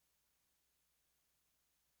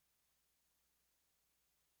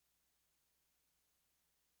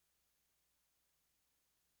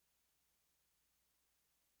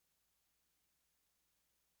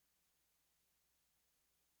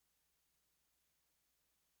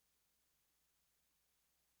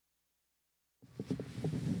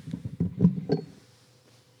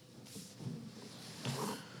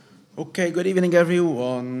Okay, good evening,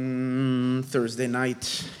 everyone. Thursday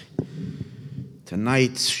night.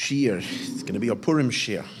 Tonight's shir. It's going to be a Purim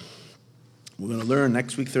shir. We're going to learn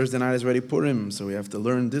next week. Thursday night is already Purim, so we have to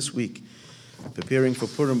learn this week. Preparing for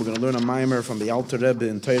Purim, we're going to learn a Maimer from the Alter Rebbe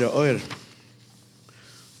in Torah Oyer.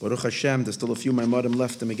 Baruch Hashem, there's still a few Maimarim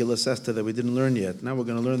left in Megillah Esther that we didn't learn yet. Now we're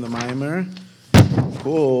going to learn the Maimer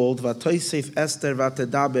called Vatoysef Esther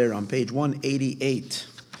Vatedaber on page 188.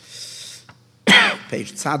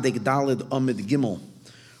 Page Tzadik Dalid Amid Gimel,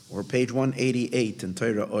 or page 188 in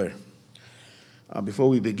Torah Or. Before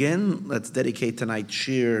we begin, let's dedicate tonight's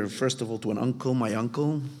shir, first of all, to an uncle, my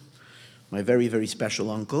very, very special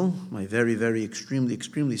uncle, my very, very, extremely,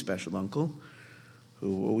 extremely special uncle,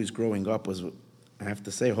 who always growing up was, I have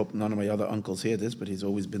to say, I hope none of my other uncles hear this, but he's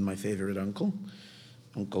always been my favorite uncle,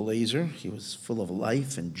 Uncle Laser. He was full of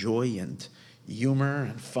life and joy and humor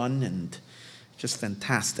and fun and just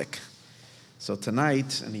fantastic. So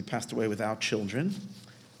tonight, and he passed away without children,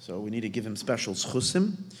 so we need to give him special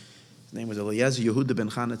schusim. His name was Eliezer Yehuda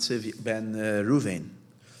ben Chanatziv ben Ruvain.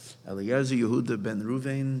 Eliezer Yehuda ben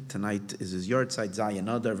Ruvain, tonight is his yahrzeit, Zayin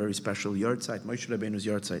Adar, very special yahrzeit, Moshe Rabbeinu's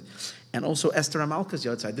yahrzeit. And also Esther Amalka's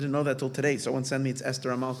yahrzeit. I didn't know that till today. Someone sent me it's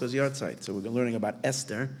Esther Amalka's yahrzeit. So we're learning about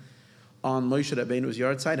Esther on Moshe Rabbeinu's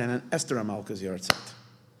yahrzeit and on Esther Amalka's yahrzeit.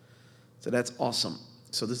 So that's awesome.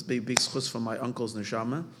 So this is a big schus from my uncle's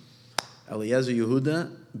neshama. Eliezer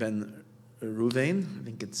Yehuda ben Ruvain, I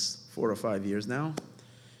think it's 4 or 5 years now,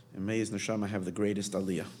 and may his neshama have the greatest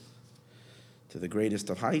aliyah, to the greatest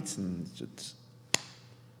of heights, and just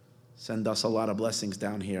send us a lot of blessings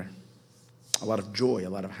down here, a lot of joy, a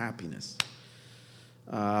lot of happiness.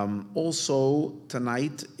 Also,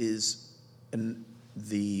 tonight is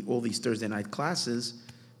all these Thursday night classes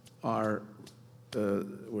were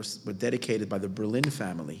dedicated by the Berlin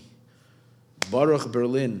family, Baruch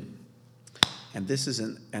Berlin. And this is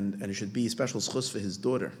and it should be a special schus for his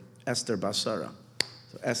daughter, Esther Basara.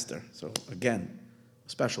 So Esther. So again,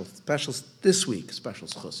 special this week, special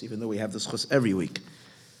schus, even though we have the schus every week.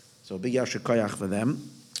 So big yasher koyach for them.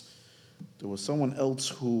 There was someone else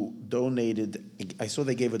who donated. I saw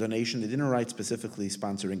they gave a donation. They didn't write specifically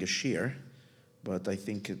sponsoring a shir, but I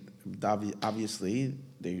think obviously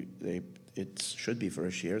it should be for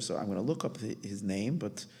a shir. So I'm going to look up his name,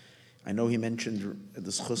 but I know he mentioned the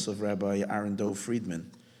schus of Rabbi Aaron Dov Friedman.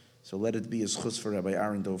 So let it be a schus for Rabbi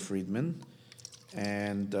Aaron Dov Friedman,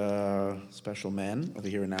 and a special man over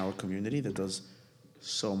here in our community that does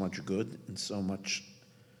so much good and so much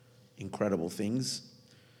incredible things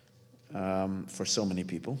for so many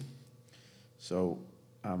people. So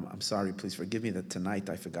I'm sorry, please forgive me that tonight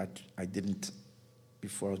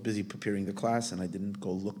before I was busy preparing the class, and I didn't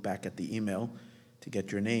go look back at the email to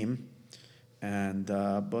get your name. And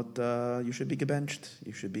but you should be gebenched.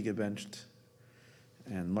 You should be gebenched.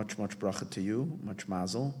 And much bracha to you, much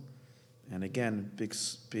mazel. And again, big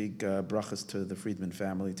brachas to the Friedman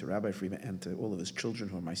family, to Rabbi Friedman, and to all of his children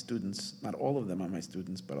who are my students. Not all of them are my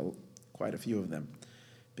students, but quite a few of them.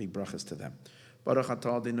 Big brachas to them.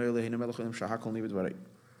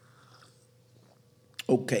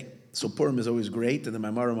 Okay, so Purim is always great, and the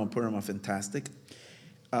Maimarim on Purim are fantastic.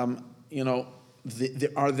 There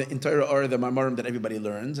are the entire Maimarim that everybody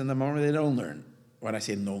learns, and the Maimarim they don't learn. When I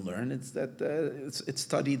say don't learn, it's that it's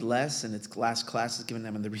studied less, and it's classes given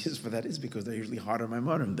them, and the reason for that is because they're usually harder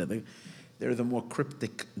Maimarim. They're the more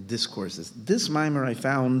cryptic discourses. This Maimer I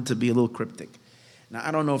found to be a little cryptic. Now, I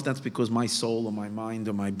don't know if that's because my soul or my mind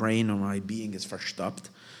or my brain or my being is verstopft,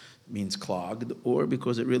 means clogged, or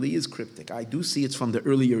because it really is cryptic. I do see it's from the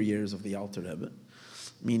earlier years of the Alter Rebbe,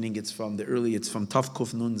 meaning it's from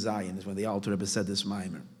Tavkuf Nun Zayin, is when the Alter Rebbe said this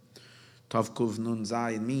Maimer. Tavkuf Nun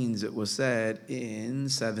Zayin means it was said in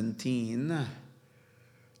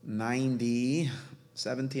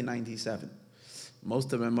 1797.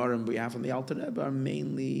 Most of the Maimarim we have from the Alter Rebbe are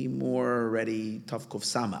mainly more already Tavkuf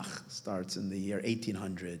Samach, starts in the year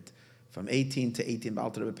 1800. From 18 to 18, the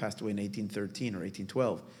Alter Rebbe passed away in 1813 or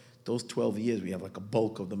 1812. Those 12 years we have like a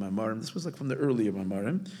bulk of the Maimarim. This was like from the earlier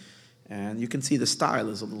Maimarim. And you can see the style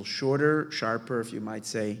is a little shorter, sharper, if you might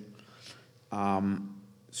say.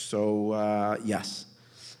 Yes.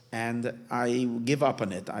 And I give up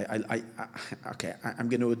on it. I'm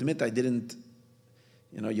going to admit I didn't,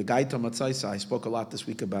 Yogaita Matzaisa, I spoke a lot this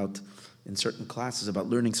week about, in certain classes, about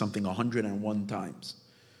learning something 101 times.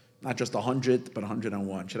 Not just 100, but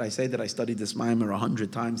 101. Should I say that I studied this Maimer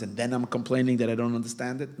 100 times and then I'm complaining that I don't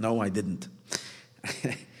understand it? No, I didn't.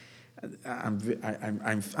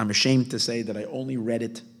 I'm ashamed to say that I only read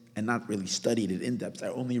it and not really studied it in depth. I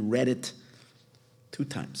only read it 2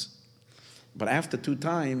 times. But after 2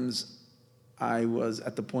 times, I was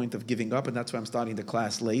at the point of giving up, and that's why I'm starting the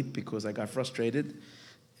class late, because I got frustrated.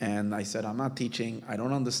 And I said, I'm not teaching, I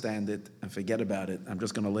don't understand it, and forget about it. I'm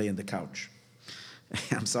just going to lay in the couch.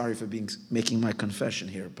 I'm sorry for making my confession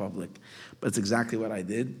here in public, but it's exactly what I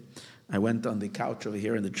did. I went on the couch over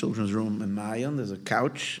here in the children's room in Mayan. There's a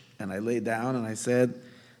couch, and I lay down and I said,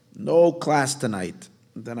 no class tonight.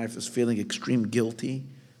 And then I was feeling extreme guilty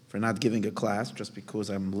for not giving a class just because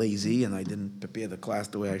I'm lazy and I didn't prepare the class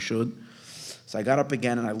the way I should. So I got up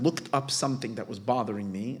again and I looked up something that was bothering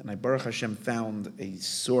me, and I, Baruch Hashem, found a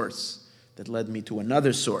source that led me to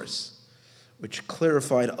another source, which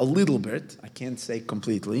clarified a little bit. I can't say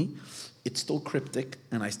completely. It's still cryptic,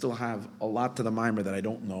 and I still have a lot to the Maimer that I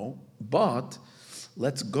don't know. But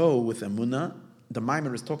let's go with Emunah. The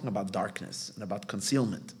Maimer is talking about darkness and about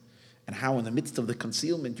concealment, and how in the midst of the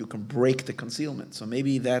concealment you can break the concealment. So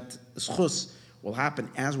maybe that schus will happen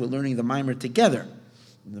as we're learning the Maimer together.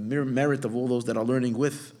 The merit of all those that are learning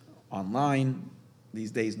with online.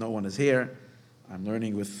 These days no one is here. I'm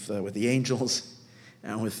learning with the angels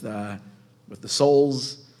and with the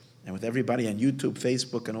souls and with everybody on YouTube,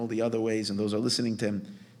 Facebook, and all the other ways. And those are listening to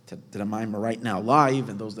the Maimer right now live,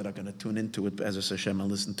 and those that are going to tune into it as a Hashem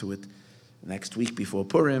and listen to it next week before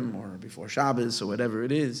Purim or before Shabbos or whatever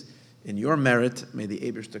it is. In your merit, may the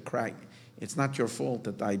Eibishter cry. It's not your fault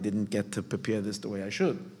that I didn't get to prepare this the way I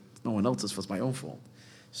should. It's no one else's fault. It's my own fault.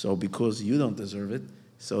 So because you don't deserve it,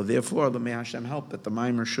 so therefore, may Hashem help that the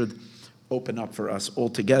Maimer should open up for us all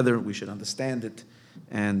together. We should understand it.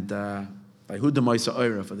 And by Huda Maisa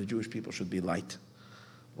Oira, for the Jewish people, should be light.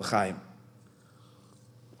 L'chaim.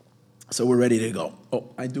 So we're ready to go.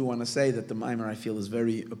 Oh, I do want to say that the Maimer, I feel, is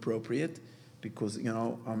very appropriate, because,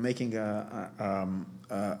 I'm making a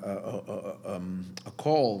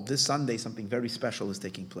call this Sunday. Something very special is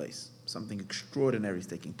taking place. Something extraordinary is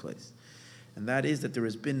taking place. And that is that there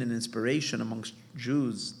has been an inspiration amongst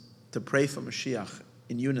Jews to pray for Mashiach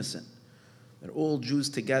in unison. That all Jews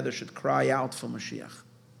together should cry out for Mashiach.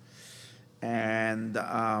 And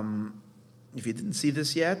if you didn't see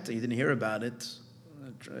this yet, or you didn't hear about it,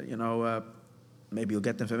 maybe you'll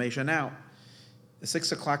get the information now.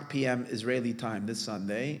 6 o'clock p.m. Israeli time this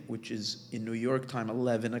Sunday, which is in New York time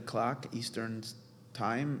 11 o'clock Eastern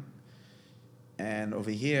time. And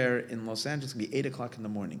over here in Los Angeles, it's going to be 8 o'clock in the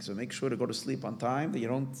morning. So make sure to go to sleep on time, that you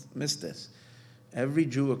don't miss this. Every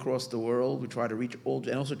Jew across the world, we try to reach all,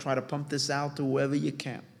 and also try to pump this out to whoever you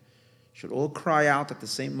can. Should all cry out at the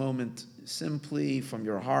same moment, simply from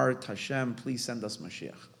your heart, Hashem, please send us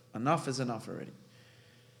Mashiach. Enough is enough already.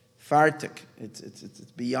 Fartik, it's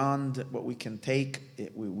beyond what we can take.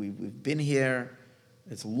 We've been here.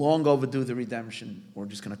 It's long overdue, the redemption. We're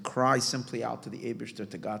just going to cry simply out to the Eibishter,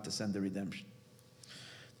 to God, to send the redemption.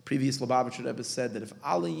 The previous Lubavitcher Rebbe said that if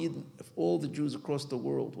all the Jews across the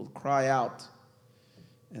world will cry out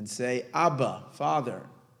and say, Abba, Father,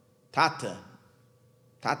 Tata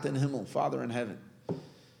in Himmel, Father in heaven,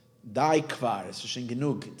 Dai Kvar,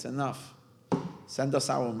 it's enough. Send us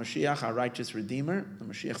our Mashiach, our righteous Redeemer, the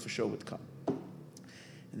Mashiach for sure would come.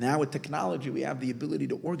 And now with technology, we have the ability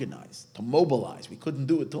to organize, to mobilize. We couldn't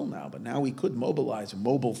do it till now, but now we could mobilize a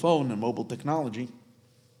mobile phone and mobile technology.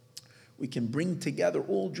 We can bring together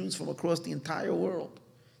all Jews from across the entire world.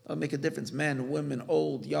 That'll make a difference. Men, women,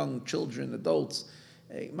 old, young, children, adults,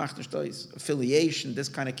 affiliation, this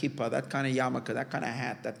kind of kippah, that kind of yarmulke, that kind of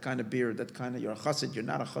hat, that kind of beard, that kind of, you're a chassid, you're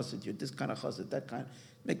not a chassid, you're this kind of chassid, that kind,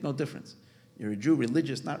 make no difference. You're a Jew,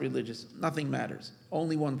 religious, not religious, nothing matters.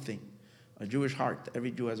 Only one thing, a Jewish heart.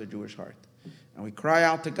 Every Jew has a Jewish heart. And we cry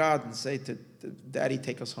out to God and say to Daddy,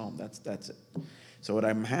 take us home. That's it. So what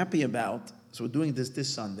I'm happy about, so we're doing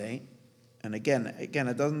this Sunday, and again, it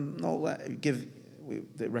doesn't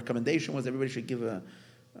the recommendation was everybody should give a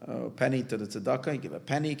penny to the tzedakah. You give a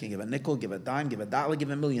penny, you can give a nickel, give a dime, give a dollar, give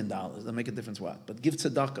 $1 million. Doesn't make a difference what. But give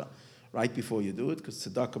tzedakah right before you do it, because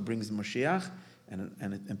tzedakah brings the Mashiach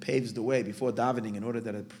and paves the way before davening in order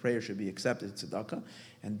that a prayer should be accepted, tzedakah.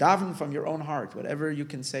 And daven from your own heart, whatever you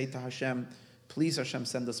can say to Hashem, please Hashem,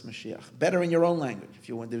 send us Mashiach. Better in your own language. If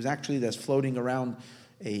you want, there's floating around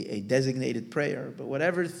a designated prayer, but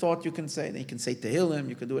whatever thought you can say, then you can say Tehillim,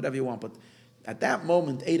 you can do whatever you want, but at that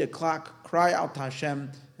moment, 8 o'clock, cry out to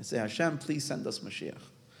Hashem and say, Hashem, please send us Mashiach.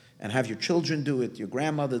 And have your children do it, your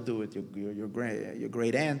grandmother do it, your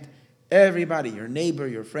great aunt, everybody, your neighbor,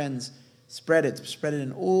 your friends, spread it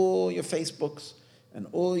in all your Facebooks and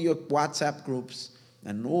all your WhatsApp groups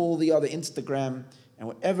and all the other Instagram, and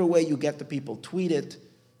whatever way you get the people, tweet it,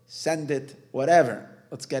 send it, whatever.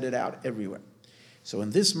 Let's get it out everywhere. So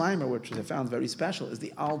in this Maimer, which I found very special, is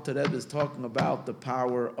the Alter Rebbe is talking about the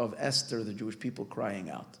power of Esther, the Jewish people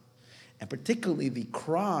crying out. and particularly the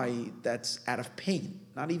cry that's out of pain.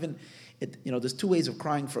 Not even, there's two ways of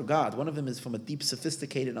crying for God. One of them is from a deep,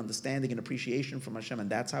 sophisticated understanding and appreciation from Hashem, and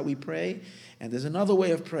that's how we pray. And there's another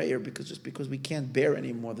way of prayer because we can't bear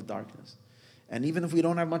anymore the darkness. And even if we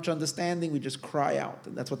don't have much understanding, we just cry out.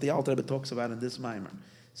 And that's what the Alter Rebbe talks about in this Maimer.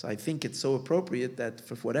 So I think it's so appropriate that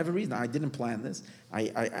for whatever reason, I didn't plan this.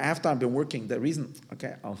 After I've been working,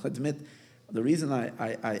 I'll admit, the reason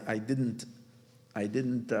I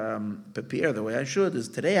didn't prepare the way I should is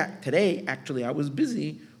today actually I was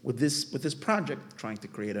busy with this project, trying to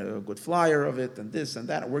create a good flyer of it and this and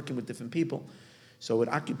that, working with different people. So it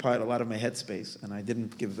occupied a lot of my headspace, and I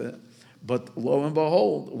didn't give it. But lo and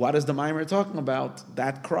behold, what is the Maimer talking about?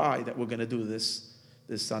 That cry that we're going to do this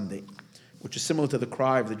Sunday, which is similar to the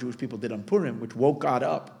cry of the Jewish people did on Purim, which woke God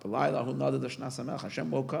up.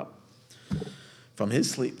 Hashem woke up from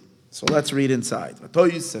his sleep. So let's read inside.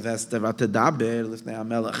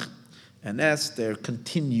 And Esther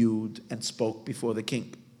continued and spoke before the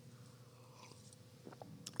king.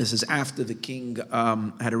 This is after the king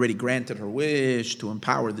had already granted her wish to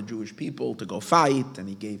empower the Jewish people to go fight, and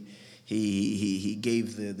he gave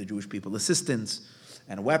the Jewish people assistance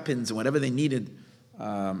and weapons and whatever they needed,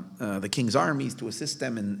 the king's armies, to assist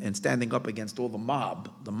them in standing up against all the mob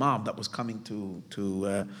that was coming to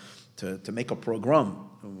make a pogrom.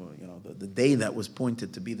 The day that was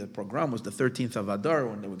pointed to be the pogrom was the 13th of Adar,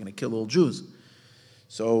 when they were going to kill all Jews.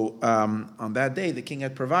 So on that day, the king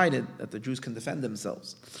had provided that the Jews can defend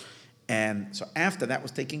themselves. And so after that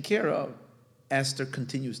was taken care of, Esther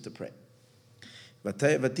continues to pray.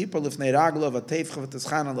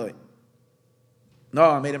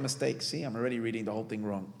 No, I made a mistake. See, I'm already reading the whole thing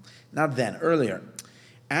wrong. Not then, earlier.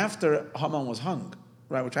 After Haman was hung,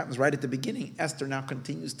 right, which happens right at the beginning, Esther now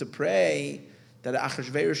continues to pray that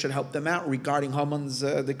Achashverosh should help them out regarding Haman's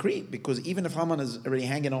decree. Because even if Haman is already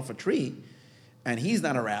hanging off a tree, and he's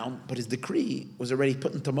not around, but his decree was already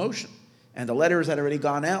put into motion, and the letters had already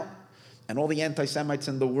gone out, and all the anti-Semites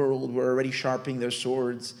in the world were already sharpening their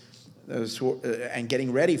swords and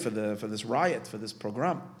getting ready for this riot, for this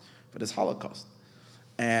pogrom, for this Holocaust.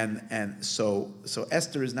 And so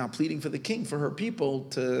Esther is now pleading for the king, for her people,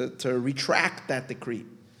 to retract that decree.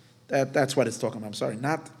 That's what it's talking about. I'm sorry,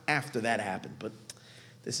 not after that happened, but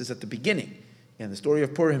this is at the beginning. And the story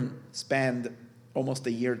of Purim spanned almost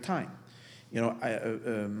a year time.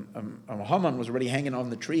 Haman was already hanging on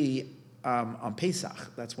the tree on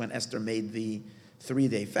Pesach. That's when Esther made the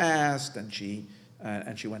 3-day fast, and she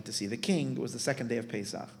went to see the king. It was the second day of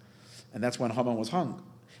Pesach, and that's when Haman was hung.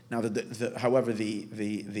 Now, however, the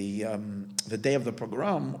day of the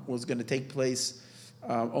pogrom was going to take place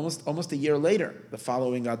almost a year later, the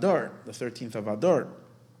following Adar, the 13th of Adar.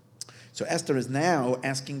 So Esther is now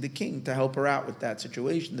asking the king to help her out with that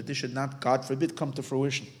situation, that this should not, God forbid, come to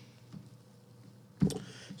fruition.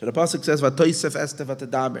 So the pasuk says, "Vatoisef Esther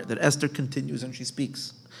v'tedaber," that Esther continues and she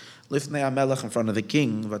speaks. Lifnei HaMelech, in front of the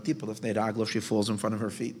king. V'tipol lifnei raglo, she falls in front of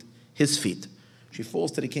his feet. She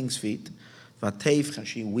falls to the king's feet. V'teif, and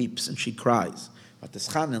she weeps and she cries.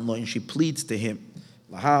 V'teschanen lo, and she pleads to him.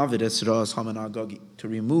 Lahav v'esras Haman Agagi, to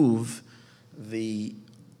remove the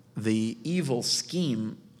evil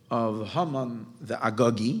scheme of Haman the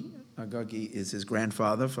Agagi. Agagi is his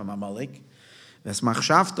grandfather from Amalek. And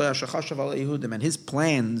his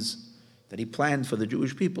plans that he planned for the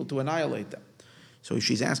Jewish people to annihilate them. So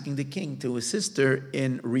she's asking the king to assist her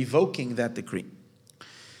in revoking that decree.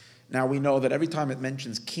 Now we know that every time it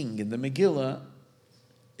mentions king in the Megillah,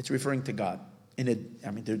 it's referring to God.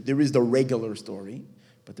 There is the regular story,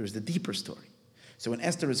 but there's the deeper story. So when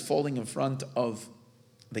Esther is falling in front of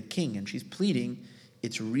the king and she's pleading,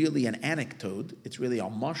 it's really an anecdote, it's really a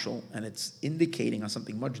mashal, and it's indicating on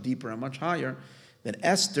something much deeper and much higher, that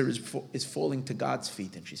Esther is falling to God's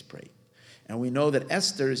feet and she's praying. And we know that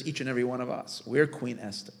Esther is each and every one of us. We're Queen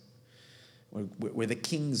Esther. We're the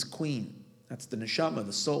king's queen. That's the neshama,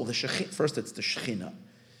 the soul, the shekhinah. First it's the shekhinah,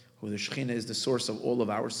 who the shekhinah is the source of all of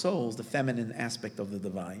our souls, the feminine aspect of the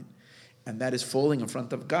divine. And that is falling in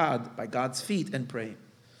front of God by God's feet and praying.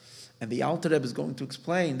 And the Alter Rebbe is going to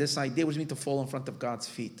explain this idea. What does it mean to fall in front of God's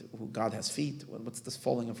feet? God has feet. What's this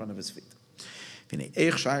falling in front of his feet? So now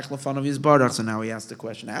he asks the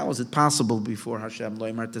question, how is it possible before Hashem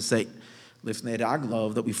Loimar to say, Lifnei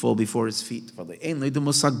Raglov, that we fall before his feet?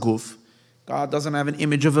 God doesn't have an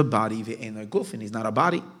image of a body, and he's not a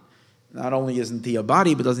body. Not only isn't he a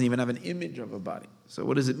body, but doesn't even have an image of a body. So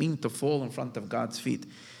what does it mean to fall in front of God's feet?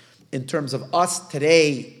 In terms of us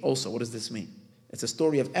today also, what does this mean? It's a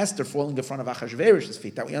story of Esther falling in front of Achashverosh's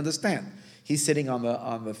feet, that we understand. He's sitting on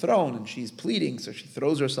the throne and she's pleading, so she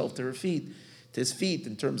throws herself to her feet to his feet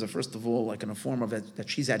in terms of, first of all, like in a form of that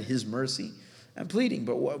she's at his mercy and pleading.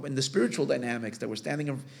 But in the spiritual dynamics, that we're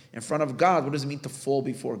standing in front of God, what does it mean to fall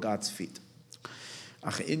before God's feet?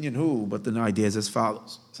 But the idea is as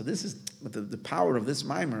follows. So this is the power of this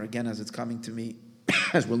mimer, again, as it's coming to me,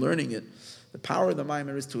 as we're learning it. The power of the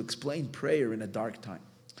mimer is to explain prayer in a dark time.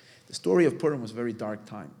 The story of Purim was a very dark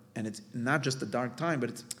time. And it's not just a dark time, but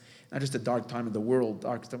it's not just a dark time in the world.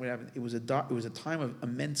 It was a time of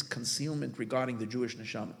immense concealment regarding the Jewish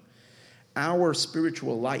neshama. Our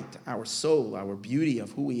spiritual light, our soul, our beauty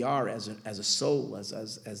of who we are as a soul,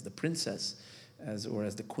 as the princess, as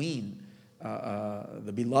the queen,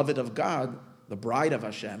 the beloved of God, the bride of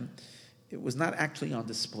Hashem, it was not actually on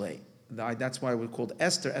display. That's why we're called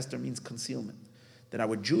Esther. Esther means concealment. That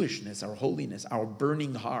our Jewishness, our holiness, our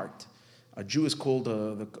burning heart. A Jew is called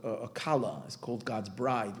a Kala, is called God's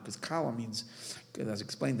bride, because Kala means, as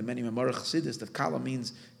explained in many Memorah Chassidus, that Kala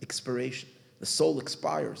means expiration. The soul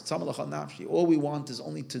expires. All we want is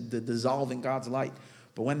only to dissolve in God's light.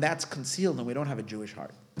 But when that's concealed, then we don't have a Jewish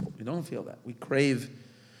heart. We don't feel that. We crave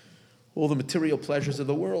all the material pleasures of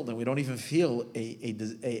the world, and we don't even feel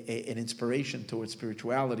an inspiration towards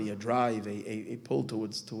spirituality, a drive, a pull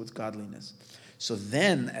towards godliness. So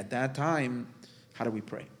then, at that time, how do we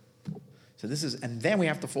pray? So and then we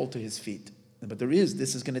have to fall to his feet. But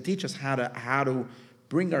this is going to teach us how to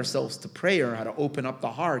bring ourselves to prayer, how to open up the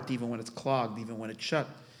heart, even when it's clogged, even when it's shut,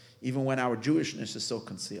 even when our Jewishness is so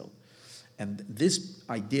concealed. And this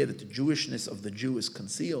idea that the Jewishness of the Jew is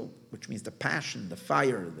concealed, which means the passion, the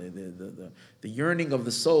fire, the yearning of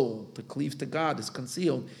the soul to cleave to God is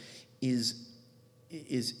concealed, is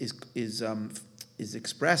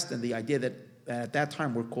expressed in the idea that at that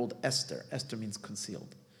time we're called Esther. Esther means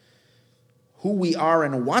concealed. Who we are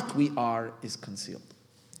and what we are is concealed.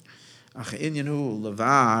 So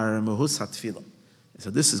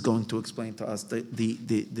this is going to explain to us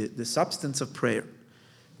the substance of prayer.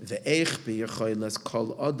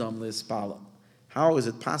 How is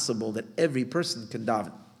it possible that every person can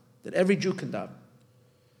daven? That every Jew can daven?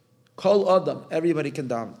 Kol Adam, everybody can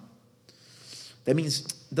daven. That means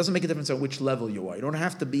it doesn't make a difference on which level you are. You don't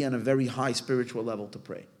have to be on a very high spiritual level to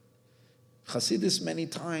pray. Chassidus many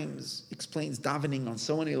times explains davening on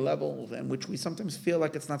so many levels, and which we sometimes feel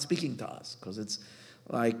like it's not speaking to us, because it's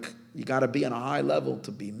like you got to be on a high level to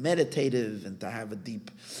be meditative and to have a deep,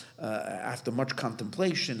 after much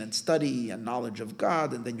contemplation and study and knowledge of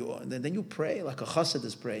God, and then you pray like a chassid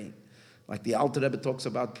is praying, like the Alter Rebbe talks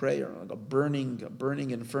about prayer, like a burning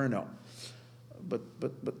inferno. But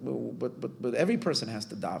every person has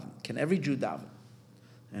to daven. Can every Jew daven?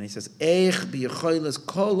 And he says, every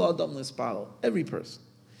person.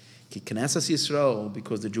 Ki Knesset Yisrael,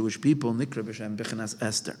 because the Jewish people, Nikra b'Shem Bechinas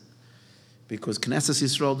Esther. Because Knesset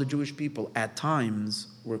Yisrael, the Jewish people, at times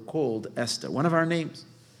were called Esther, one of our names.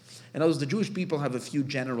 In other words, the Jewish people have a few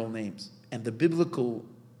general names, and the biblical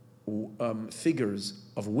figures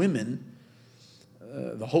of women,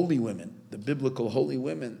 the holy women, the biblical holy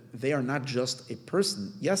women, they are not just a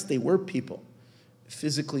person. Yes, they were people,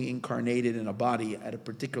 physically incarnated in a body at a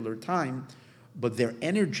particular time, but their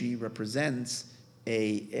energy represents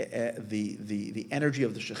the energy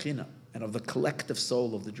of the Shekhinah and of the collective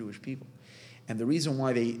soul of the Jewish people. And the reason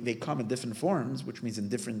why they come in different forms, which means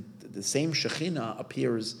the same Shekhinah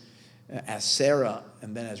appears as Sarah,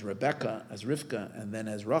 and then as Rebecca, as Rivka, and then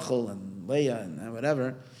as Rachel and Leah and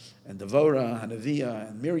whatever, and Devorah, Hanaviah,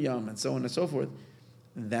 and Miriam, and so on and so forth.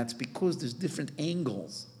 And that's because there's different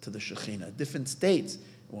angles to the Shekhinah, different states.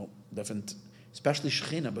 Well, different, especially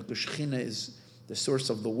Shekhinah, because Shekhinah is the source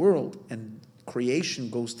of the world, and creation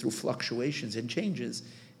goes through fluctuations and changes,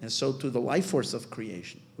 and so too the life force of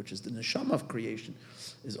creation, which is the neshama of creation,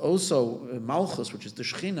 is also Malchus, which is the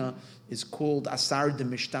Shekhinah, is called Asar de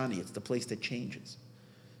Mishtani. It's the place that changes.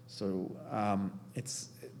 So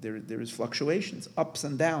there is fluctuations, ups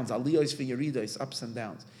and downs, aliyos v'yeridos, ups and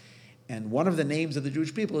downs. And one of the names of the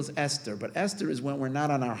Jewish people is Esther. But Esther is when we're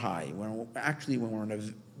not on our high, when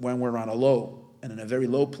we're on a low and in a very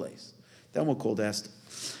low place. Then we're called Esther.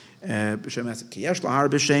 We have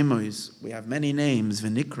many names.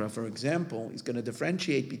 V'nikra, for example, he's going to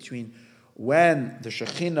differentiate between when the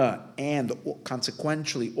Shekhinah and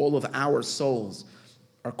consequentially all of our souls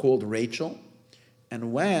are called Rachel,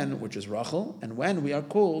 and when, which is Rachel, and when we are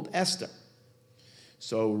called Esther.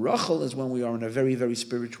 So Rachel is when we are in a very, very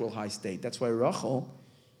spiritual high state. That's why Rachel,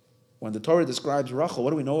 when the Torah describes Rachel,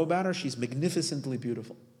 what do we know about her? She's magnificently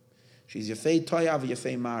beautiful. She's Yafei Toyav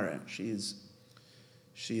Yafei Mara. She is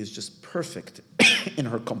just perfect in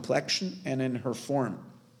her complexion and in her form.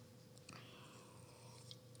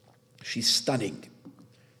 She's stunning.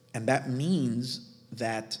 And that means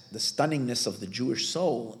that the stunningness of the Jewish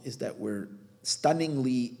soul is that we're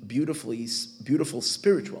stunningly, beautiful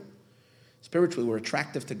spiritually, we're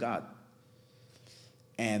attractive to God.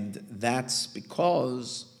 And that's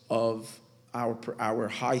because of our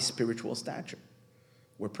high spiritual stature.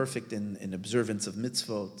 We're perfect in observance of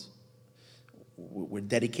mitzvot. We're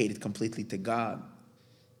dedicated completely to God.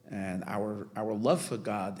 And our love for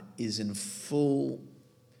God is in full,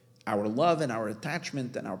 our love and our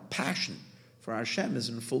attachment and our passion for Hashem is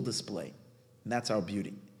in full display. And that's our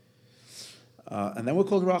beauty. And then we're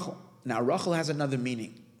called Rachel. Now, Rachel has another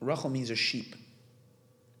meaning. Rachel means a sheep.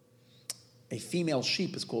 A female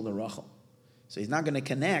sheep is called a Rachel. So he's not going to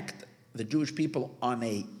connect the Jewish people on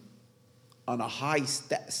a high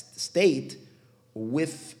state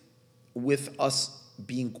with us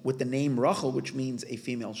being with the name Rachel, which means a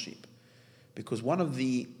female sheep. Because one of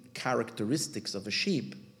the characteristics of a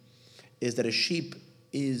sheep is that a sheep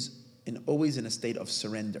is always in a state of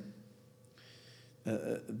surrender.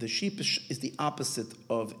 The sheep is the opposite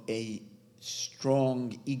of a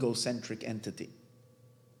strong egocentric entity.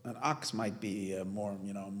 An ox might be more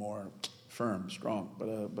firm, strong,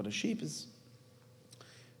 but a sheep is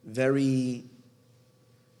very,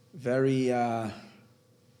 very,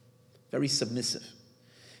 very submissive.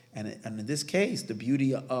 And in this case, the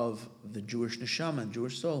beauty of the Jewish neshama and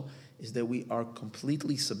Jewish soul is that we are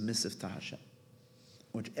completely submissive to Hashem.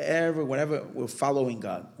 Whatever we're following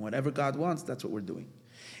God, whatever God wants, that's what we're doing.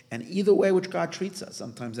 And either way which God treats us,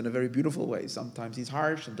 sometimes in a very beautiful way, sometimes he's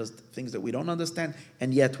harsh and does things that we don't understand,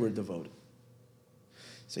 and yet we're devoted.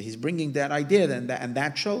 So he's bringing that idea, and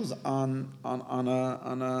that shows on a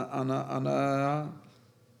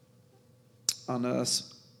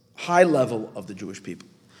high level of the Jewish people.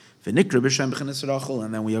 And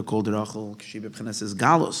then we are called Rachel, is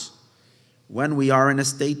Galos. When we are in a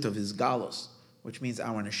state of his Galos, which means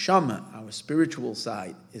our neshama, our spiritual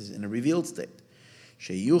side, is in a revealed state.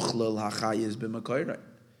 That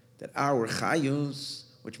our chayus,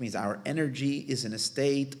 which means our energy, is in a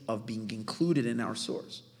state of being included in our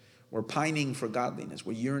source. We're pining for godliness.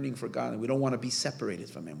 We're yearning for God. We don't want to be separated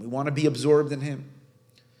from him. We want to be absorbed in him.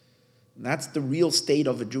 And that's the real state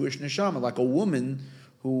of a Jewish neshama, like a woman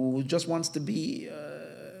who just wants to be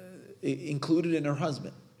included in her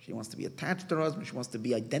husband. She wants to be attached to her husband. She wants to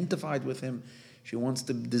be identified with him. She wants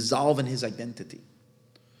to dissolve in his identity.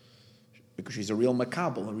 Because she's a real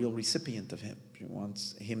makabel, a real recipient of him. She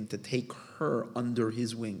wants him to take her under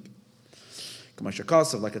his wing. Like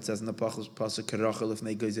it says in the pasuk,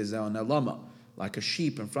 like a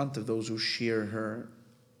sheep in front of those who shear her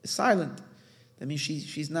is silent. That means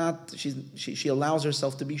she allows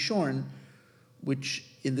herself to be shorn, which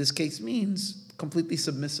in this case means completely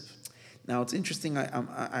submissive. Now it's interesting.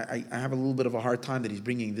 I have a little bit of a hard time that he's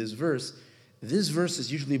bringing this verse. This verse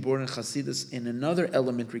is usually born in Chassidus in another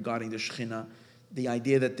element regarding the Shekhinah, the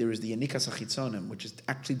idea that there is the Yanikas HaChitzonim, which is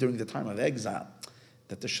actually during the time of exile,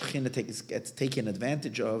 that the Shekhinah gets taken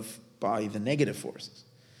advantage of by the negative forces.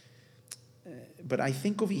 But I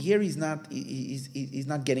think over here he's not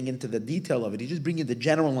getting into the detail of it. He's just bringing the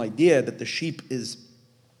general idea that the sheep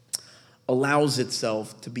allows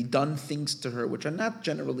itself to be done things to her which are not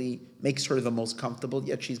generally makes her the most comfortable,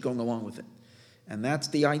 yet she's going along with it. And that's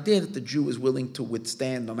the idea that the Jew is willing to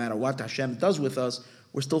withstand no matter what Hashem does with us,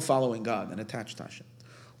 we're still following God and attached to Hashem.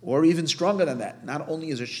 Or even stronger than that, not only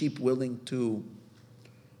is a sheep allowing to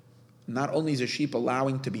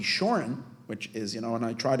be shorn, which is, and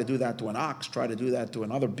I try to do that to an ox, try to do that to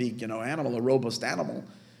another big, animal, a robust animal,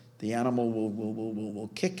 the animal will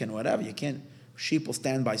kick and whatever. Sheep will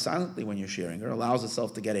stand by silently when you're shearing her, allows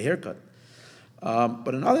itself to get a haircut.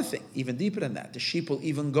 But another thing, even deeper than that, the sheep will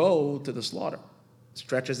even go to the slaughter,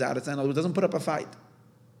 stretches out its animal, it doesn't put up a fight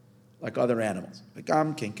like other animals. That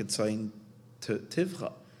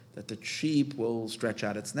the sheep will stretch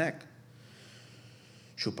out its neck.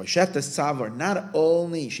 Not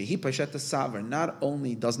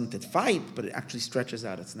only doesn't it fight, but it actually stretches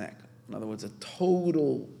out its neck. In other words, a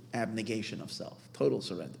total abnegation of self, total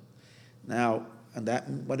surrender. Now,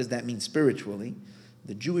 what does that mean spiritually?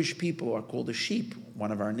 The Jewish people are called a sheep.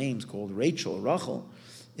 One of our names, called Rachel,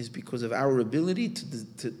 is because of our ability to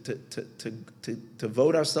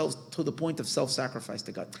devote ourselves to the point of self-sacrifice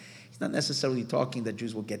to God. He's not necessarily talking that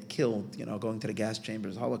Jews will get killed, going to the gas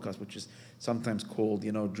chambers, Holocaust, which is sometimes called,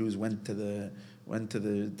 Jews went to the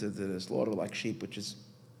slaughter like sheep, which is,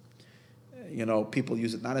 people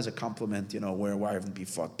use it not as a compliment, why haven't we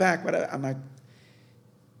fought back? But I'm not.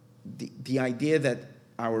 The idea that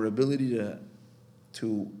our ability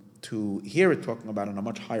to hear it talking about on a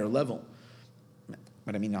much higher level,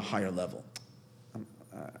 but I mean a higher level.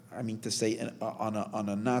 I mean to say on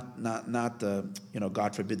a not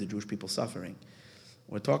God forbid the Jewish people suffering.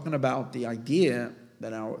 We're talking about the idea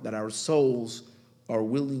that our souls we're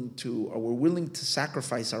willing to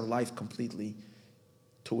sacrifice our life completely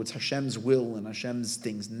towards Hashem's will and Hashem's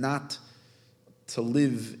things, not to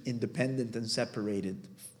live independent and separated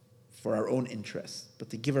for our own interests, but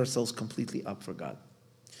to give ourselves completely up for God.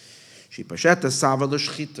 She gives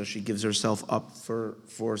herself up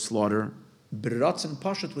for slaughter. B'ratzon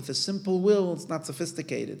pashut, with a simple will. It's not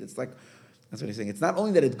sophisticated. It's like, that's what he's saying. It's not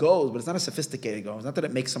only that it goes, but it's not a sophisticated go. It's not that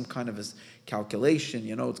it makes some kind of a calculation,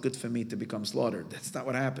 it's good for me to become slaughtered. That's not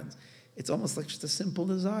what happens. It's almost like just a simple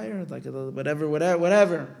desire, like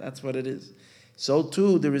whatever. That's what it is. So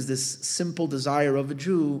too, there is this simple desire of a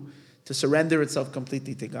Jew to surrender itself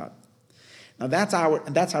completely to God. Now that's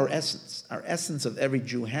our essence. Our essence of every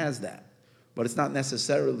Jew has that, but it's not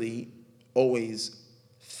necessarily always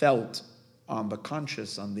felt on the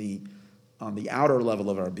conscious, on the outer level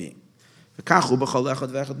of our being.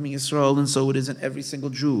 And so it is in every single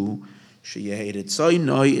Jew.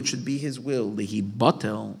 It should be his will,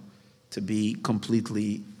 to be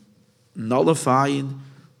completely nullified,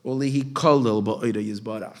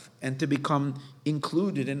 and to become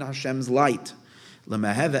included in Hashem's light.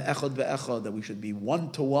 That we should be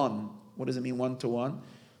one-to-one. What does it mean, one-to-one?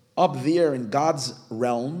 Up there in God's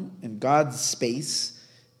realm, in God's space,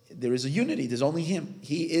 there is a unity. There's only Him.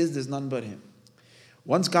 He is, there's none but Him.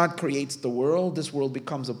 Once God creates the world, this world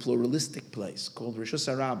becomes a pluralistic place called Rishus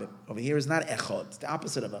HaRabim. Over here is not Echad. It's the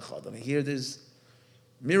opposite of Echad. Over here there's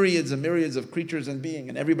myriads and myriads of creatures and beings,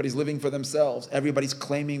 and everybody's living for themselves. Everybody's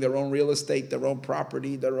claiming their own real estate, their own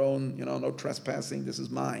property, their own, no trespassing. This is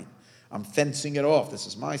mine. I'm fencing it off. This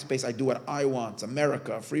is my space. I do what I want. It's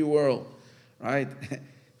America, a free world, right?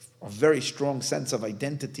 A very strong sense of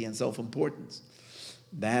identity and self-importance.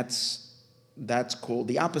 That's called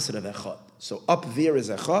the opposite of Echad. So up there is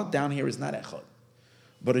Echad, down here is not Echad.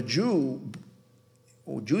 But Jews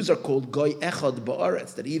are called Goy Echad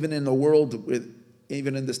Ba'aretz, that even in the world,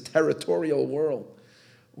 even in this territorial world,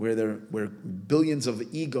 where billions of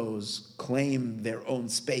egos claim their own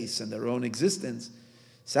space and their own existence,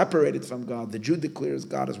 separated from God, the Jew declares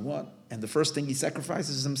God as one, and the first thing he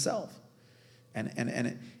sacrifices is himself,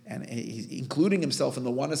 and he's including himself in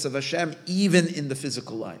the oneness of Hashem, even in the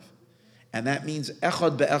physical life, and that means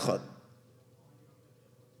Echad be'Echad.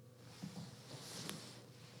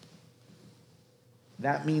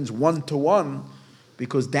 That means one-to-one,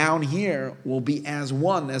 because down here will be as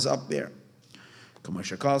one as up there.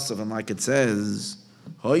 And like it says,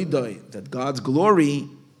 that God's glory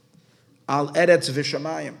al eretz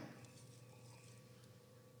v'shamayim.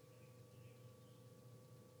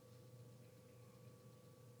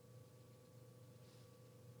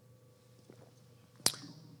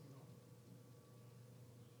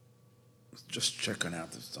 Just checking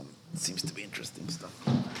out. There's some, seems to be interesting stuff.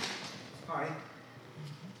 Hi.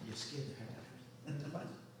 You're scared the heck out of me.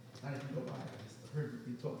 I didn't go by. I heard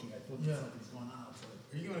you talking. I thought something's going on outside.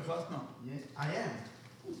 Are you in a class now? Yeah, I am.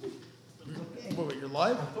 Okay. Wait, you're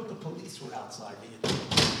live? I thought the police were outside.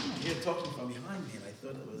 You're talking from behind me, and I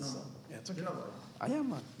thought it was. Yeah, it's okay. I am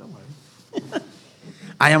not. Don't worry.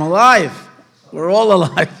 I am alive. We're all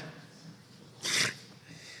alive.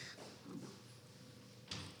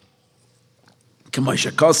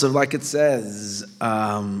 K'moshe Kosev, like it says.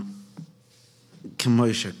 K'moshe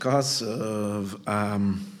Kosev.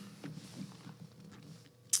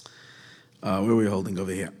 Where are we holding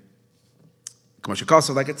over here? K'moshe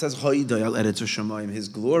Kosev, like it says, Hoidai al eretz v'shamayim. His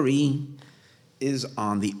glory is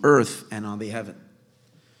on the earth and on the heaven.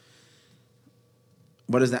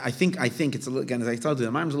 What is that? I think it's a little, again, as I told you,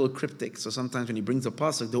 the Maimer's a little cryptic. So sometimes when he brings a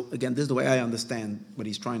pasuk, again, this is the way I understand what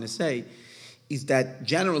he's trying to say, is that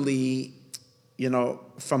generally,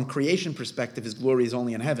 from creation perspective, his glory is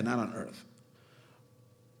only in heaven, not on earth.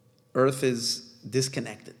 Earth is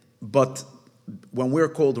disconnected. But when we're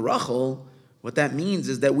called Rachel, what that means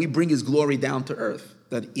is that we bring his glory down to earth.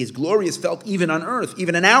 That his glory is felt even on earth,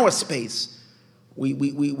 even in our space.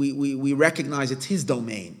 We recognize it's his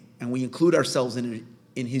domain, and we include ourselves in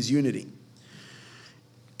his unity.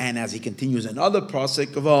 And as he continues another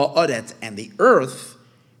pasuk of Oretz, and the earth,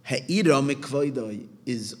 Ha'ira mikvoidoi,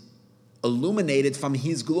 is illuminated from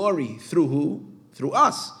his glory. Through who? Through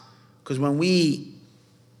us. Because when we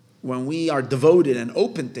are devoted and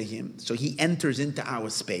open to him, so he enters into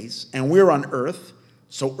our space, and we're on earth,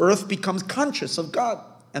 so earth becomes conscious of God,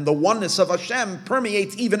 and the oneness of Hashem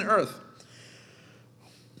permeates even earth.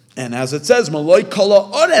 And as it says, Maloi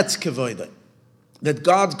kala oretz kevoidai, that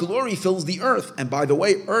God's glory fills the earth. And by the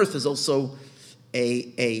way, earth is also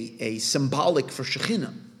a symbolic for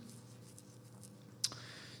Shekhinah.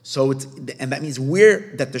 So and that means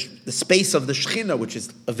the space of the Shekhinah, which is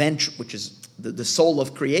the soul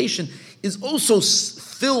of creation, is also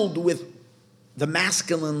filled with the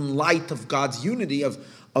masculine light of God's unity, of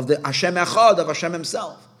the Hashem Echad, of Hashem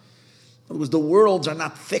Himself. In other words, the worlds are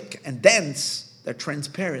not thick and dense; they're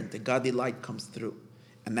transparent. The godly light comes through,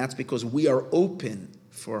 and that's because we are open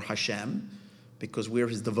for Hashem, because we're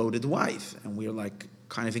His devoted wife, and we're like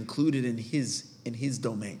kind of included in His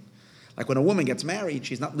domain. Like when a woman gets married,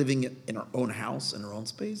 she's not living in her own house, in her own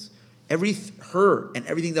space. Her and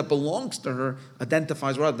everything that belongs to her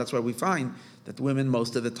identifies with her. That's why we find that women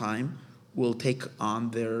most of the time will take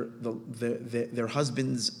on their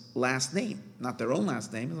husband's last name, not their own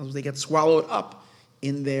last name, as they get swallowed up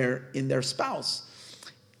in their spouse.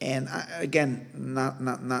 And again,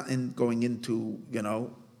 not in going into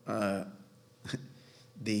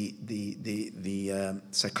the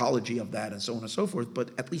psychology of that and so on and so forth,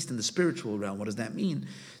 but at least in the spiritual realm, what does that mean?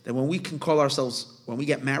 That when we can call ourselves, when we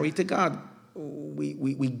get married to God,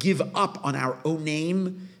 we give up on our own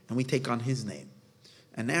name and we take on His name.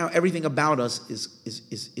 And now everything about us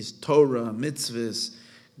is Torah, mitzvahs,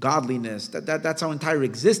 godliness. That's our entire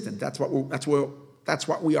existence. That's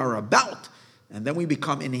what we are about. And then we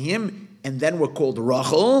become in Him, and then we're called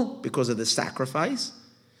Rachel because of the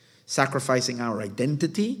sacrificing our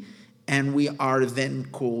identity, and we are then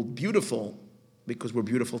called beautiful because we're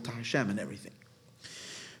beautiful to Hashem and everything.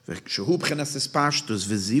 Which is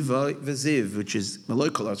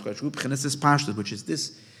which is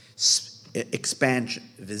this expansion,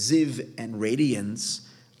 v'ziv, and radiance,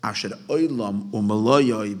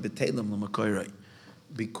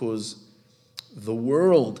 because the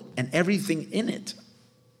world and everything in it,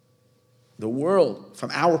 the world from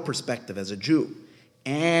our perspective as a Jew,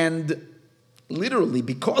 and literally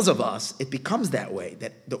because of us, it becomes that way,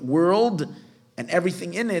 that the world and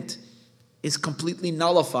everything in it is completely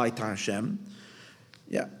nullified to Hashem.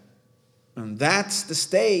 Yeah. And that's the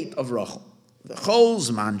state of Rachel. The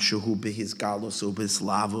Cholzman shehu b'his galus u'b'his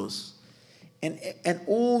lavus. And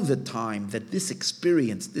all the time that this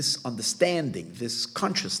experience, this understanding, this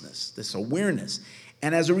consciousness, this awareness,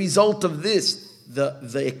 and as a result of this,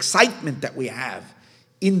 the excitement that we have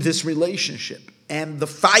in this relationship, and the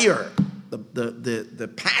fire, the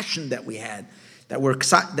passion that we had, that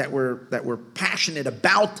we're passionate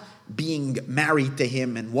about being married to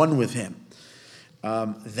Him and one with Him,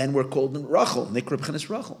 then we're called Rachel, Nikra b'chinas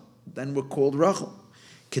Rachel. Then we're called Rachel.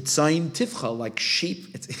 Kitzayin tifcha, like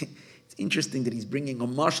sheep. It's interesting that he's bringing a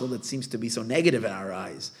mashal that seems to be so negative in our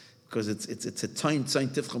eyes, because it's a tzayin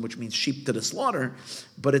tifcha, which means sheep to the slaughter.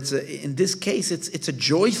 But in this case, it's a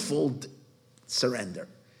joyful surrender.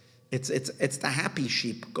 It's the happy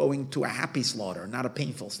sheep going to a happy slaughter, not a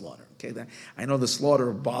painful slaughter. Okay, I know the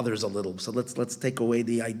slaughter bothers a little, so let's take away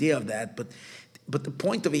the idea of that. But the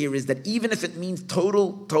point of it here is that even if it means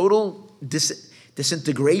total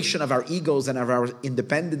disintegration of our egos and of our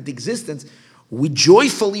independent existence, we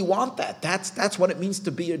joyfully want that. That's what it means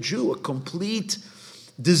to be a Jew, a complete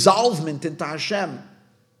dissolvement into Hashem.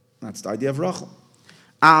 That's the idea of Rachel.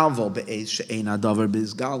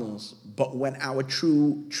 But when our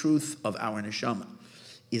true truth of our neshama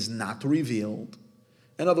is not revealed,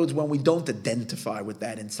 in other words, when we don't identify with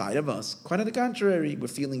that inside of us, quite on the contrary, we're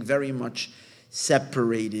feeling very much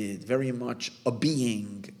separated, very much a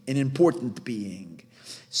being, an important being,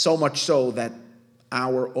 so much so that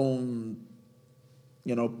our own,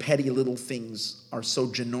 petty little things are so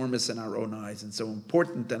ginormous in our own eyes and so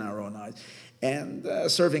important in our own eyes. And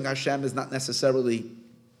serving Hashem is not necessarily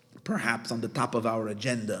perhaps on the top of our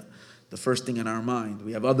agenda, the first thing in our mind.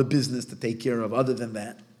 We have other business to take care of other than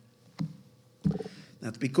that.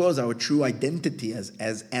 That's because our true identity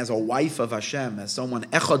as a wife of Hashem, as someone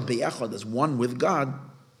echad be'echad, as one with God,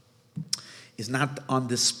 is not on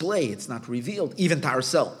display, it's not revealed, even to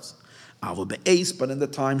ourselves. But in the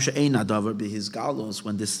time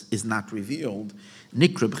when this is not revealed,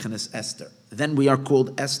 Nikra b'chinas Esther, then we are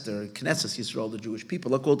called Esther. Knesset Yisrael, the Jewish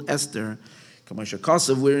people, are called Esther.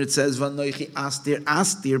 Where it says, "Vanoichi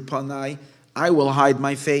astir panai," I will hide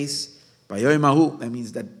my face. That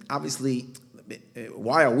means that obviously,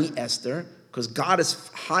 why are we Esther? Because God is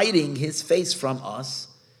hiding His face from us.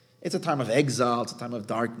 It's a time of exile, it's a time of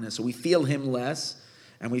darkness, so we feel Him less,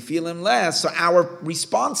 and we feel Him less, so our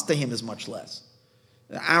response to Him is much less.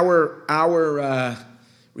 Our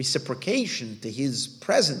reciprocation to His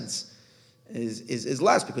presence is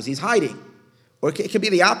less because He's hiding. Or it could be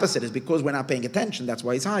the opposite, is because we're not paying attention, that's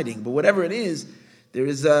why He's hiding. But whatever it is, there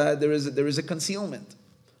is a concealment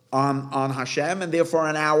on Hashem, and therefore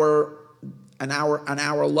on our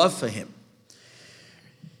love for Him.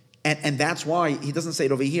 And that's why he doesn't say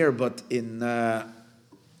it over here, but in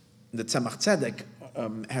the Tzemach Tzedek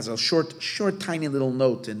has a short, tiny little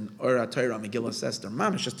note in Ora Torah Megillas Esther.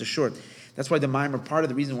 Mamish, just a short. That's why the Maimer, part of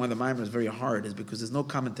the reason why the Maimer is very hard is because there's no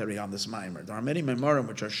commentary on this Maimer. There are many Maimerim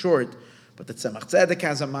which are short, but the Tzemach Tzedek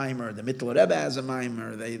has a Maimer, the Mittler Rebbe has a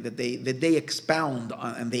Maimer, they expound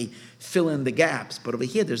on, and they fill in the gaps. But over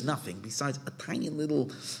here, there's nothing besides a tiny little,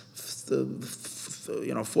 4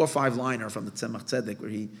 or 5 liner from the Tzemach Tzedek where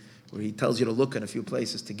he tells you to look in a few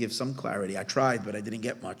places to give some clarity. I tried, but I didn't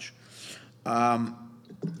get much.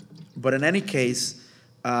 But in any case,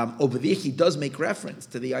 over there he does make reference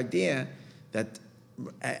to the idea that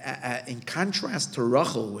in contrast to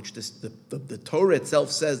Rachel, which the Torah itself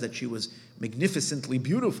says that she was magnificently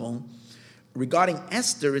beautiful, regarding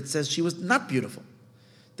Esther it says she was not beautiful.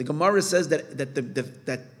 The Gemara says that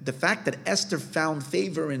the fact that Esther found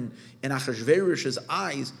favor in Achashverosh's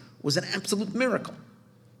eyes was an absolute miracle,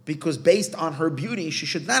 because based on her beauty she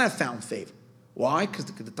should not have found favor. Why? Because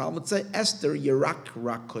the Talmud says Esther Yirak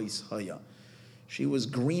Rakois Haya. She was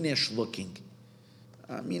greenish looking,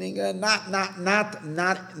 meaning not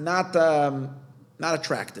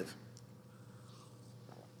attractive.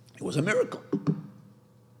 It was a miracle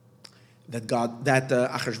that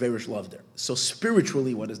Achashverosh loved her. So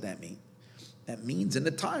spiritually, what does that mean? That means in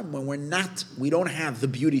a time when we don't have the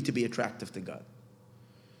beauty to be attractive to God.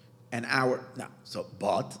 And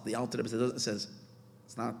but the Alter Rebbe says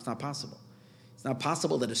it's not possible. It's not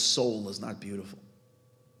possible that a soul is not beautiful,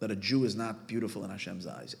 that a Jew is not beautiful in Hashem's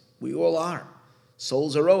eyes. We all are.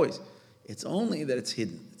 Souls are always. It's only that it's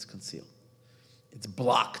hidden, it's concealed, it's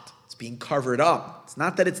blocked, it's being covered up. It's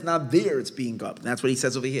not that it's not there, it's being up. And that's what he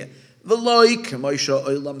says over here. And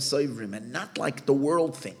not like the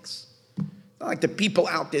world thinks. Not like the people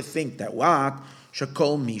out there think that what? His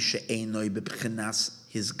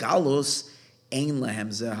galus ein lehem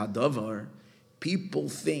zeh hadavar. People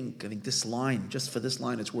think, I think this line, just for this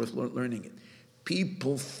line, it's worth learning it.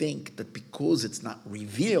 People think that because it's not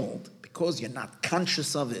revealed, because you're not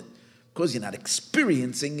conscious of it, because you're not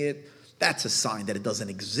experiencing it, that's a sign that it doesn't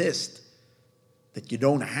exist, that you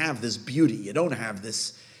don't have this beauty, you don't have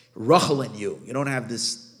this Rachel in you, you don't have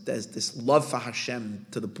this love for Hashem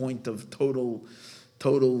to the point of total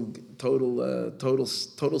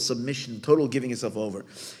submission, total giving yourself over.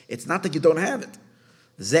 It's not that you don't have it.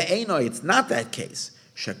 It's not that case.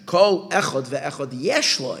 Shekol echod ve'echod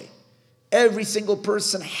yeshloi. Every single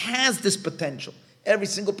person has this potential. Every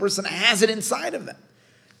single person has it inside of them.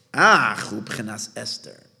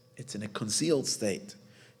 Esther. It's in a concealed state.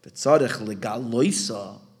 And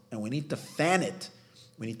we need to fan it.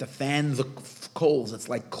 We need to fan the coals. It's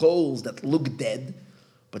like coals that look dead,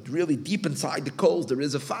 but really deep inside the coals there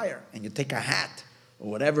is a fire. And you take a hat or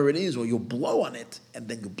whatever it is, or you blow on it, and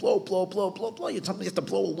then you blow. You sometimes have to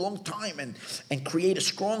blow a long time and create a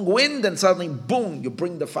strong wind, and suddenly, boom, you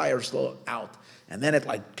bring the fire slow out. And then it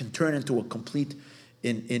can turn into a complete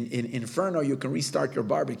inferno. You can restart your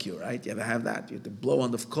barbecue, right? You ever have that? You have to blow on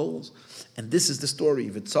the coals. And this is the story.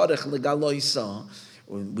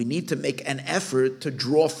 We need to make an effort to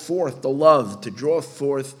draw forth the love, to draw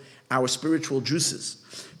forth our spiritual juices.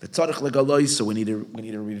 So we need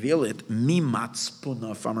to reveal it.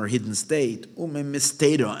 Mimatzpuna, from her hidden state,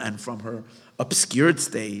 and from her obscured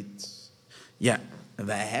state. Yeah,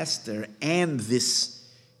 the Hester and this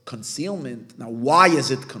concealment. Now, why is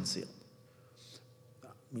it concealed?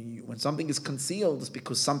 When something is concealed, it's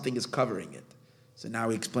because something is covering it. So now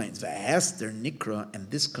he explains the Hester Nikra, and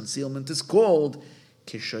this concealment is called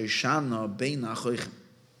Kishoshana Beina Choichem.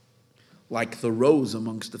 Like the rose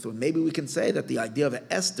amongst the thorns. Maybe we can say that the idea of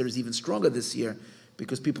Esther is even stronger this year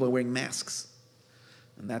because people are wearing masks.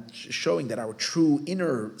 And that's showing that our true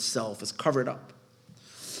inner self is covered up.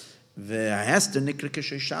 And the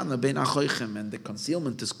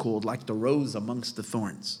concealment is called like the rose amongst the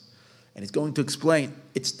thorns. And he's going to explain,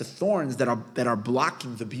 it's the thorns that are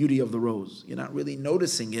blocking the beauty of the rose. You're not really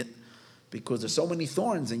noticing it because there's so many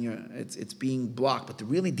thorns and it's being blocked. But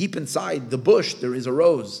really deep inside the bush, there is a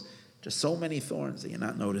rose. Just so many thorns that you're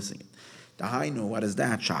not noticing it. Dahainu, what is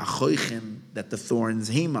that? That the thorns,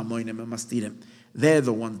 they're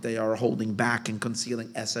the ones they are holding back and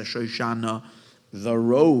concealing. Esa Shoshana, the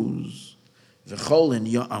rose.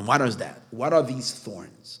 And what is that? What are these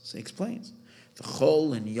thorns? So he explains. The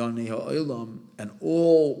chol and yonei ha'olam, and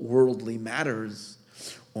all worldly matters,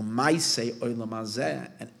 umaisei olam hazeh,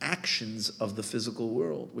 and actions of the physical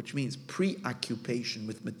world, which means preoccupation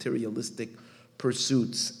with materialistic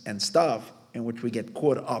pursuits and stuff, in which we get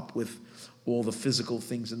caught up with all the physical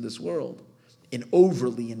things in this world, in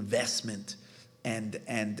overly investment and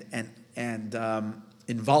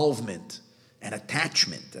involvement and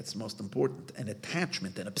attachment. That's most important. An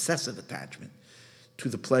attachment, an obsessive attachment to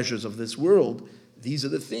the pleasures of this world, these are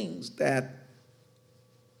the things that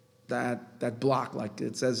block, like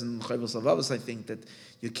it says in Chovos HaLevavos, I think, that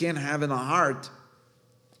you can't have in the heart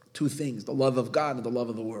two things, the love of God and the love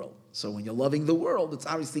of the world. So when you're loving the world, it's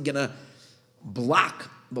obviously going to block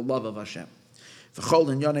the love of Hashem. And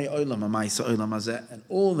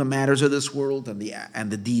all the matters of this world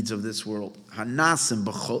and the deeds of this world. And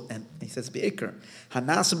he says, in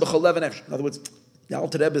other words, the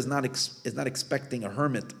Alter Rebbe is not expecting a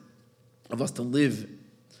hermit of us to live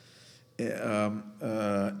in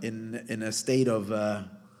a state of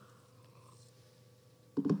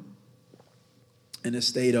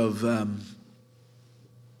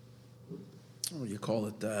what do you call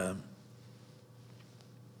it?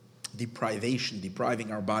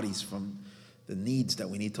 Depriving our bodies from the needs that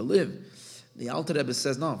we need to live. The Alter Rebbe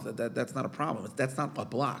says, no, that's not a problem. That's not what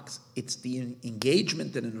blocks. It's the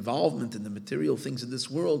engagement and involvement in the material things of this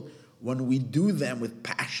world when we do them with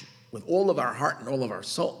passion, with all of our heart and all of our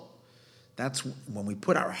soul. That's when we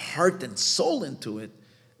put our heart and soul into it,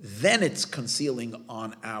 then it's concealing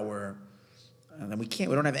on our, and then we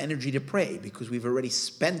don't have energy to pray because we've already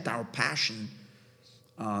spent our passion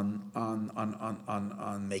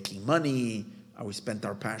on making money, or we spent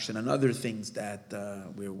our passion on other things that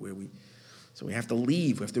so we have to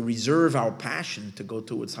leave. We have to reserve our passion to go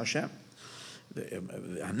towards Hashem. If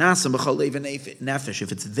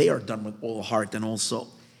it's there, done with all heart and all soul.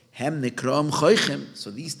 So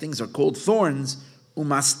these things are called thorns. So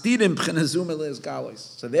they're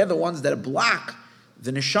the ones that block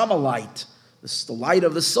the neshama light, the light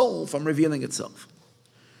of the soul, from revealing itself.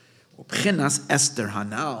 Esther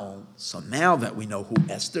Hanal. So now that we know who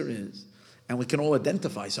Esther is, and we can all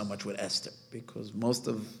identify so much with Esther, because most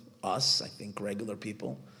of us, I think regular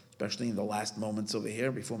people, especially in the last moments over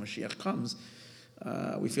here before Mashiach comes,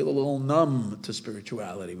 we feel a little numb to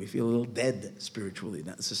spirituality. We feel a little dead spiritually,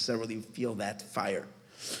 not necessarily feel that fire.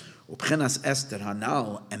 Ubchenas Esther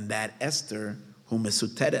Hanal, and that Esther, who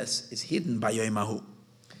Mesuteres, is hidden by Yoimahu,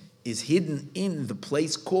 is hidden in the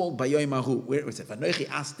place called Bayoimahu. Where is it? Anochi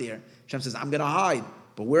Aster. Hashem says, I'm going to hide.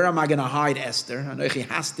 But where am I going to hide Esther? Anochi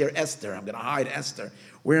Aster Esther. I'm going to hide Esther.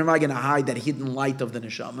 Where am I going to hide that hidden light of the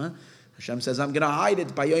neshama? Hashem says, I'm going to hide it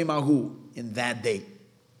Bayoimahu, in that day.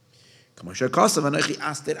 In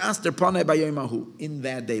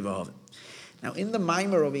that day. Now, in the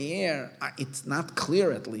Maimer over here, it's not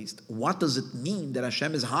clear, at least, what does it mean that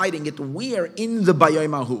Hashem is hiding it where in the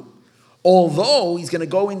Bayoimahu? Although he's going to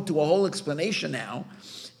go into a whole explanation now,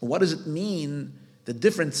 what does it mean, the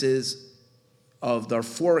differences of the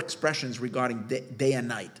four expressions regarding day and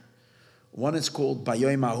night. One is called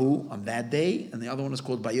Bayoimahu, on that day, and the other one is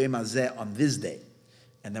called Bayoimazeh, on this day.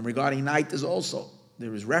 And then regarding night is also,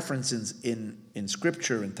 there is references in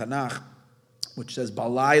scripture, in Tanakh, which says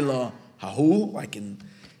Balayla Hahu, like in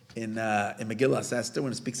Megillah Esther,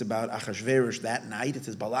 when it speaks about Achashverosh that night, it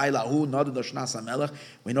says Balayla Hahu Noded Shnas HaMelech.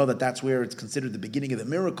 We know that that's where it's considered the beginning of the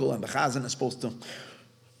miracle, and the Chazan is supposed to,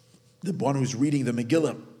 the one who's reading the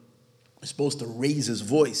Megillah, is supposed to raise his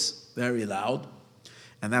voice very loud,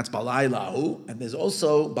 and that's Balayla Hahu. And there's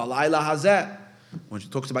also Balayla Hazeh. When she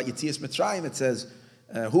talks about Yetzias Mitzrayim, it says,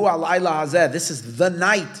 Hu Alayla Hazeh, this is the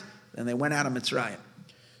night, and they went out of Mitzrayim.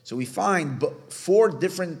 So we find four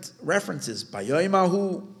different references: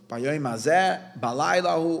 Bayoimahu, Bayoimazeh,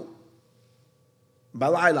 Balaylahu,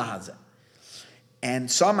 Balayla Hazeh.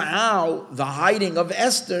 And somehow the hiding of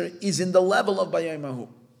Esther is in the level of Bayoimahu.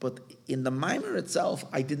 But in the Maimer itself,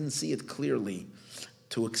 I didn't see it clearly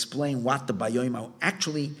to explain what the Bayoimahu.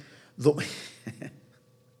 Actually, the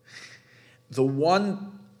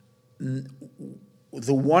one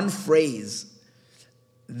phrase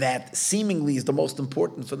that seemingly is the most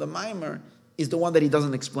important for the Maimer is the one that he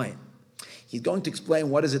doesn't explain. He's going to explain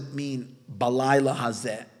what does it mean Balayla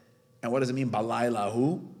Hazeh, and what does it mean Balayla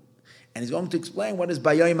Hu, and he's going to explain what is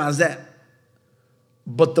Bayoim Hazeh.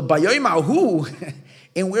 But the Bayoim Hu,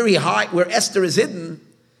 in where Esther is hidden,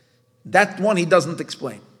 that one he doesn't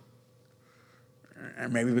explain.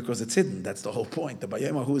 And maybe because it's hidden, that's the whole point. The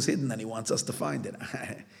Bayoim Hu is hidden, and he wants us to find it.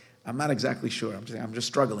 I'm not exactly sure. I'm just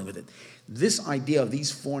struggling with it. This idea of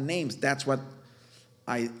these four names, that's what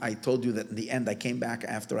I told you that in the end I came back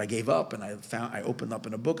after I gave up, and I opened up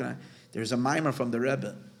in a book, and there's a Maimer from the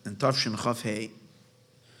Rebbe in Tafshin Chaf Hei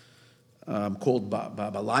called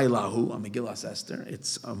Balaylahu on Megillas Esther.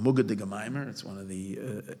 It's a Mugadiga Maimer. It's one of the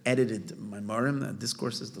edited Maimarim,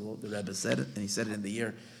 discourses the Rebbe said it, and he said it in the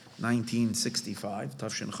year 1965,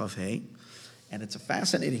 Tafshin Chaf Hei, and it's a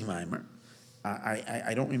fascinating Maimer.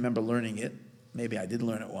 I don't remember learning it. Maybe I did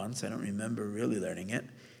learn it once. I don't remember really learning it.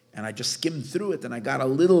 And I just skimmed through it, and I got a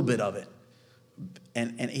little bit of it.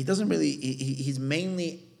 and he doesn't really, he's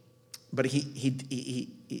mainly, but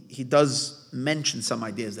he does mention some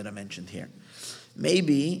ideas that I mentioned here.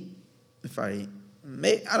 Maybe, I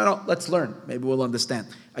don't know, let's learn. Maybe we'll understand.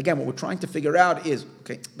 Again, what we're trying to figure out is,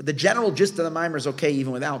 okay, but the general gist of the Maimer is okay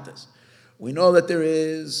even without this. We know that there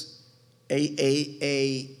is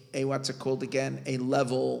a what's it called again? A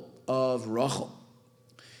level of Rachel.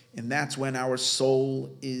 And that's when our soul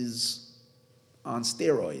is on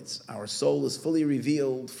steroids. Our soul is fully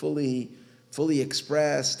revealed, fully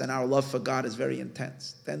expressed, and our love for God is very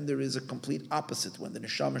intense. Then there is a complete opposite when the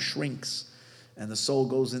neshama shrinks and the soul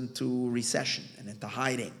goes into recession and into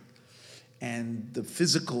hiding. And the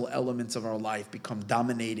physical elements of our life become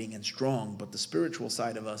dominating and strong, but the spiritual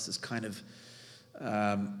side of us is kind of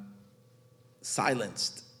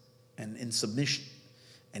silenced and in submission.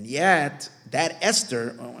 And yet, that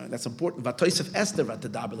Esther, that's important, Vatoisef Esther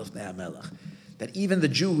vatadaber lefnei hamelech, that even the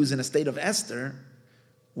Jew who's in a state of Esther,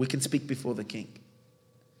 we can speak before the king.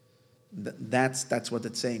 That's what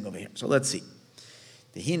it's saying over here. So let's see.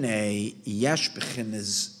 There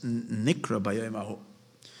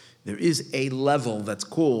is a level that's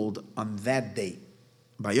called on that day.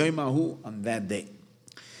 On that day.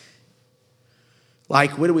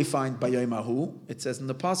 Like, where do we find Bayoimahu? It says in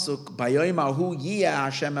the Pasuk, Bayoimahu yiyah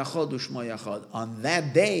Hashem echad u'shmo yachad. On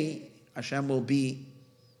that day, Hashem will be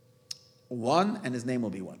one and his name will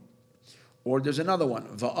be one. Or there's another one,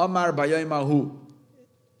 Va'amar Bayoimahu.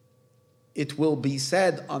 It will be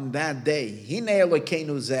said on that day, Hine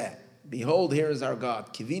Elokeinu zeh. Behold, here is our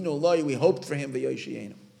God. Kivinu loy, we hoped for him,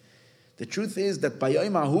 v'yoshiyenu. The truth is that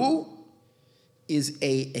Bayoimahu is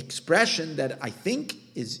a expression that I think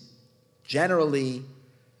is generally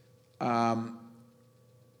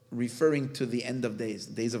referring to the end of days,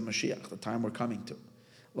 the days of Mashiach, the time we're coming to.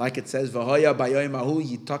 Like it says, V'hoya Bayoimahu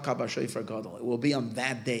yitaka b'shofar gadol. It will be on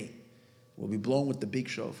that day. It will be blown with the big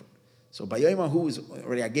shofar. So Bayoimahu is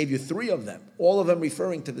already, I gave you three of them, all of them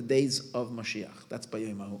referring to the days of Mashiach. That's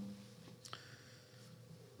Bayoimahu.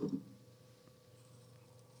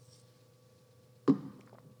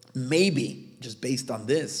 Maybe, just based on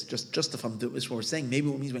this, just if I'm doing this, what we're saying, maybe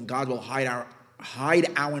it means when God will hide our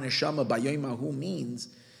neshama, Bayoimahu means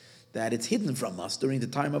that it's hidden from us during the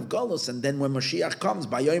time of Golus, and then when Mashiach comes,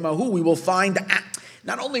 Bayoimahu, we will find,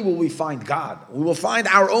 not only will we find God, we will find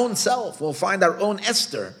our own self, we'll find our own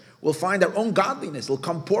Esther, we'll find our own godliness. It'll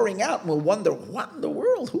come pouring out, and we'll wonder, what in the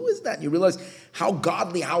world? Who is that? And you realize how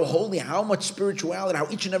godly, how holy, how much spirituality, how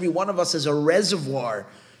each and every one of us is a reservoir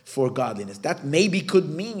for godliness. That maybe could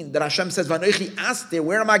mean that Hashem says, Vanoichi Aster,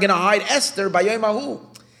 where am I going to hide Esther? Bayoimahu.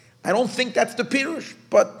 I don't think that's the Pirush,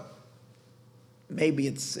 but maybe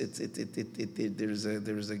there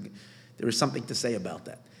is something to say about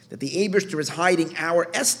that. That the Eibishter is hiding our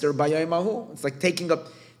Esther Bayoimahu. It's like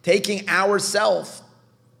taking ourself,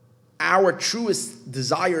 our truest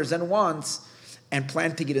desires and wants, and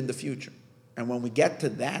planting it in the future. And when we get to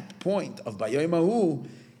that point of Bayoimahu,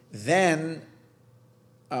 then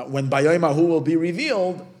when Bayoimahu will be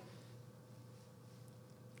revealed,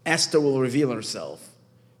 Esther will reveal herself.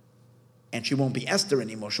 And she won't be Esther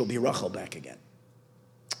anymore, she'll be Rachel back again.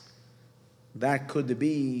 That could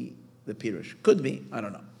be the Pirush. Could be, I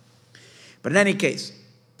don't know. But in any case,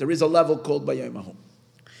 there is a level called Bayoimahu.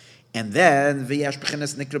 And then,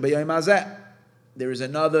 there is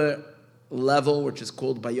another level which is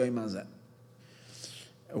called Bayoim Hazeh,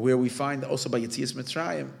 where we find also by Yetzias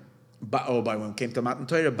Mitzrayim, by when we came to Matan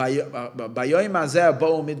Torah, Bayoim Hazeh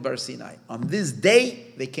bo'u Midbar Sinai. On this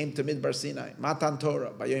day, they came to Midbar Sinai. Matan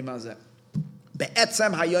Torah, Bayoim Hazeh.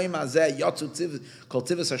 Be'etzem hayoim hazeh yotzu kol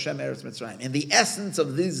tivus Hashem eretz Mitzrayim. In the essence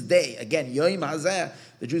of this day, again, Yoim Hazeh,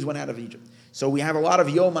 the Jews went out of Egypt. So we have a lot of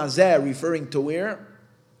Yom Hazeh referring to where?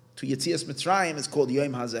 To Yetzias Mitzrayim is called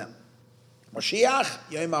Yoim Hazeh. Mashiach,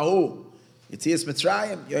 Yoim Hahu. Yetzias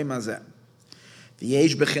Mitzrayim, Yoim Hazeh. The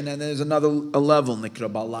Yesh Bechin, and there's another level, Nikra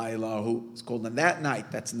Balaylahu. It's called on that night.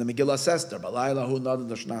 That's in the Megillah Esther. Balaylahu Nadu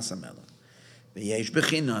Dashnas HaMelech. The Yesh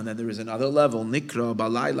Bechin, and then there is another level, Nikra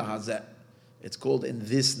Balayla Hazeh. It's called in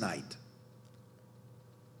this night.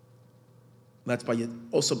 That's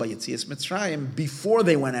also by Yetzias Mitzrayim. Before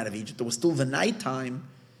they went out of Egypt, there was still the nighttime.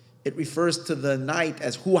 It refers to the night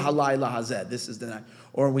as Hu Halayla Hazeh. This is the night.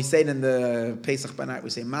 Or we say it in the Pesach by night,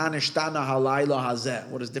 we say, Ma Nishtana Halayla Hazeh.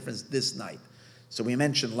 What is the difference this night? So we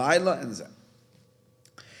mention Laila and Zeh.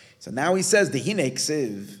 So now he says, the Hine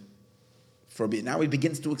Ksiv, now he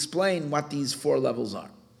begins to explain what these four levels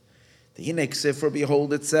are. The Hine Ksiv, for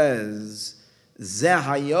behold, it says, Zeh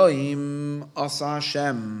Hayoim Asa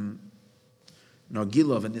Hashem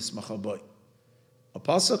Nogila V'nismach Aboy. A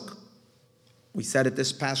pasuk. We said it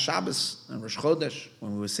this past Shabbos and Rosh Chodesh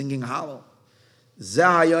when we were singing Hallel, Zeh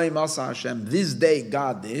hayom asa Hashem. This day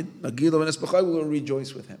God did. Nagila v'nisbachai, we will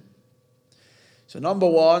rejoice with Him. So number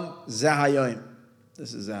one, Zeh hayom.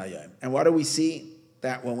 This is Zeh hayom. And what do we see?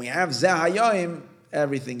 That when we have Zeh hayom,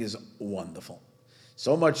 everything is wonderful.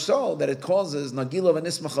 So much so that it causes Nagila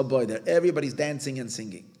v'nisbachai, that everybody's dancing and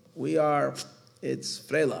singing. It's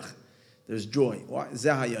freilach. There's joy. Why?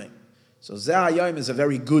 Zeh hayom. So Zeh hayom is a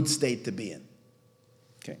very good state to be in.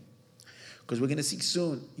 Okay? Because we're going to see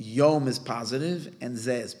soon, Yom is positive and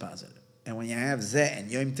Zeh is positive. And when you have Zeh and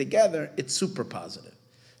Yom together, it's super positive.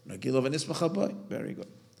 Nagila v'nisbachai boy. Very good.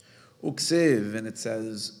 Uksiv, and it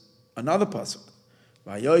says another pasuk.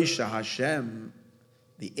 Vayoisha Hashem,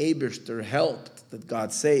 the Eibishter helped that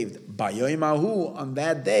God saved. Bayoim ahu, on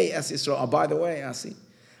that day, as Yisrael. Oh, by the way,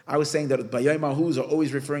 I was saying that Bayoim ahus are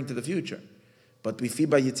always referring to the future. But we see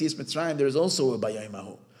by Yetzias Mitzrayim, there is also a Bayoim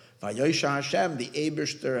ahu. Vayoisha Hashem, the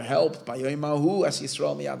Eibishter helped Bayoim ahu as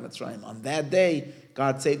Yisrael miyad Mitzrayim. On that day,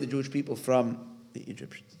 God saved the Jewish people from the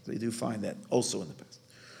Egyptians. They do find that also in the past.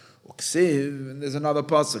 Uksiv, and there's another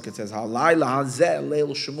pasuk. It says Halayla hazeh leil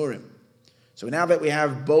shemurim. So now that we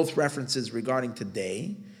have both references regarding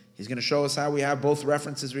today, he's going to show us how we have both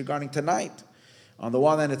references regarding tonight. On the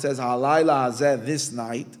one hand, it says Halayla hazeh, this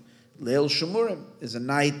night. Leil shemurim is a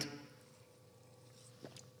night,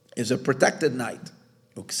 is a protected night.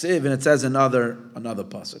 Uksiv, and it says another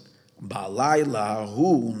pasuk. Balayla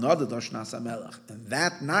hu nadadosh nasa melech. And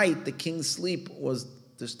that night, the king's sleep was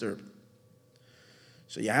disturbed.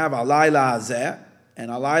 So you have Alayla Hazeh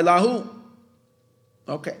and Alayla Hu.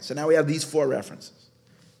 Okay, so now we have these four references.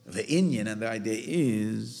 The Inyan, and the idea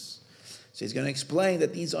is, so he's going to explain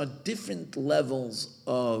that these are different levels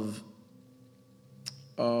of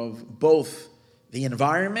both the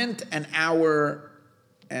environment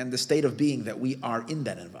and the state of being that we are in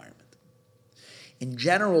that environment. In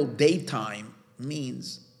general, daytime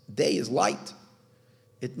means day is light.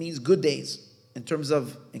 It means good days. In terms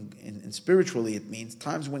of, in spiritually, it means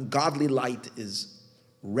times when godly light is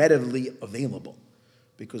readily available,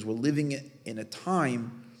 because we're living in a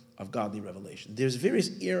time of godly revelation. There's various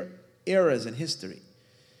eras in history.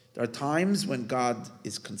 There are times when God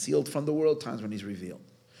is concealed from the world, times when He's revealed.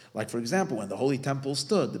 Like, for example, when the Holy Temple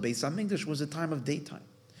stood, the Beis HaMikdash was a time of daytime.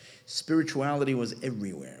 Spirituality was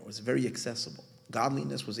everywhere. It was very accessible.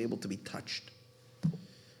 Godliness was able to be touched.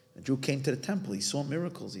 A Jew came to the temple. He saw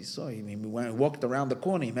miracles. He walked around the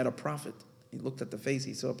corner. He met a prophet. He looked at the face.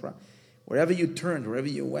 He saw a prophet. Wherever you turned, wherever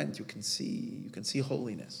you went, you can see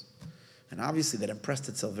holiness. And obviously that impressed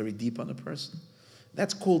itself very deep on the person.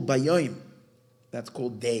 That's called bayoim. That's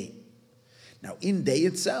called day. Now in day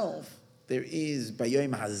itself, there is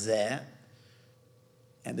bayoim hazeh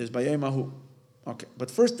and there's bayoim ahu. Okay,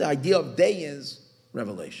 but first the idea of day is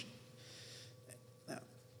revelation.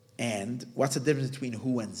 And what's the difference between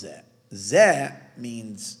hu and zeh? Zeh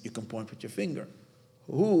means you can point with your finger.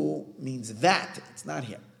 Hu means that. It's not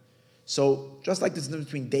here. So just like there's a difference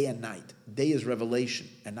between day and night. Day is revelation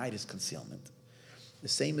and night is concealment. The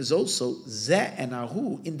same is also zeh and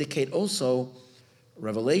ahu indicate also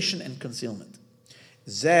revelation and concealment.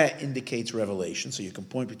 Zeh indicates revelation, so you can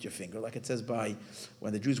point with your finger, like it says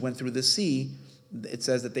when the Jews went through the sea, it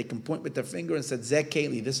says that they can point with their finger and said, Zeh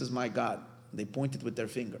Keli, this is my God. They pointed with their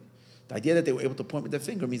finger. The idea that they were able to point with their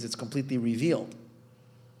finger means it's completely revealed.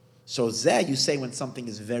 So Zeh, you say when something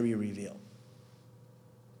is very revealed.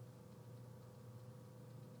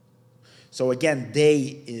 So again,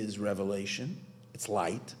 day is revelation, it's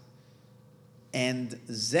light, and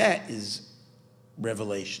Zeh is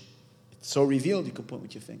revelation. It's so revealed you can point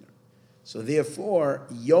with your finger. So therefore,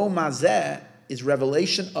 Yom HaZeh is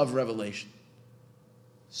revelation of revelation.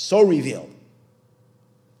 So revealed.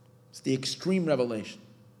 It's the extreme revelation.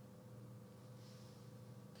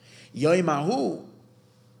 Yom Ahu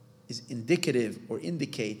is indicative or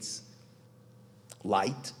indicates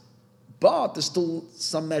light, but there's still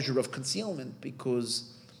some measure of concealment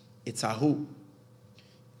because it's Ahu.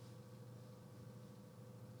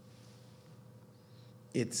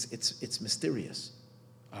 It's mysterious.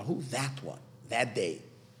 Ahu, that one, that day.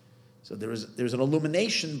 So there's an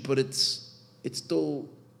illumination, but it's still.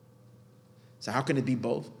 So how can it be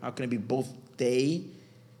both? How can it be both day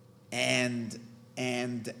and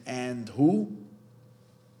who?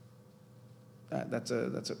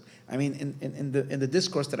 I mean, in the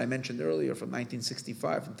discourse that I mentioned earlier from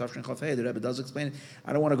 1965 from Tafshin Chaf Hey, the Rebbe does explain it.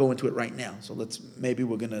 I don't want to go into it right now, so maybe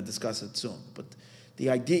we're going to discuss it soon. But the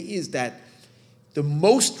idea is that the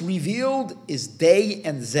most revealed is day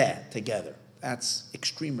and zeh together. That's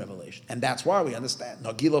extreme revelation, and that's why we understand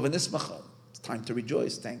Nagila v'nismacha. It's time to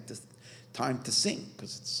rejoice, time to sing,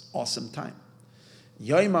 because it's awesome time.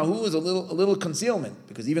 Yoimahu is a little concealment,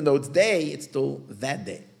 because even though it's day, it's still that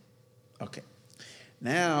day. Okay.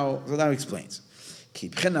 Now, so that explains.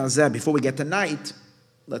 Before we get to night,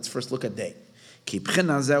 let's first look at day.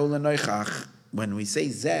 When we say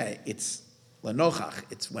zeh, it's lenochach.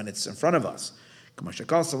 It's when it's in front of us.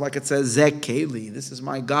 Like it says, zeh keli, this is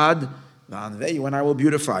my God, when I will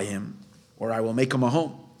beautify him, or I will make him a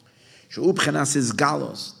home. Is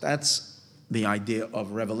galos. That's the idea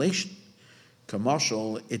of revelation.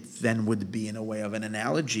 Commercial, it then would be in a way of an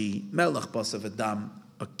analogy, melech basav adam,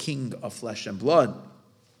 a king of flesh and blood,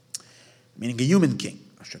 meaning a human king.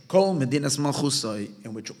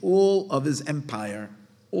 In which all of his empire,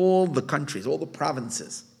 all the countries, all the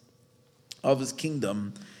provinces of his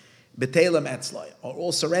kingdom, betelem etzlai, are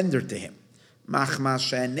all surrendered to him. Because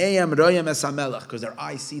their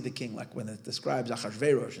eyes see the king, like when it describes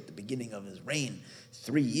Achashverosh at the beginning of his reign.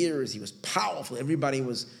 3 years, he was powerful.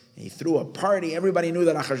 He threw a party. Everybody knew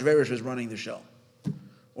that Achashverosh was running the show.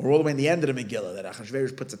 Or all the way in the end of the Megillah, that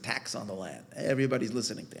Achashverosh puts a tax on the land. Everybody's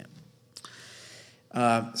listening to him.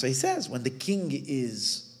 So he says, when the king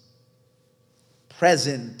is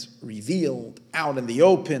present, revealed, out in the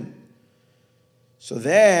open, so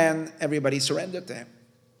then everybody surrendered to him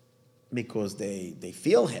because they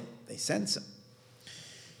feel him, they sense him.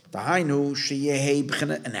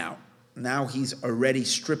 Now he's already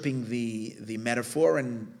stripping the metaphor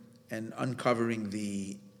and uncovering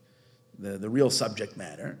the real subject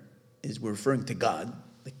matter. We're referring to God.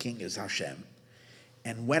 The king is Hashem,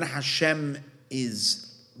 and when Hashem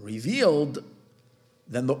is revealed,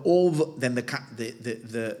 then the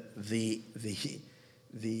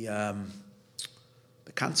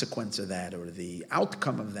consequence of that, or the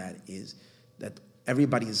outcome of that, is that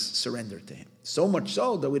everybody is surrendered to him. So much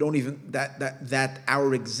so that we don't even that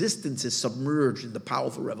our existence is submerged in the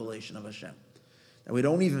powerful revelation of Hashem. That we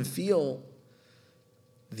don't even feel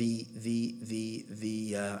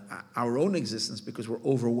our own existence, because we're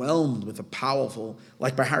overwhelmed with a powerful,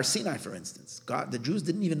 like by Har Sinai, for instance. The Jews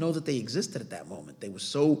didn't even know that they existed at that moment. They were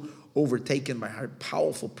so overtaken by our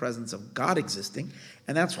powerful presence of God existing,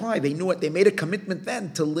 and that's why they knew it. They made a commitment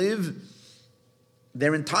then to live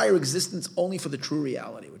their entire existence only for the true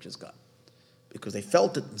reality, which is God, because they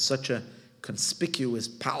felt it in such a conspicuous,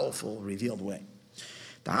 powerful, revealed way.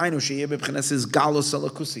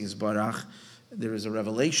 There is a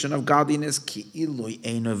revelation of godliness,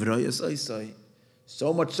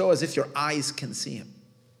 so much so as if your eyes can see him.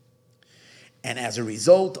 And as a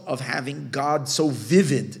result of having God so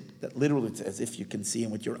vivid, that literally it's as if you can see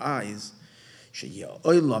him with your eyes, so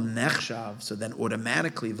then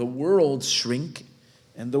automatically the worlds shrink,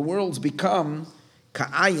 and the worlds become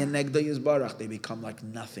they become like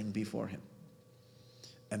nothing before him.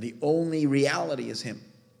 And the only reality is him.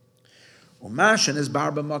 Umashan is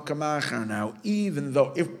barba makamachar. Now,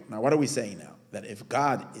 what are we saying now? That if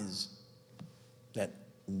God is, that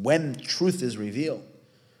when truth is revealed,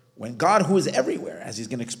 when God, who is everywhere, as he's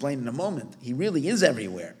going to explain in a moment, he really is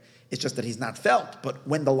everywhere. It's just that he's not felt. But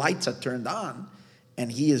when the lights are turned on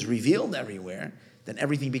and he is revealed everywhere, then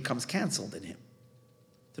everything becomes canceled in him,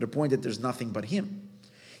 to the point that there's nothing but him.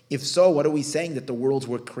 If so, what are we saying? That the worlds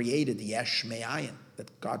were created, yesh me'ayin,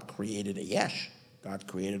 that God created a yesh. God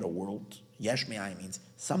created a world. Yesh me'ayin means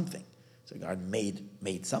something. So God made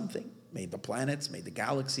something, made the planets, made the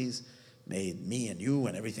galaxies, made me and you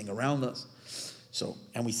and everything around us. So,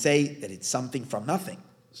 and we say that it's something from nothing.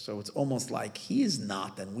 So it's almost like he is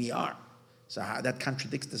not and we are. So that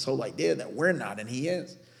contradicts this whole idea that we're not and he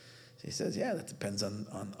is. So he says, yeah, that depends on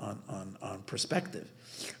perspective.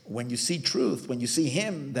 When you see truth, when you see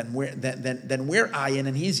him, then we're ayin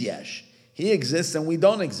and he's yesh. He exists and we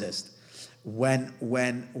don't exist. When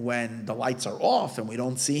the lights are off and we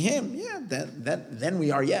don't see him, then we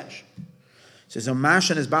are yesh. So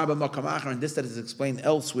Mashan is Baba Makamachar, and this that is explained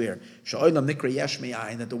elsewhere. Sha'olam nikra yesh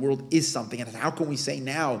me'ayin, that the world is something, and how can we say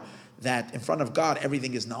now that in front of God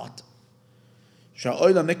everything is not?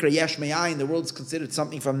 Sha'olam nikra yesh me'ayin, the world is considered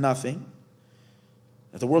something from nothing.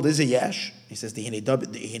 That the world is a yesh. He says the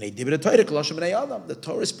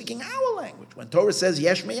Torah is speaking our language. When Torah says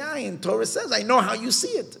yesh me'ayin, Torah says, I know how you see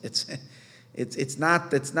it. It's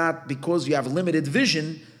not because you have limited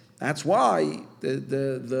vision. That's why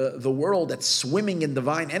the world that's swimming in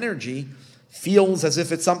divine energy feels as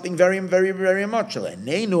if it's something very, very, very much.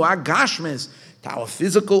 To our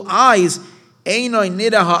physical eyes, we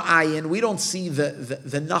don't see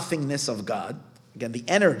the nothingness of God. Again, the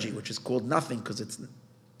energy, which is called nothing because it's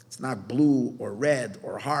It's not blue or red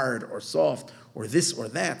or hard or soft or this or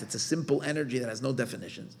that. It's a simple energy that has no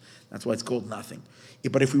definitions. That's why it's called nothing.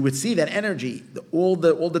 But if we would see that energy, all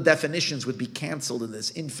the definitions would be canceled in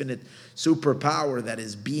this infinite superpower that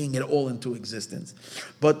is being it all into existence.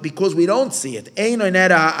 But because we don't see it, Rabbi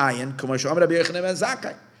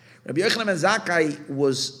Yochanan ben Zakkai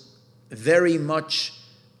was very much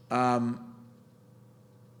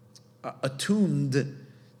attuned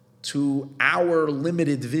to our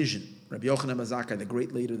limited vision. Rabbi Yochanan ben Zakkai, the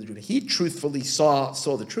great leader of the Jews, he truthfully saw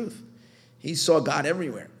the truth. He saw God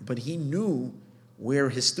everywhere, but he knew where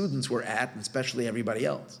his students were at, and especially everybody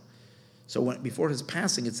else. So before his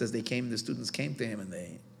passing, it says the students came to him and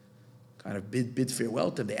they kind of bid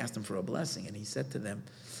farewell to him. They asked him for a blessing, and he said to them,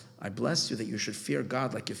 I bless you that you should fear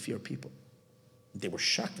God like you fear people. They were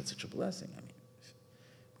shocked at such a blessing. I mean,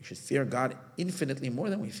 we should fear God infinitely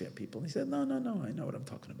more than we fear people. And he said, no, I know what I'm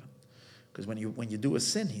talking about. Because when you do a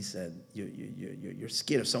sin, he said, you're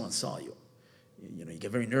scared if someone saw you. You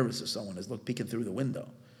get very nervous if someone is peeking through the window.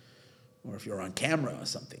 Or if you're on camera or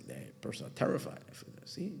something, the person is terrified.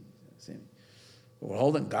 See? Well,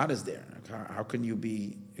 hold on, God is there. How can you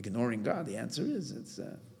be ignoring God? The answer is,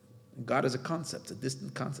 God is a concept, a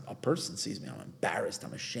distant concept. A person sees me, I'm embarrassed,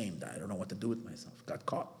 I'm ashamed, I don't know what to do with myself. Got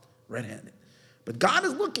caught, red-handed. But God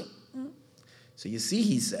is looking. So you see,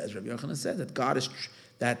 he says, Rabbi Yochanan said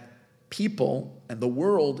that people and the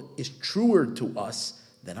world is truer to us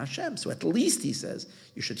than Hashem. So at least, he says,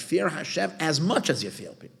 you should fear Hashem as much as you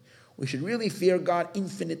fear people. We should really fear God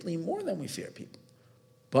infinitely more than we fear people.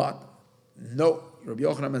 But no, Rabbi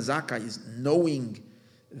Yochanan ben Zakkai is knowing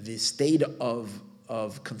the state of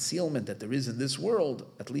concealment that there is in this world,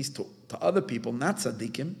 at least to other people, not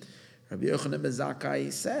tzaddikim. Rabbi Yochanan ben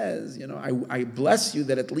Zakkai says, I bless you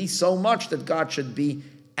that at least so much that God should be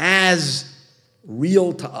as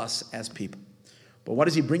real to us as people. But what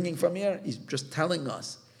is he bringing from here? He's just telling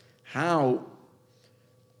us how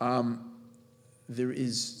there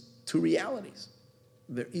is two realities.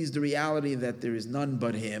 There is the reality that there is none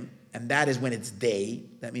but him, and that is when it's day.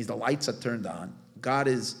 That means the lights are turned on.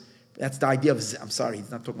 That's the idea of, I'm sorry, he's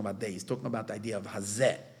not talking about day. He's talking about the idea of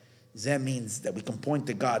hazeh. Zeh means that we can point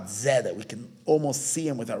to God, zeh, that we can almost see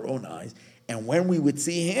him with our own eyes. And when we would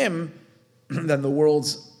see him, then the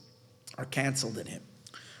worlds are canceled in him.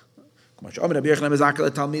 Rabbi Yochanan ben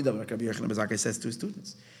Zakkai says to his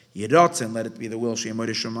students, Yiratzen, let it be the will,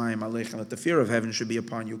 that the fear of heaven should be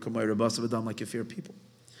upon you, like you fear people.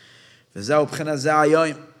 So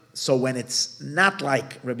when it's not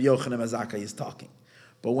like Rabbi Yochanan ben Zakkai is talking,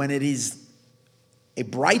 but when it is a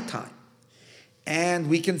bright time, and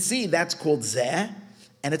we can see that's called Zeh,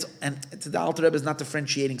 and the Alter Rebbe is not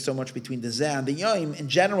differentiating so much between the Zeh and the Yom. In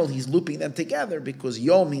general, he's looping them together because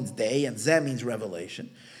Yom means day and Zeh means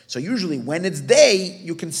revelation. So usually when it's day,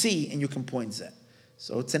 you can see and you can point Zeh.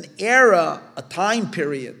 So it's an era, a time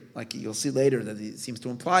period, like you'll see later that it seems to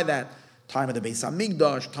imply that, time of the Beis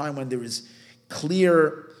HaMikdash, time when there is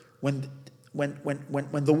clear, when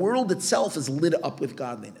the world itself is lit up with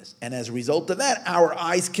godliness. And as a result of that, our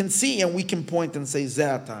eyes can see and we can point and say,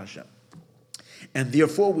 Zeh Hashem. And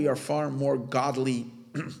therefore we are far more godly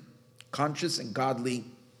conscious and godly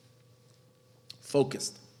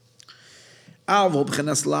focused. And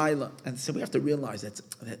so we have to realize that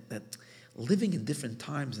living in different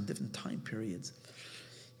times and different time periods,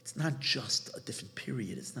 it's not just a different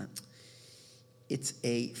period. It's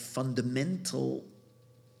a fundamental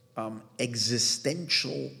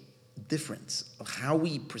existential difference of how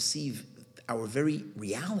we perceive our very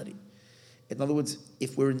reality. In other words,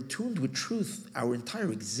 if we're in tune with truth, our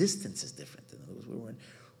entire existence is different. In other words,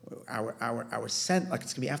 our sense, like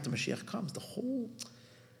it's going to be after Mashiach comes,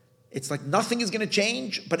 it's like nothing is going to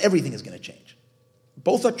change, but everything is going to change.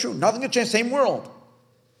 Both are true. Nothing will change. Same world.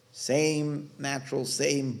 Same natural,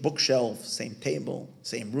 same bookshelf, same table,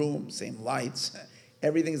 same room, same lights.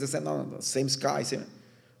 Everything is the same. No, same sky.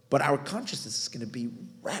 But our consciousness is going to be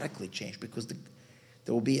radically changed because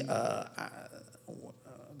there will be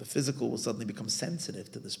the physical will suddenly become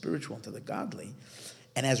sensitive to the spiritual and to the godly.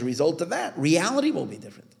 And as a result of that, reality will be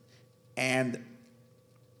different. And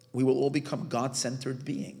we will all become God-centered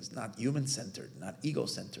beings, not human-centered, not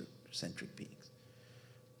ego-centric beings.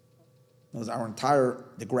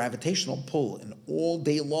 The gravitational pull and all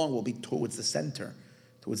day long will be towards the center,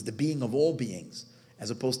 towards the being of all beings, as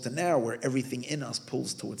opposed to now where everything in us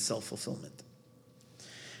pulls towards self-fulfillment.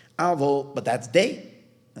 But that's day.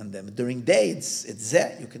 And then during day, it's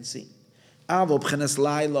zeh, you can see. But when it's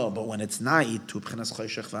night,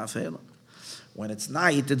 when it's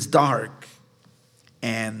night, it's dark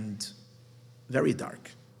and very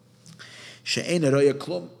dark.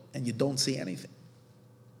 And you don't see anything.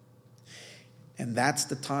 And that's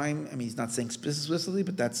the time, he's not saying specifically,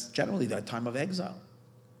 but that's generally the time of exile.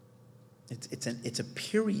 It's a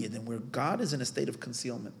period in where God is in a state of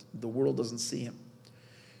concealment. The world doesn't see him.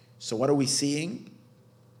 So what are we seeing?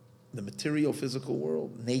 The material, physical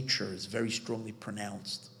world, nature is very strongly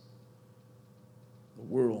pronounced. The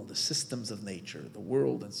world, the systems of nature, the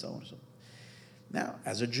world, and so on and so on. Now,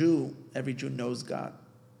 as a Jew, every Jew knows God.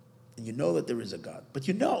 And you know that there is a God. But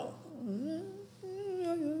we don't.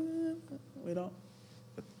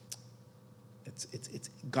 But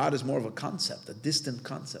God is more of a concept, a distant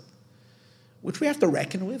concept, which we have to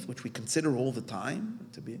reckon with, which we consider all the time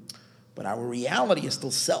to be. But our reality is still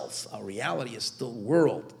self. Our reality is still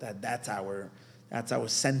world. That's our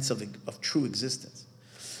sense of true existence.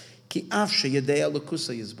 Because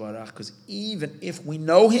even if we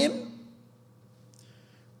know him,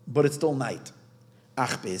 but it's still night.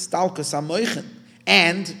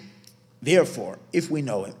 And therefore, if we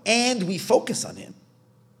know him and we focus on him,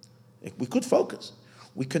 we could focus.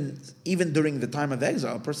 We can, even during the time of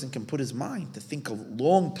exile, a person can put his mind to think a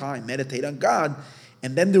long time, meditate on God,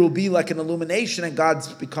 and then there will be like an illumination, and God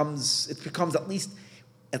becomes at least,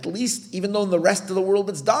 even though in the rest of the world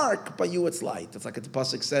it's dark, by you it's light. It's like the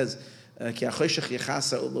pasuk says, the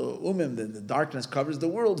darkness covers the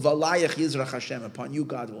world, upon you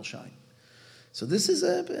God will shine. So this is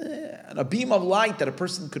a beam of light that a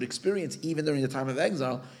person could experience even during the time of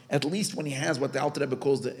exile, at least when he has what the Alter Rebbe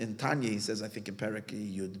calls in Tanya, he says, I think in Perek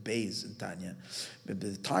Yud Beis in Tanya,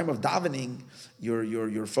 the time of davening,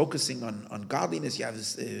 you're focusing on godliness, you have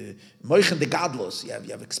this mochen de gadlos, you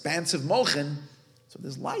have expansive mochen, so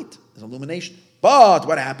there's light, there's illumination. But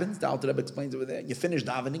what happens? The Alter Rebbe explains over there, you finish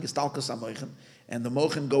davening, istalkus ha-mochen, and the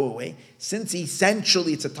mochen go away. Since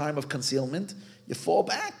essentially it's a time of concealment, you fall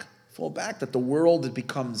back, that the world, it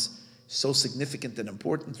becomes so significant and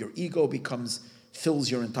important. Your ego fills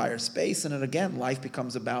your entire space, and then again, life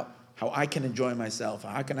becomes about how I can enjoy myself,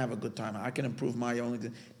 how I can have a good time, how I can improve my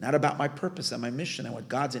own, not about my purpose and my mission and what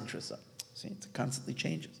God's interests are. See, it constantly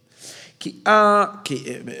changes. Even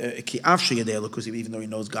though he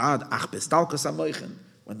knows God,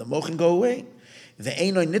 when the mochen go away,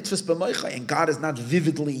 and God is not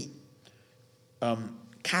vividly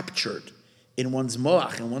captured in one's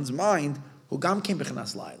moach, in one's mind, who gam came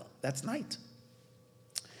bechinas laila. That's night.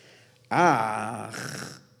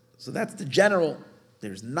 So that's the general.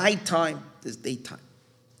 There's nighttime, there's daytime.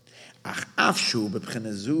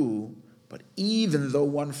 But even though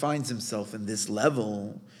one finds himself in this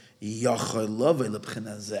level, so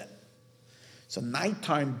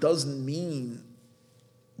nighttime doesn't mean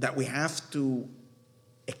that we have to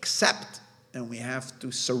accept and we have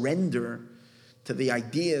to surrender to the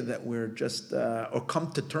idea that we're just, or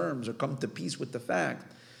come to terms or come to peace with the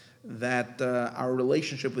fact that our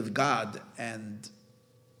relationship with God and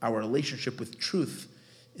our relationship with truth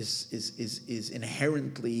is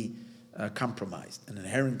inherently compromised and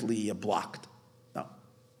inherently blocked. No.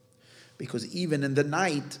 Because even in the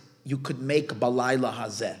night, you could make balayla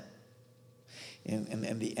hazeh.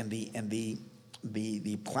 And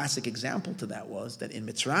the classic example to that was that in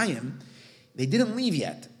Mitzrayim, they didn't leave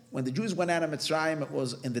yet. When the Jews went out of Mitzrayim, it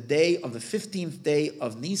was in the day of the 15th day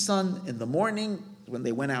of Nisan, in the morning, when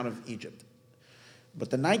they went out of Egypt. But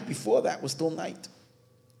the night before that was still night.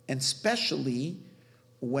 And especially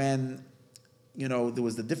when, there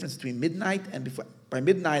was the difference between midnight and before. By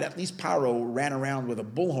midnight, at least Paro ran around with a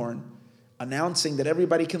bullhorn announcing that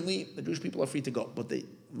everybody can leave. The Jewish people are free to go. But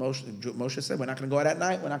Moshe said, we're not going to go out at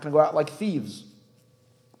night. We're not going to go out like thieves.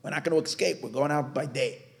 We're not going to escape. We're going out by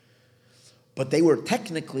day. But they were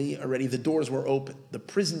technically already, the doors were open. The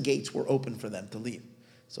prison gates were open for them to leave.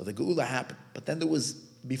 So the Geula happened. But then there was,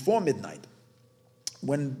 before midnight,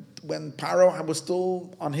 when Paro was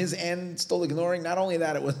still on his end, still ignoring, not only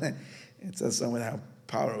that, it says somewhere how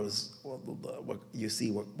Paro is, what you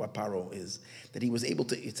see what Paro is, that he was able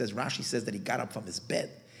to, it says, Rashi says that he got up from his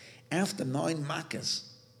bed. After 9 makkahs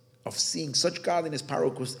of seeing such godliness,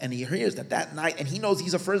 Paro was, and he hears that night, and he knows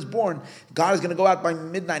he's a firstborn, God is going to go out by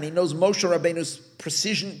midnight. He knows Moshe Rabbeinu's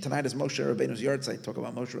precision. Tonight is Moshe Rabbeinu's yahrzeit. Talk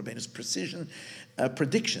about Moshe Rabbeinu's precision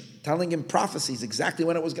prediction, telling him prophecies exactly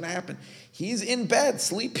when it was going to happen. He's in bed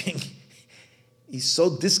sleeping. He's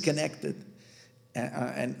so disconnected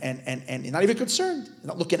and not even concerned. He's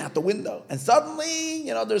not looking out the window. And suddenly,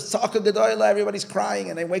 there's Tzaka Gedoyla, everybody's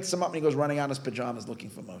crying, and they wakes him up and he goes running out in his pajamas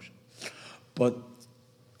looking for Moshe. But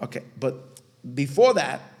before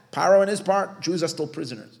that, Paro and his part, Jews are still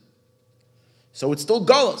prisoners. So it's still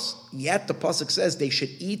Golos. Yet the Pasuk says they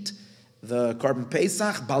should eat the Korban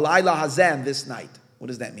Pesach, Balayla Hazan, this night. What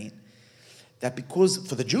does that mean? That because,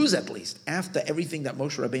 for the Jews at least, after everything that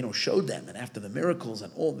Moshe Rabbeinu showed them, and after the miracles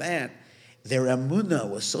and all that, Their emunah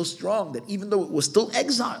was so strong that even though it was still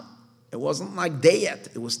exile, it wasn't like day yet,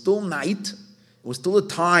 it was still night, it was still a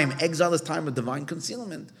time, exile is time of divine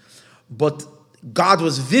concealment, but God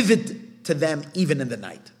was vivid to them even in the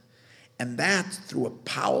night. And that through a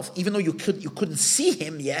powerful, even though you couldn't see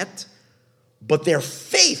him yet, but their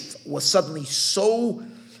faith was suddenly so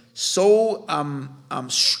strong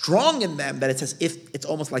in them that it's as if it's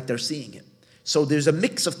almost like they're seeing him. So there's a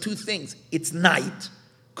mix of two things. It's night,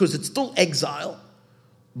 because it's still exile,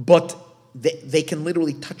 but they can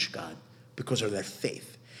literally touch God because of their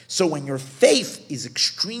faith. So when your faith is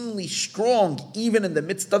extremely strong, even in the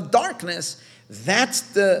midst of darkness, that's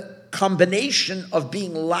the combination of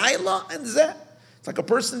being Laila and Zeh. It's like a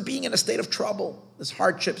person being in a state of trouble. There's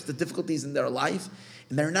hardships, the difficulties in their life,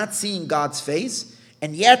 and they're not seeing God's face,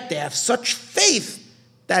 and yet they have such faith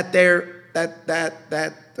that they're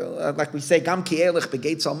like we say, Gam ki elech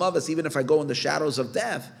begates almavas, even if I go in the shadows of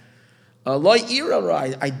death,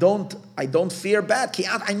 I don't fear bad.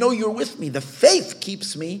 I know you're with me. The faith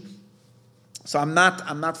keeps me, so I'm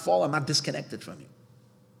not falling. I'm not disconnected from you.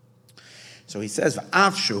 So he says,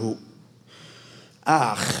 "Afshu,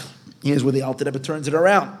 here's where the Alter Rebbe turns it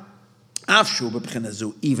around. Afshu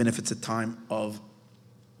b'bchenazu, even if it's a time of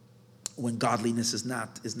when godliness is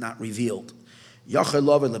not revealed. The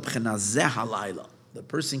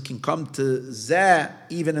person can come to Zeh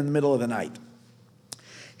even in the middle of the night.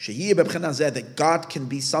 That God can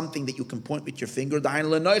be something that you can point with your finger in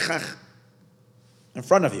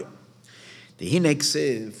front of you. The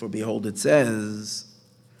Hinek, for behold, it says,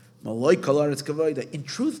 in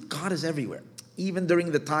truth, God is everywhere, even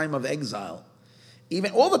during the time of exile,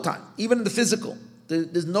 even all the time, even in the physical.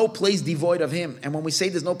 There's no place devoid of him. And when we say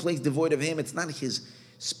there's no place devoid of him, it's not his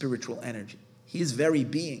spiritual energy. His very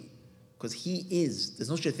being, because he is. There's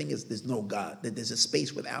no such thing as there's no God, that there's a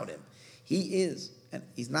space without him. He is, and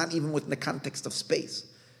he's not even within the context of space.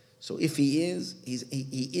 So if he is,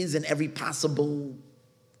 he is in every possible.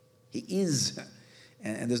 He is,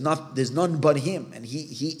 and there's none but him, and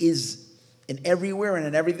he is in everywhere and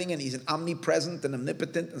in everything, and he's an omnipresent and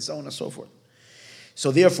omnipotent, and so on and so forth. So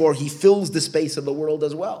therefore, he fills the space of the world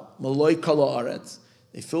as well. Maloi kala aretz,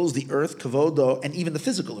 he fills the earth, kavodo, and even the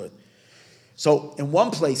physical earth. So in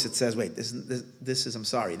one place it says, this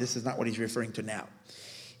is not what he's referring to now.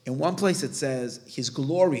 In one place it says, his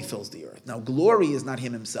glory fills the earth. Now glory is not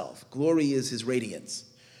him himself. Glory is his radiance.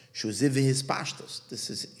 Shuziv his pashtos. This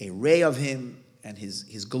is a ray of him and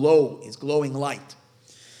his glow, his glowing light.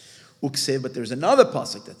 Uksev, but there's another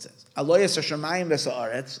pasuk that says, Aloyas hashamayim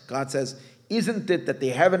v'sa'aretz, God says, isn't it that the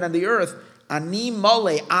heaven and the earth, ani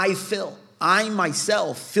male, I fill. I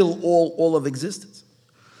myself fill all of existence.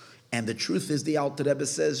 And the truth is, the Alter Rebbe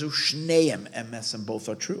says, Ushneim emes, and both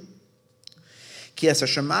are true. Ki es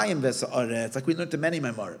hashamayim v'sa'aretz, like we learned in many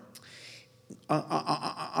memorim.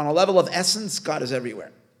 On a level of essence, God is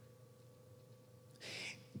everywhere.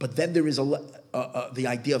 But then there is the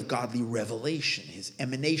idea of godly revelation, his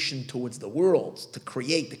emanation towards the world, to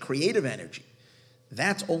create, the creative energy.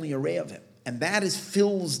 That's only a ray of him. And that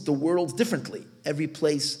fills the world differently. Every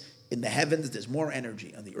place in the heavens, there's more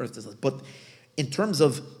energy. On the earth, there's less. But in terms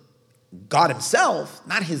of God himself,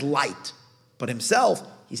 not his light, but himself,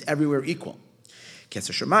 he's everywhere equal. He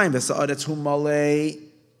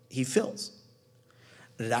fills.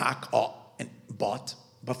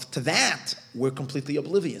 But to that, we're completely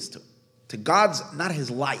oblivious to. To God's, not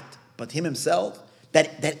his light, but him himself,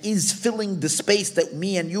 that is filling the space that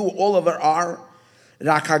me and you, all of us are.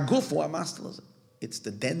 It's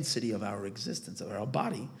the density of our existence, of our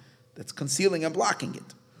body, that's concealing and blocking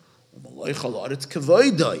it.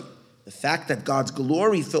 The fact that God's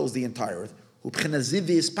glory fills the entire earth,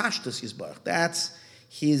 that's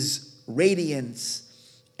his radiance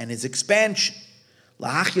and his expansion.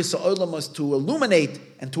 To illuminate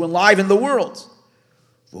and to enliven the world.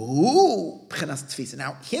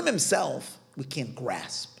 Now, him himself, we can't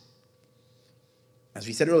grasp. As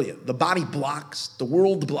we said earlier, the body blocks, the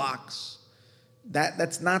world blocks.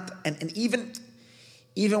 That's not, and even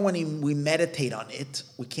when we meditate on it,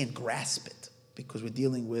 we can't grasp it because we're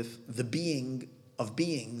dealing with the being of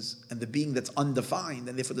beings and the being that's undefined,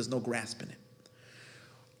 and therefore there's no grasp in it.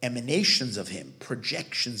 Emanations of him,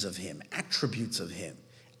 projections of him, attributes of him,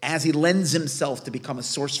 as he lends himself to become a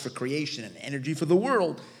source for creation and energy for the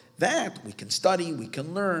world, that we can study, we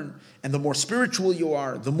can learn, and the more spiritual you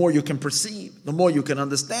are, the more you can perceive, the more you can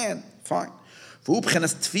understand. Fine. And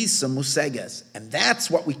that's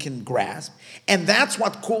what we can grasp, and that's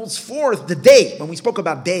what calls forth the day. When we spoke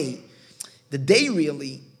about day, the day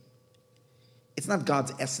really, it's not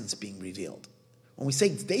God's essence being revealed. When we say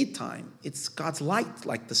it's daytime, it's God's light,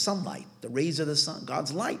 like the sunlight, the rays of the sun,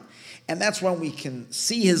 God's light. And that's when we can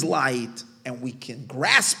see his light and we can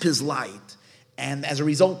grasp his light. And as a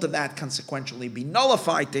result of that, consequentially be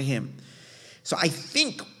nullified to him. So I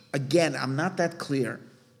think, again, I'm not that clear,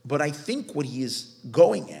 but I think what he is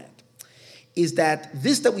going at is that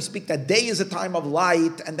this that we speak, that day is a time of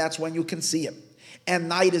light, and that's when you can see him. And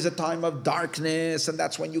night is a time of darkness, and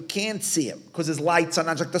that's when you can't see him, because his lights are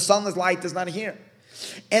not, like the sun's light is not here.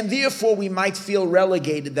 And therefore we might feel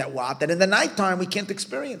relegated that in the nighttime we can't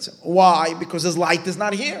experience him. Why? Because his light is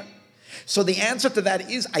not here. So the answer to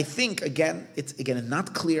that is, I think, it's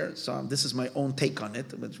not clear, so this is my own take on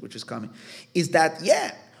it, which is coming, is that,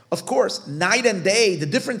 of course, night and day, the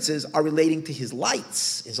differences are relating to his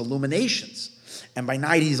lights, his illuminations. And by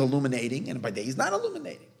night he's illuminating, and by day he's not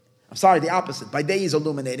illuminating. I'm sorry, the opposite. By day he's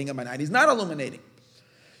illuminating, and by night he's not illuminating.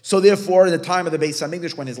 So therefore, in the time of the Beis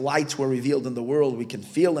HaMikdash, when his lights were revealed in the world, we can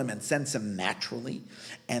feel him and sense him naturally.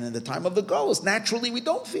 And in the time of the Golus, naturally we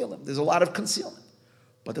don't feel him. There's a lot of concealment.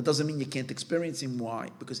 But that doesn't mean you can't experience him. Why?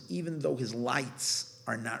 Because even though his lights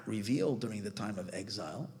are not revealed during the time of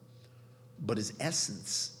exile, but his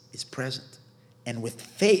essence is present. And with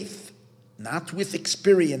faith, not with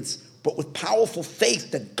experience, but with powerful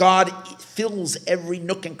faith that God fills every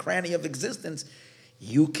nook and cranny of existence,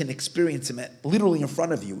 you can experience him literally in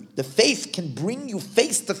front of you. The faith can bring you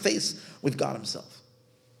face to face with God himself.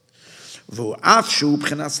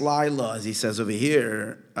 As he says over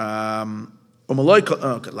here, hold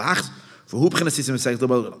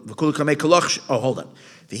on.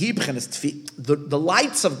 The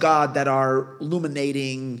lights of God that are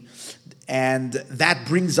illuminating, and that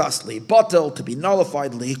brings us li'batel, to be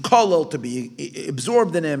nullified, li'kolel, to be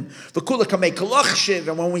absorbed in him.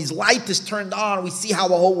 And when his light is turned on, we see how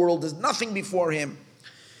the whole world is nothing before him.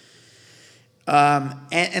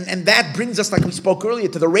 And that brings us, like we spoke earlier,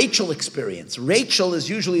 to the Rachel experience. Rachel is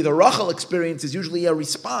usually, the Rachel experience is usually a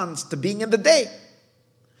response to being in the day.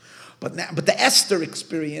 But the Esther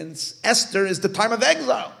experience, Esther is the time of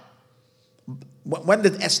exile. When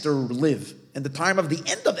did Esther live? In the time of the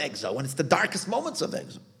end of exile, when it's the darkest moments of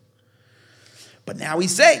exile. But now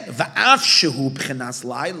he's saying, Va'af shehu b'chinas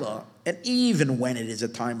laila, and even when it is a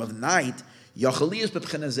time of night, yachaliyas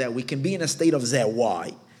b'chinas zeh, we can be in a state of zeh.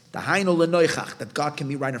 Why? Dahainu lenoichach, that God can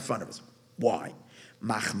be right in front of us. Why?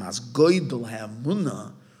 Machmas goydel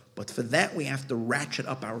ha'amunah, but for that we have to ratchet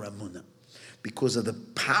up our amunah. Because of the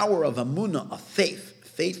power of amunah, of faith.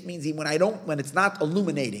 Faith means when it's not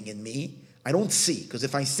illuminating in me, I don't see. Because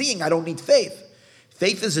if I'm seeing, I don't need faith.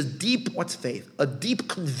 Faith is what's faith? A deep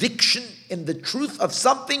conviction in the truth of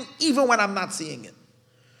something, even when I'm not seeing it.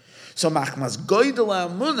 So machmas goydel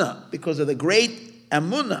amunah, because of the great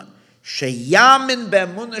amunah, sheyamin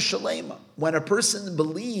be'amunah shalema. When a person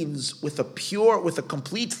believes with a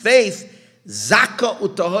complete faith, zaka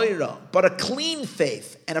utahoira, but a clean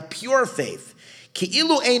faith and a pure faith,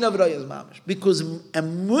 ki'ilu ein avrayas mamish, because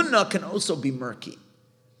emunah can also be murky.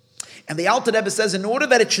 And the Alter Rebbe says, in order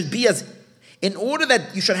that you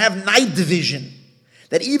should have night vision,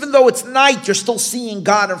 that even though it's night, you're still seeing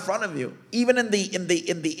God in front of you. Even in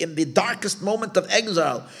the darkest moment of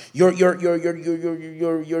exile, you're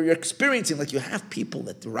experiencing, like you have people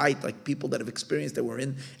that write, like people that have experienced that were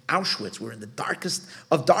in Auschwitz, were in the darkest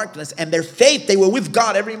of darkness, and their faith, they were with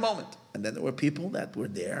God every moment. And then there were people that were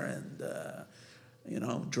there and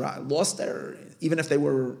lost their, even if they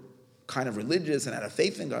were kind of religious and had a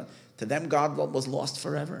faith in God, to them God was lost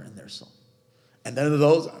forever in their soul. And then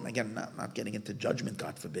those, again, not getting into judgment,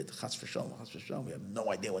 God forbid, chas v'shalom, we have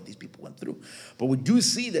no idea what these people went through. But we do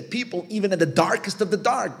see that people, even in the darkest of the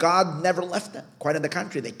dark, God never left them. Quite in the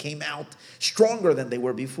contrary, they came out stronger than they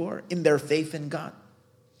were before in their faith in God.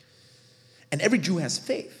 And every Jew has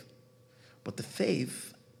faith. But the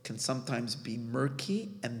faith can sometimes be murky,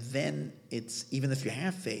 and then it's, even if you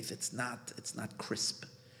have faith, it's not crisp.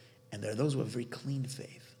 And there are those who have very clean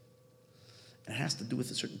faith. And it has to do with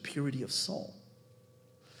a certain purity of soul.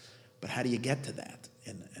 But how do you get to that?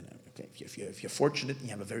 If you're fortunate and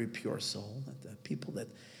you have a very pure soul, that people that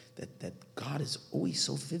God is always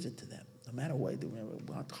so vivid to them, no matter what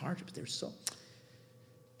hardships, they're so.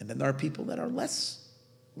 And then there are people that are less,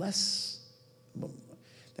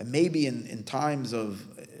 that maybe in times of,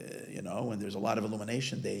 when there's a lot of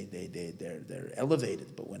illumination, they're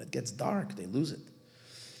elevated, but when it gets dark, they lose it.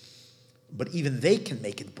 But even they can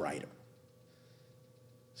make it brighter.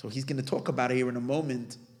 So he's going to talk about here in a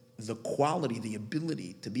moment the quality, the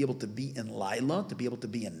ability to be able to be in Laila, to be able to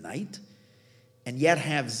be in night, and yet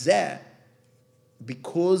have Zeh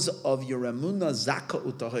because of your emunah zaka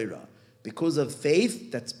utahira, because of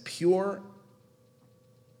faith that's pure,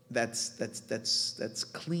 that's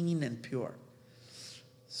clean and pure.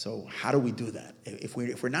 So how do we do that? If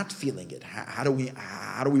we're not feeling it, how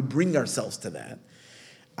do we bring ourselves to that?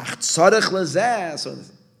 So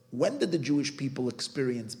when did the Jewish people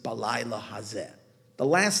experience Balayla Hazeh? The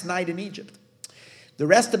last night in Egypt. The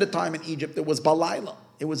rest of the time in Egypt, it was Balayla.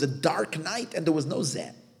 It was a dark night and there was no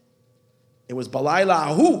Zeh. It was Balayla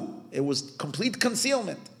Ahu. It was complete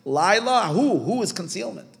concealment. Laila Ahu. Hu is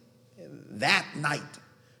concealment. That night.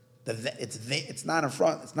 It's not in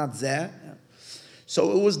front. It's not Zeh.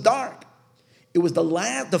 So it was dark. It was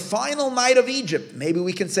the final night of Egypt. Maybe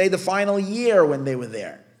we can say the final year when they were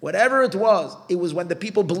there. Whatever it was when the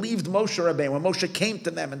people believed Moshe Rabbeinu, when Moshe came to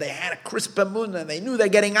them and they had a crisp emunah and they knew they're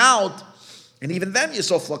getting out. And even then you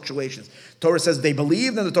saw fluctuations. Torah says they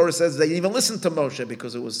believed, and the Torah says they didn't even listen to Moshe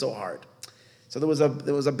because it was so hard. So there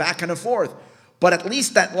was a back and a forth. But at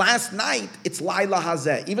least that last night, it's Laila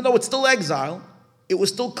Hazeh. Even though it's still exile, it was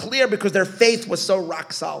still clear because their faith was so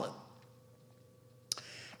rock solid.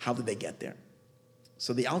 How did they get there?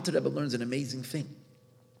 So the Alter Rebbe learns an amazing thing.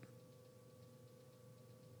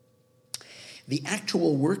 The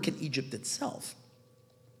actual work in Egypt itself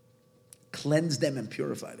cleansed them and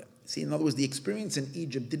purified them. See, in other words, the experience in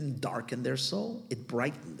Egypt didn't darken their soul, it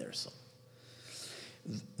brightened their soul.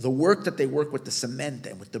 The work that they worked with the cement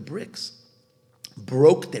and with the bricks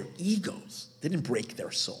broke their egos, didn't break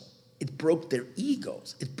their soul. It broke their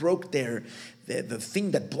egos. It broke the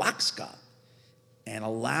thing that blocks God and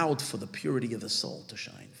allowed for the purity of the soul to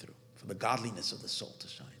shine through, for the godliness of the soul to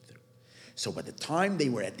shine through. So by the time they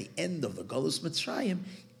were at the end of the Golus Mitzrayim,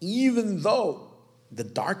 even though the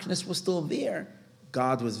darkness was still there,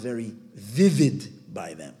 God was very vivid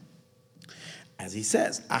by them. As he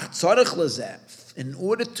says, in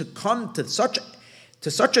order to come to such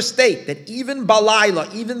a state that even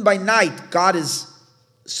balayla, even by night, God is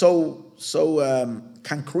so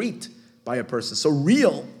concrete by a person, so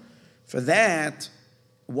real. For that,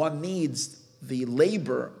 one needs the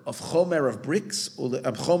labor of chomer of bricks, or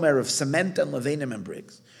of chomer of cement and levanim and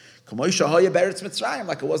bricks. Like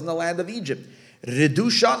it was in the land of Egypt. Ridu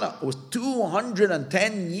Shana, it was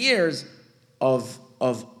 210 years of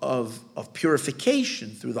purification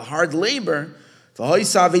through the hard labor. They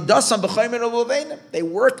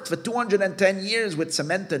worked for 210 years with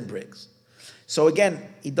cement and bricks. So again,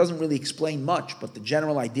 he doesn't really explain much, but the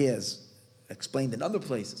general idea is explained in other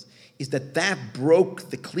places, is that broke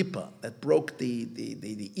the klippa, that broke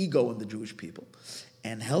the ego of the Jewish people,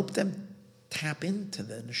 and helped them tap into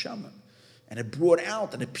the neshama. And it brought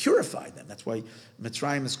out and it purified them. That's why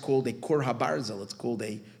Mitzrayim is called a kur habarzel. It's called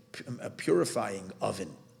a purifying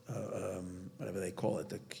oven, whatever they call it,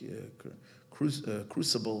 the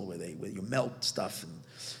crucible where you melt stuff and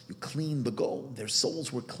you clean the gold. Their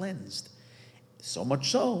souls were cleansed. So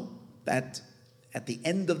much so that at the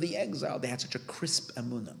end of the exile, they had such a crisp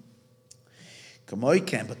emunah.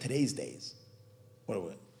 But today's days,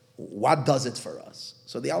 what does it for us?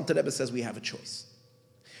 So the Alter Rebbe says we have a choice.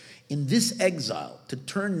 In this exile, to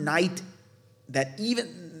turn night, that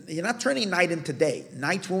even, you're not turning night into day.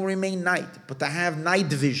 Night will remain night, but to have night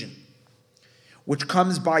vision, which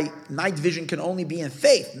comes by, night vision can only be in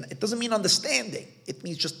faith. It doesn't mean understanding. It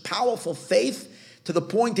means just powerful faith to the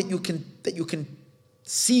point that you can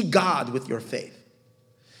see God with your faith.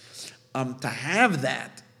 To have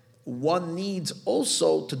that, one needs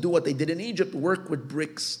also to do what they did in Egypt, work with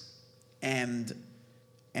bricks and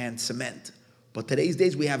cement. But today's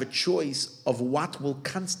days we have a choice of what will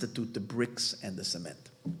constitute the bricks and the cement,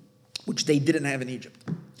 which they didn't have in Egypt.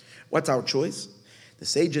 What's our choice? The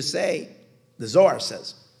sages say, the Zohar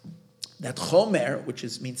says, that chomer, which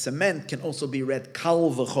means cement, can also be read kal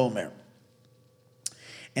v'chomer.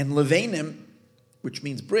 And levanim, which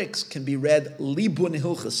means bricks, can be read libun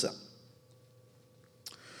hilchasa.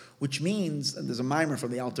 Which means, and there's a mimer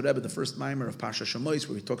from the Alter Rebbe, the first mimer of Pasha Shemois,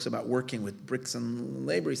 where he talks about working with bricks and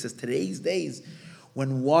labor. He says, today's days,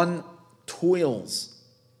 when one toils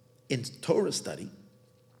in Torah study,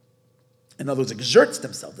 in other words, exerts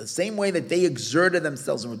themselves, the same way that they exerted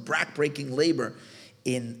themselves with back-breaking labor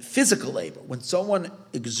in physical labor, when someone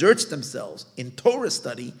exerts themselves in Torah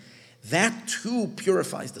study, that too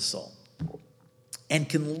purifies the soul and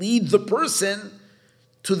can lead the person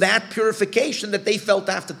to that purification that they felt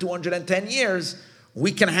after 210 years.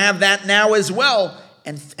 We can have that now as well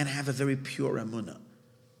and have a very pure emunah.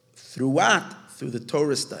 Through what? Through the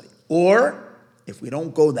Torah study. Or, if we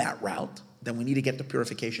don't go that route, then we need to get the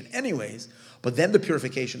purification anyways, but then the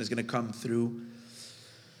purification is going to come through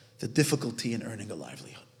the difficulty in earning a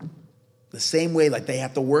livelihood. The same way like they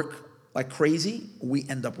have to work like crazy, we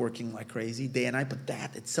end up working like crazy day and night, but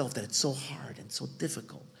that itself, that it's so hard and so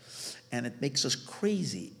difficult, and it makes us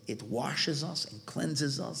crazy. It washes us and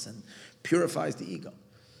cleanses us and purifies the ego.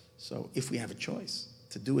 So if we have a choice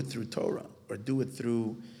to do it through Torah or do it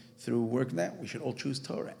through work that, we should all choose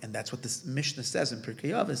Torah. And that's what this Mishnah says in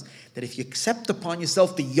Pirkei Avos, that if you accept upon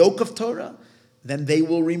yourself the yoke of Torah, then they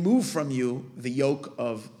will remove from you the yoke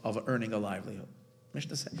of earning a livelihood.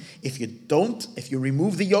 Mishnah says, if you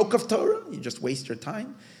remove the yoke of Torah, you just waste your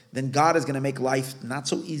time, then God is going to make life not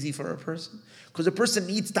so easy for a person. Because a person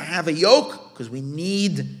needs to have a yoke, because we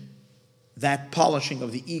need that polishing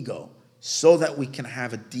of the ego so that we can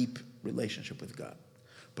have a deep relationship with God.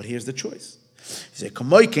 But here's the choice. So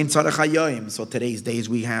today's days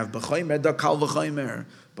we have b'chomer da kal v'chomer.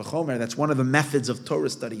 B'chomer, that's one of the methods of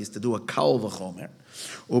Torah study, is to do a kal v'chomer.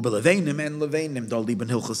 U'b'leveinim and leveinim dal liben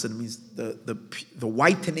hilchos. It means the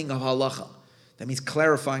whitening of halacha. That means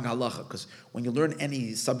clarifying halacha. Because when you learn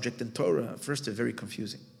any subject in Torah, first it's very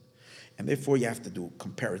confusing. And therefore you have to do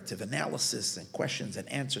comparative analysis and questions and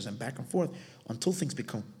answers and back and forth until things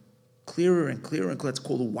become clearer and clearer and clearer. It's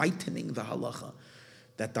called whitening the halacha.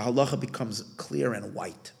 That the halacha becomes clear and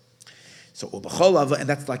white. So, and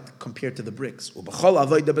that's like compared to the bricks.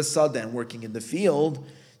 And working in the field,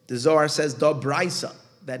 the Zohar says, da braisa,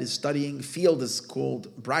 that is studying field is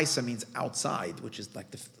called, braisa means outside, which is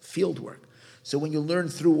like the field work. So when you learn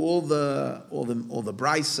through all the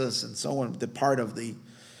braisas and so on, the part of the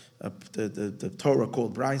Torah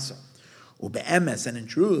called braisa, and in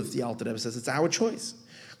truth, the Alter Rebbe says it's our choice.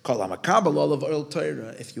 If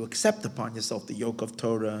you accept upon yourself the yoke of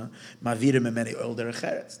Torah,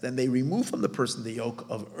 then they remove from the person the yoke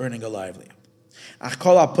of earning a livelihood.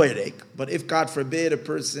 But if, God forbid, a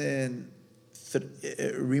person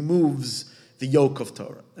removes the yoke of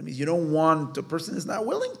Torah, that means a person is not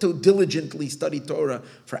willing to diligently study Torah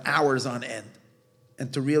for hours on end,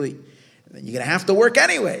 and you're going to have to work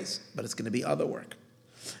anyways, but it's going to be other work.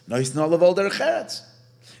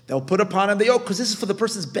 They'll put upon him the yoke, because this is for the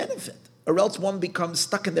person's benefit. Or else one becomes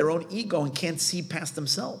stuck in their own ego and can't see past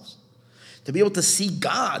themselves. To be able to see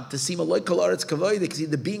God, to see Malay Kol Aretz Kavod, to see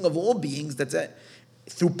the being of all beings,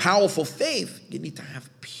 through powerful faith, you need to have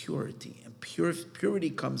purity. And purity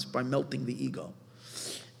comes by melting the ego.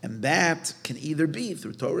 And that can either be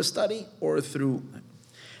through Torah study or through...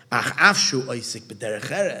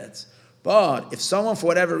 But if someone, for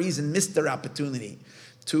whatever reason, missed their opportunity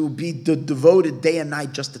to be devoted day and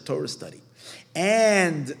night just to Torah study,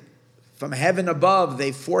 and from heaven above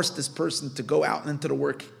they forced this person to go out into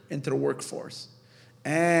the workforce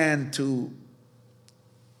and to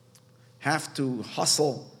have to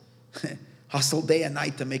hustle day and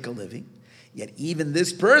night to make a living, yet even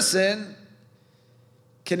this person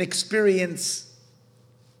can experience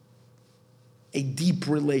a deep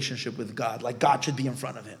relationship with God, like God should be in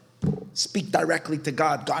front of him. Speak directly to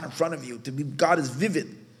God, God in front of you. God is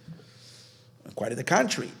vivid. Quite to the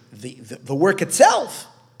contrary, the work itself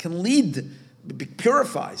can lead,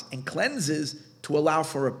 purifies and cleanses to allow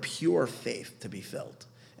for a pure faith to be felt.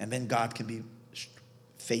 And then God can be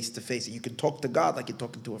face to face. You can talk to God like you're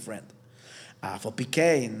talking to a friend. Even if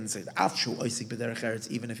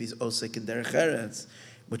he's osik in derech eretz,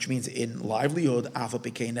 which means in livelihood,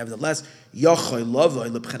 nevertheless,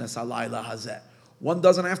 one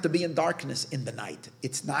doesn't have to be in darkness in the night.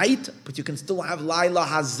 It's night, but you can still have Laila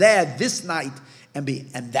Hazeh, this night, and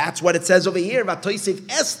that's what it says over here. Vatoisif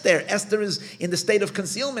Esther. Esther is in the state of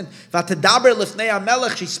concealment. Vatedaber lifnei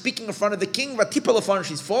HaMelech. She's speaking in front of the king. Vatipal,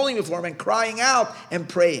 she's falling before him and crying out and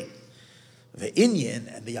praying. The inyan,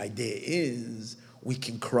 and the idea is, we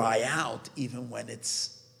can cry out even when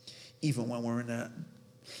we're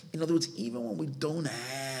in other words, even when we don't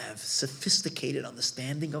have sophisticated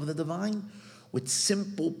understanding of the divine, with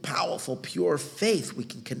simple, powerful, pure faith, we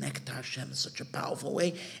can connect to Hashem in such a powerful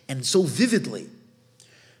way and so vividly.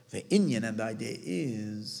 The inyan and the idea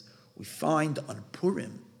is, we find on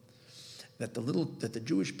Purim that the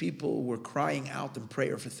Jewish people were crying out in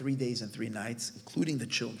prayer for 3 days and 3 nights, including the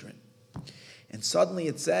children. And suddenly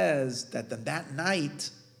it says that on that night,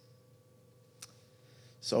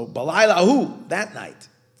 so Balaylahu, that night,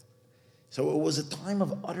 so it was a time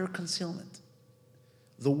of utter concealment.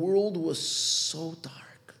 The world was so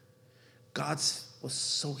dark. God was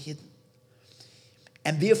so hidden.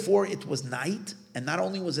 And therefore it was night, and not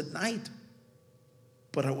only was it night,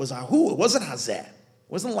 but it was Ahu. It wasn't Hazeh. It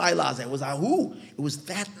wasn't Laila Hazeh. It was Ahu. It was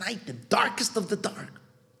that night, the darkest of the dark.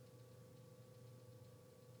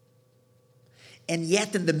 And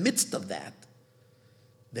yet in the midst of that,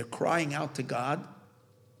 they're crying out to God.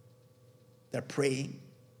 They're praying.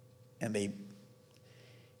 And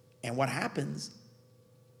what happens?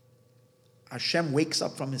 Hashem wakes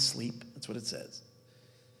up from his sleep. That's what it says.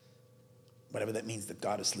 Whatever that means, that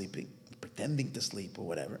God is sleeping. pretending to sleep or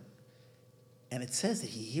whatever. And it says that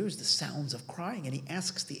he hears the sounds of crying, and he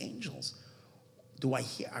asks the angels, do I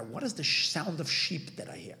hear, what is the sound of sheep that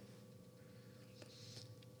I hear?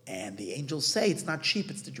 And the angels say it's not sheep,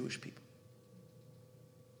 it's the Jewish people.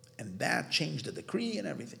 And that changed the decree and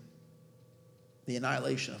everything. The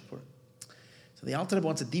annihilation of Purim. So the Alter Rebbe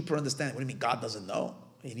wants a deeper understanding. What do you mean God doesn't know?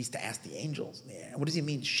 He needs to ask the angels. Yeah. What does he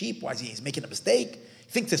mean sheep? Why is he's making a mistake?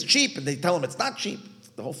 He thinks it's sheep and they tell him it's not sheep.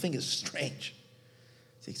 The whole thing is strange.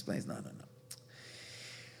 So he explains, no.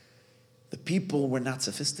 The people were not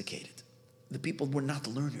sophisticated. The people were not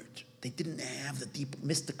learned. They didn't have the deep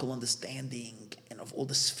mystical understanding and of all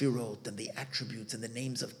the sphirot and the attributes and the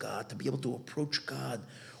names of God to be able to approach God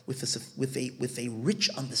with a rich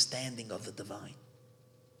understanding of the divine.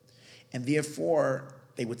 And therefore,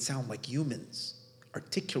 they would sound like humans,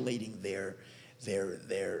 articulating their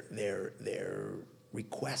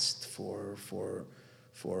request for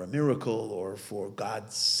a miracle or for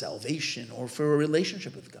God's salvation or for a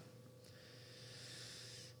relationship with God.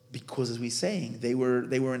 Because, as we're saying, they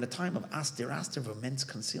were in a time of aster of immense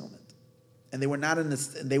concealment, and they were not in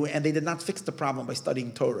this. And they did not fix the problem by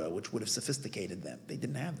studying Torah, which would have sophisticated them. They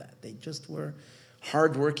didn't have that. They just were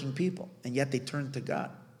hardworking people, and yet they turned to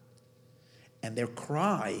God. And their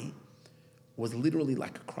cry was literally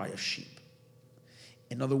like a cry of sheep.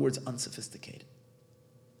 In other words, unsophisticated.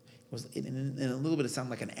 It was in a little bit. It sounded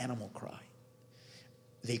like an animal cry.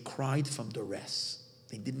 They cried from duress.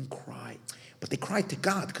 They didn't cry, but they cried to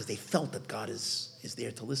God because they felt that God is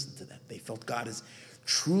there to listen to them. They felt God is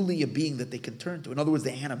truly a being that they can turn to. In other words,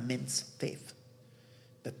 they had immense faith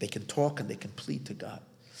that they can talk and they can plead to God.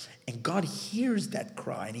 And God hears that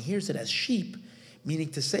cry, and he hears it as sheep, meaning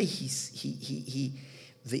to say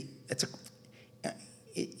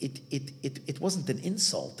it wasn't an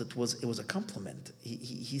insult, it was a compliment.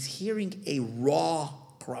 He's hearing a raw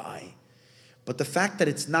cry. But the fact that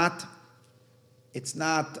it's not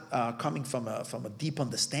coming from a deep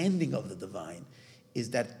understanding of the divine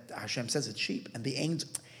is that Hashem says it's sheep, and the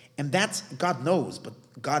angels, and that's, God knows, but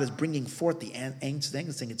God is bringing forth the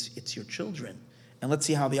angels saying it's your children. And let's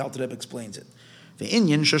see how the Alter Rebbe explains it. The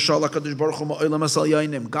Inyan Shashala Kadosh Baruch Hu Ma'olam Asal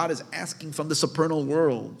Yainim. God is asking from the supernal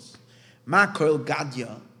worlds. Ma Koil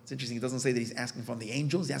Gadya. It's interesting. It doesn't say that he's asking from the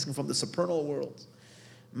angels. He's asking from the supernal worlds.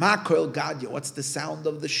 Ma Koil Gadya. What's the sound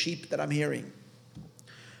of the sheep that I'm hearing?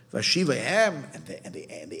 Vashivahem, and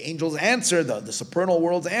the angels answer, the supernal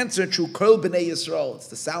worlds answer, Chu Kol B'nei Yisrael. It's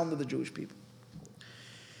the sound of the Jewish people.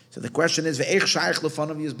 So the question is, Ve'ech Shaykh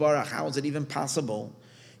Lefanav Yisbarach, how is it even possible,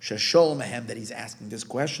 Sheshol Mehem, that he's asking this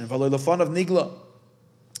question, V'lo Lefanav Nigla,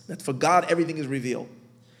 that for God everything is revealed.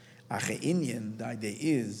 Ache Inyan, the idea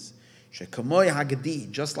is, Shekamoy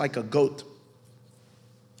Hagadi, just like a goat,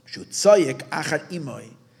 Shutzoyek Achar Imoy,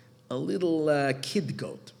 a little kid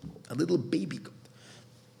goat, a little baby goat,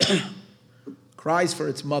 cries for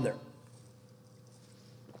its mother.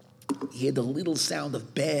 He heard the little sound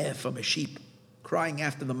of bear from a sheep crying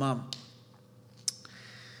after the mom.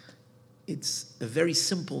 It's a very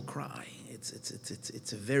simple cry.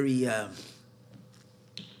 It's a very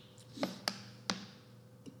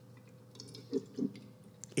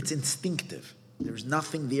it's instinctive. There's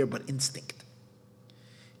nothing there but instinct.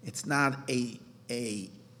 It's not a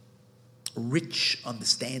rich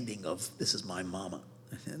understanding of this is my mama.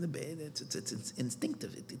 It's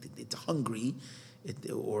instinctive. It's hungry,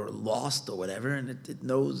 or lost or whatever, and it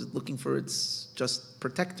knows it's looking for its just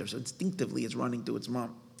protector. So instinctively, it's running to its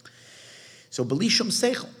mom. So belishum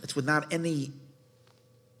seichel, it's without any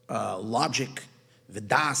logic,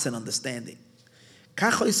 vidas, and understanding.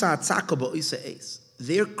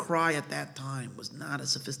 Their cry at that time was not a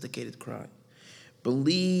sophisticated cry.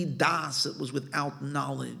 Beli das, it was without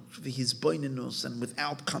knowledge, v'hizboinenus, and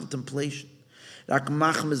without contemplation. It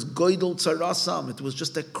was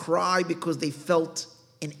just a cry because they felt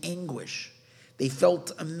in anguish. They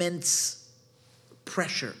felt immense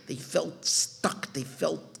pressure. They felt stuck. They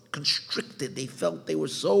felt constricted. They felt they were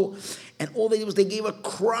so, and all they did was they gave a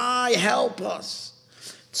cry, help us.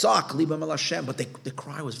 But the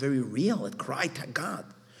cry was very real. It cried to God.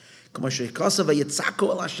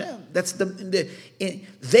 That's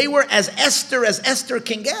they were as Esther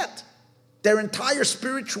can get. Their entire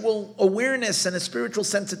spiritual awareness and a spiritual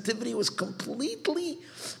sensitivity was completely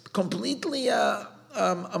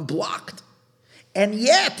blocked. And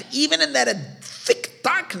yet, even in that thick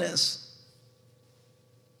darkness,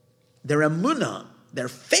 their emunah, their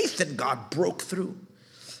faith in God broke through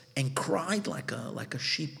and cried like a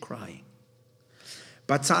sheep crying.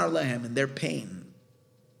 Batzar lehem, in their pain.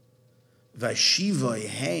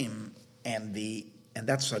 Vashivoyhem, and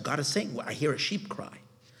that's what God is saying. I hear a sheep cry.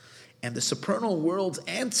 And the supernal worlds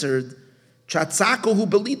answered, Chatzakohu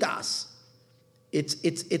belidas.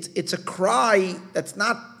 It's a cry that's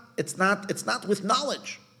not with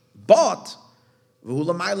knowledge, but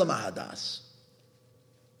v'hulamayla mahadas.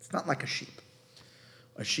 It's not like a sheep.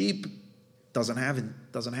 A sheep doesn't have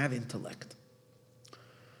intellect.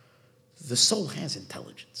 The soul has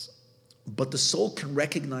intelligence, but the soul can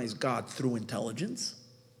recognize God through intelligence,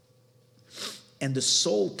 and the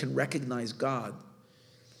soul can recognize God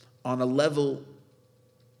on a level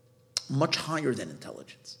much higher than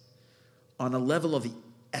intelligence, on a level of the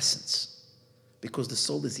essence, because the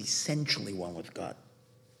soul is essentially one with God.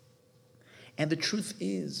 And the truth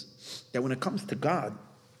is that when it comes to God,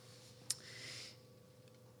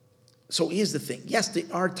 so here's the thing. Yes, there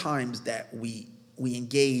are times that we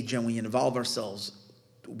engage and we involve ourselves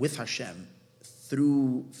with Hashem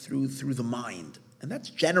through the mind. And that's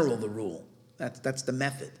general the rule. That's the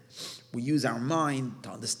method. We use our mind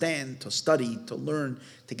to understand, to study, to learn,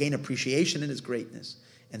 to gain appreciation in His greatness.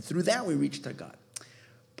 And through that we reach to God.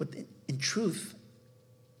 But in truth,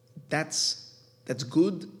 that's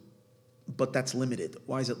good, but that's limited.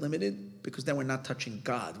 Why is it limited? Because then we're not touching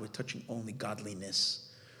God. We're touching only godliness.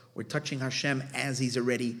 We're touching Hashem as He's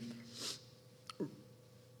already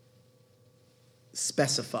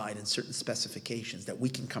specified in certain specifications that we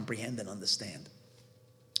can comprehend and understand.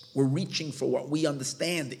 We're reaching for what we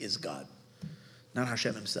understand is God, not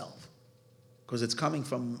Hashem Himself, because it's coming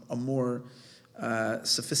from a more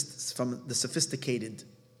from the sophisticated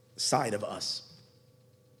side of us.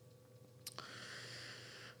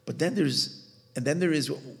 But then there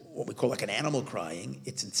is what we call like an animal crying.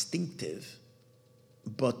 It's instinctive,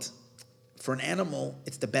 but for an animal,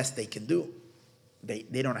 it's the best they can do.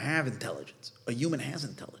 They don't have intelligence. A human has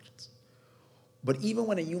intelligence. But even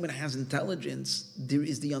when a human has intelligence, there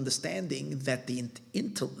is the understanding that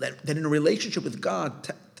that in a relationship with God,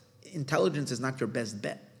 intelligence is not your best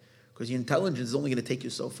bet, because your intelligence is only going to take you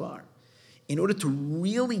so far. In order to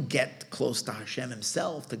really get close to Hashem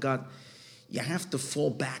Himself, to God, you have to fall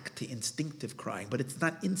back to instinctive crying. But it's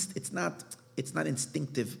not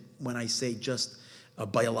instinctive when I say just a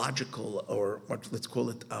biological, or let's call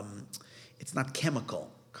it. It's not chemical,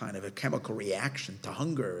 kind of a chemical reaction to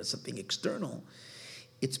hunger or something external.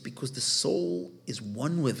 It's because the soul is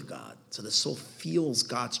one with God. So the soul feels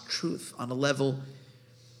God's truth on a level,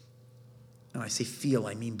 and I say feel,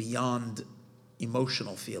 I mean beyond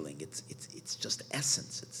emotional feeling. It's just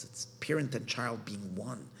essence. It's parent and child being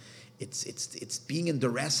one. It's being in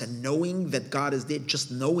duress and knowing that God is there, just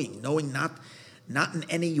knowing not in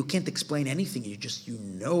any, you can't explain anything. You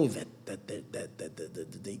know that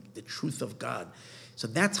the truth of God. So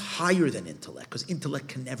that's higher than intellect, because intellect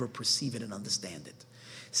can never perceive it and understand it.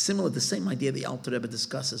 Similar, the same idea the Alter Rebbe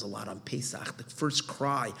discusses a lot on Pesach. The first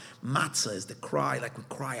cry, matzah, is the cry, like we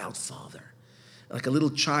cry out, Father. Like a little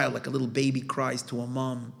child, like a little baby cries to a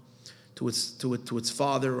mom, to its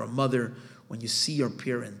father or mother when you see your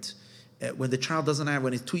parent. When the child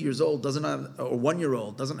when he's 2 years old, doesn't have, or 1 year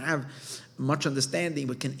old, doesn't have much understanding,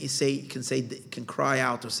 but can cry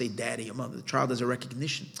out or say daddy or mother. The child has a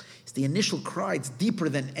recognition. It's the initial cry. It's deeper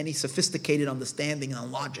than any sophisticated understanding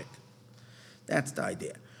and logic. That's the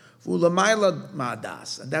idea. And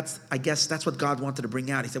I guess that's what God wanted to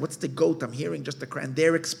bring out. He said, what's the goat? I'm hearing just the cry. And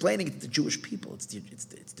they're explaining it to the Jewish people. It's the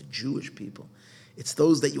Jewish people. It's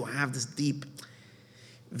those that you have this deep.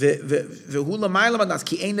 It's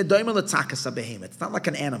not like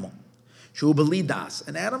an animal.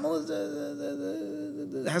 An animal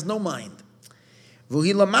has no mind.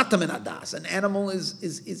 An animal is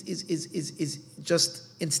just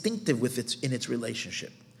instinctive in its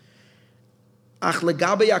relationship.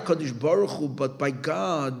 But by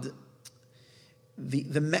God,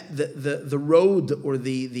 the road or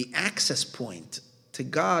the access point to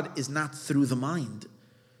God is not through the mind,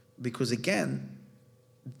 because again,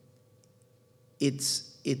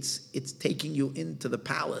 it's taking you into the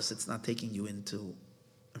palace. It's not taking you in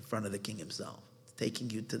front of the king himself. It's taking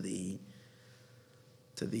you to the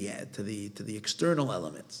external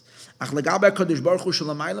elements.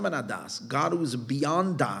 God who is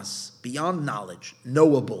beyond das, beyond knowledge,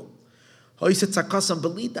 knowable.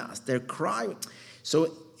 Their cry.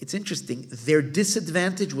 So it's interesting. Their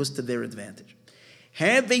disadvantage was to their advantage.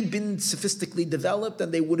 Had they been sophistically developed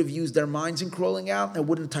and they would have used their minds in crawling out, they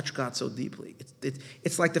wouldn't touch God so deeply.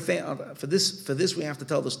 It's like for this we have to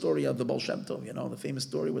tell the story of the Baal Shem Tov, the famous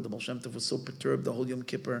story where the Baal Shem Tov was so perturbed the whole Yom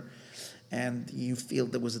Kippur, and you feel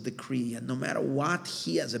there was a decree, and no matter what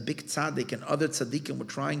he as a big tzaddik and other tzaddikim were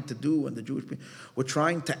trying to do, and the Jewish people were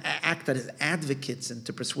trying to act as advocates and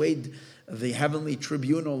to persuade the heavenly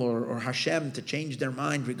tribunal or Hashem to change their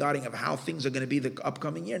mind regarding of how things are going to be the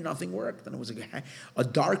upcoming year, nothing worked. And it was a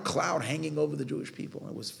dark cloud hanging over the Jewish people.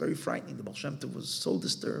 It was very frightening. The Baal Shem Tov was so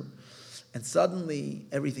disturbed. And suddenly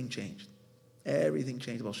everything changed. Everything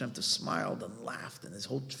changed. The Baal Shem Tov smiled and laughed, and his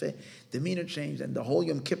whole demeanor changed, and the whole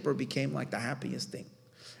Yom Kippur became like the happiest thing.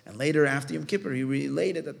 And later, after Yom Kippur, he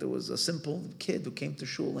related that there was a simple kid who came to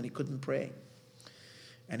shul and he couldn't pray.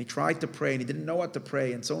 And he tried to pray, and he didn't know what to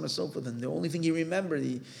pray, and so on and so forth. And the only thing he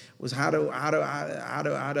remembered was how he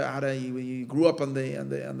grew up on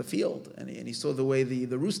the field, and he saw the way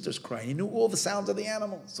the roosters cry. He knew all the sounds of the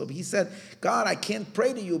animals. So he said, "God, I can't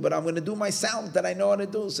pray to you, but I'm going to do my sound that I know how to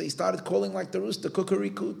do." So he started calling like the rooster,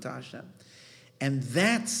 "Kukuriku to Hashem." And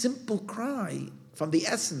that simple cry, from the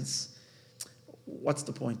essence, what's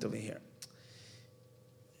the point over here?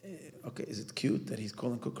 Okay, is it cute that he's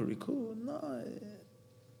calling Kukuriku? No.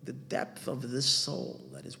 The depth of this soul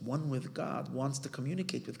that is one with God wants to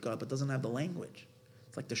communicate with God but doesn't have the language.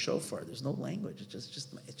 It's like the shofar. There's no language. It's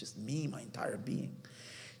just me, my entire being.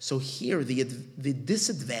 So here, the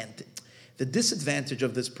disadvantage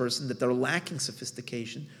of this person, that they're lacking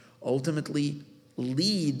sophistication, ultimately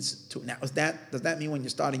leads to. Now, does that mean when you're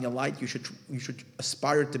starting your light you should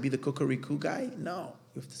aspire to be the kukuriku guy? No,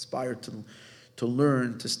 you have to aspire to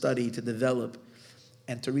learn, to study, to develop,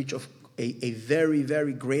 and to reach a very,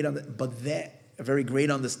 very great, a very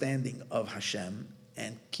great understanding of Hashem,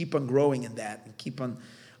 and keep on growing in that, and keep on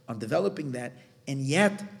developing that. And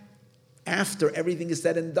yet, after everything is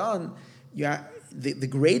said and done, the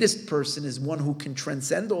greatest person is one who can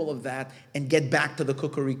transcend all of that and get back to the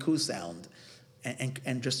kukuriku sound,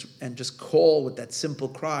 and just call with that simple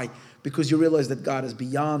cry, because you realize that God is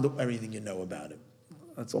beyond everything you know about Him.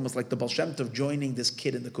 It's almost like the Baal Shem Tov joining this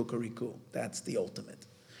kid in the kukuriku. That's the ultimate.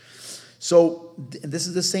 So this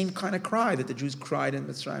is the same kind of cry that the Jews cried in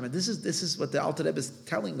Mitzrayim, and this is what the Alter Rebbe is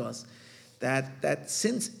telling us, that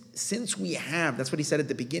since we have, that's what he said at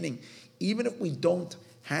the beginning, even if we don't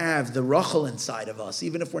have the Rachel inside of us,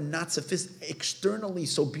 even if we're not externally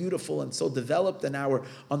so beautiful and so developed in our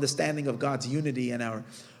understanding of God's unity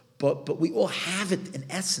but we all have it in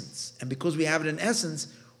essence, and because we have it in essence,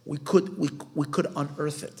 we could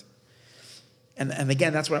unearth it. And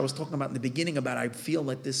again, that's what I was talking about in the beginning about, I feel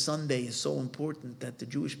like this Sunday is so important that the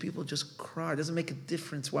Jewish people just cry. It doesn't make a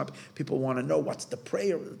difference what people want to know. What's the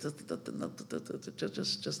prayer?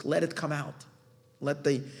 Just let it come out. Let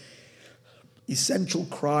the essential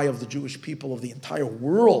cry of the Jewish people, of the entire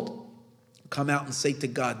world, come out and say to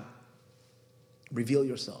God, reveal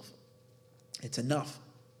yourself. It's enough.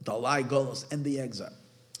 Dalai Golos, end the exile.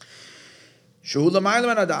 It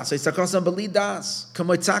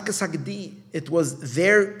was,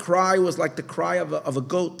 their cry was like the cry of a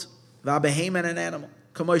goat, and an animal.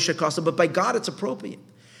 But by God it's appropriate,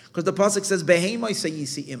 because the pasuk says,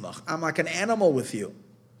 I'm like an animal with you.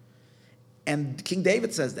 And King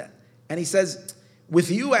David says that. And he says,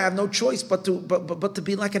 with you I have no choice but to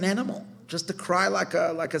be like an animal, just to cry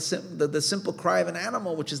the simple cry of an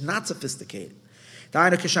animal, which is not sophisticated.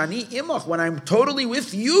 When I'm totally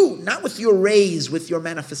with you, not with your rays, with your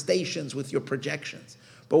manifestations, with your projections,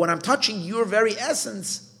 but when I'm touching your very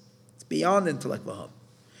essence, it's beyond intellect. When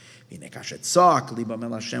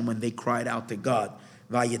they cried out to God,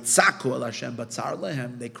 they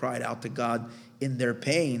cried out to God in their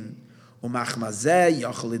pain.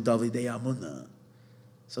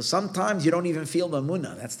 So sometimes you don't even feel the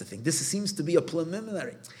amunah. That's the thing. This seems to be a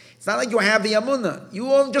preliminary. It's not like you have the amunah. You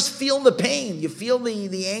won't just feel the pain. You feel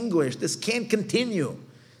the anguish. This can't continue.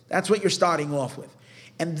 That's what you're starting off with.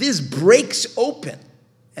 And this breaks open.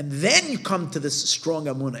 And then you come to this strong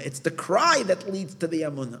amunah. It's the cry that leads to the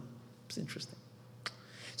amunah. It's interesting.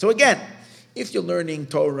 So again, if you're learning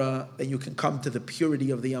Torah, then you can come to the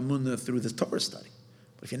purity of the amunah through the Torah study.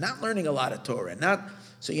 But if you're not learning a lot of Torah,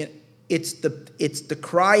 it's the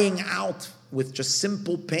crying out with just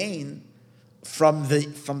simple pain from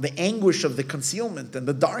the anguish of the concealment and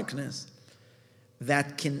the darkness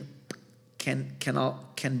that can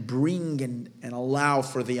bring and allow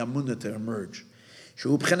for the amunah to emerge.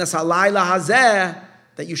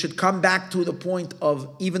 That you should come back to the point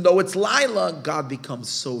of, even though it's Laila, God becomes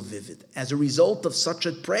so vivid. As a result of such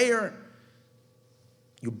a prayer,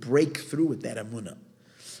 you break through with that amunah.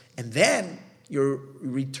 And then you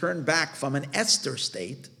return back from an Esther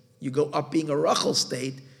state, you go up being a Rachel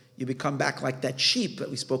state, you become back like that sheep that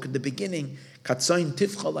we spoke in the beginning, Katzoin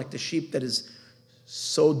Tifcha, like the sheep that is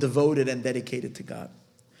so devoted and dedicated to God.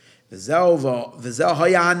 V'zeh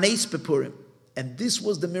haya hanes bePurim. And this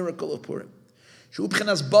was the miracle of Purim. Shu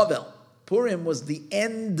b'chinas Bavel. Purim was the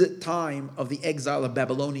end time of the exile of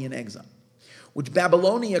Babylonian exile, which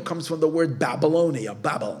Babylonia comes from the word Babylonia,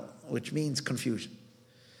 Babel, which means confusion.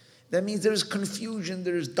 That means there's confusion,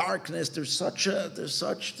 there's darkness, there's such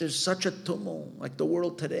a tumult, like the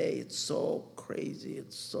world today. It's so crazy,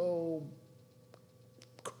 it's so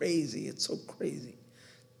crazy.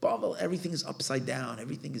 Babel, everything is upside down,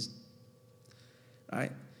 everything is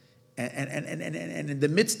right. And in the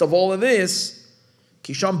midst of all of this,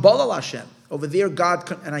 Kisham Balal Hashem. Over there, God,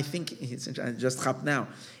 and I think, I just chap now,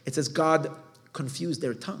 it says God confused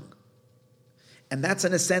their tongue. And that's,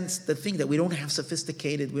 in a sense, the thing that we don't have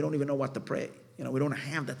sophisticated, we don't even know what to pray. We don't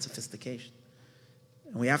have that sophistication.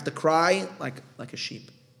 And we have to cry like a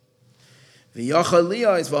sheep.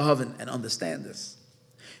 V'yachaliyah is v'haven, and understand this.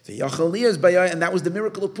 V'yachaliyah is bayah, and that was the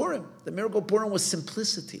miracle of Purim. The miracle of Purim was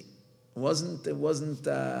simplicity. It wasn't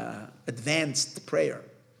advanced prayer.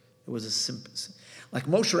 It was a simple, like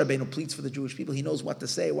Moshe Rabbeinu pleads for the Jewish people. He knows what to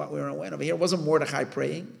say, what, where, and when. Over here, it wasn't Mordechai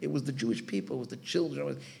praying. It was the Jewish people. It was the children.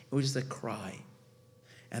 It was just a cry.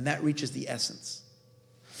 And that reaches the essence.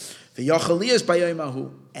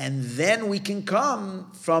 And then we can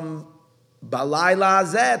come from Balayla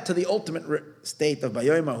Azeh to the ultimate state of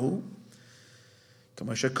Bayoimahu.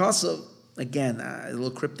 Again, a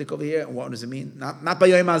little cryptic over here. What does it mean? Not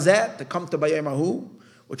Bayoim Azeh, to come to Bayoimahu,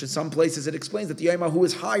 which in some places it explains that the Yoimahu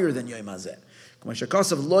is higher than Yoim Azeh. Lo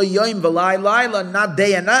Yoim V'lai Laila, not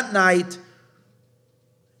day and not night.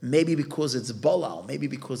 Maybe because it's Balal, maybe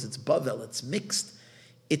because it's Bavel, it's mixed.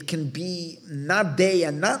 It can be not day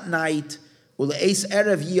and not night. And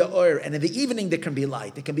in the evening there can be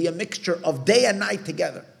light. It can be a mixture of day and night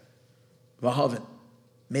together.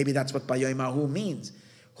 Maybe that's what Bayoimahu means.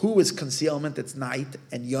 Hu is concealment, it's night,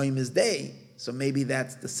 and Yoim is day. So maybe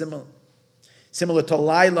that's the similar to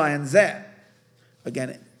Laila and Zeh.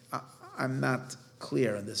 Again, I'm not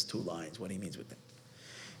clear on these two lines, what he means with them.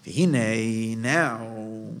 Now,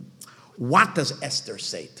 what does Esther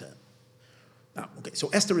say to him? Okay, so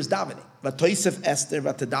Esther is davening.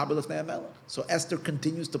 So Esther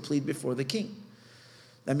continues to plead before the king.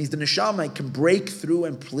 That means the neshama can break through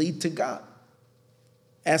and plead to God.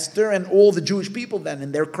 Esther and all the Jewish people then,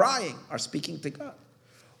 and they're crying, are speaking to God.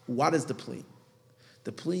 What is the plea?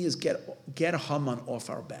 The plea is get Haman off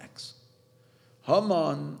our backs.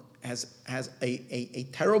 Haman has a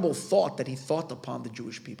terrible thought that he thought upon the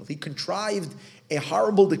Jewish people. He contrived a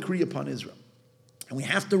horrible decree upon Israel. And we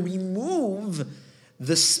have to remove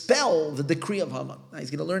the spell, the decree of Haman. Now he's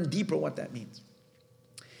going to learn deeper what that means.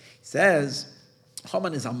 He says,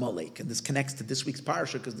 Haman is Amalek, and this connects to this week's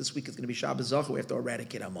parasha, because this week is going to be Shabbos Zachor. We have to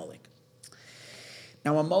eradicate Amalek.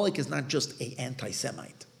 Now Amalek is not just an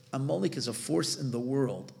anti-Semite. Amalek is a force in the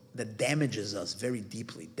world that damages us very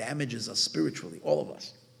deeply, damages us spiritually, all of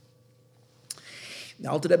us.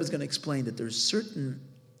 Now Alter Rebbe is going to explain that there's certain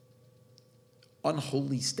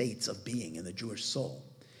unholy states of being in the Jewish soul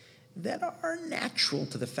that are natural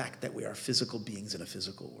to the fact that we are physical beings in a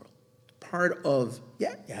physical world. Part of, you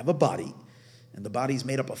have a body, and the body is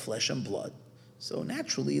made up of flesh and blood. So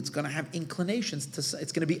naturally, it's going to have inclinations to.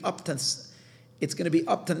 It's going to be up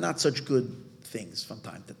to not such good things from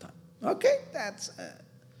time to time. Okay, that's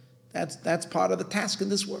part of the task in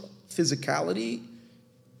this world. Physicality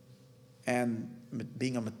and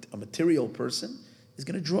being a material person is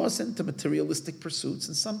going to draw us into materialistic pursuits,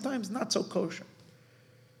 and sometimes not so kosher.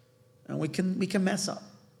 And we can mess up.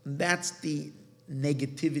 And that's the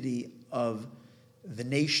negativity of the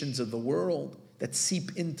nations of the world that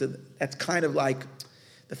seep into. That's kind of like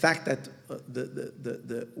the fact that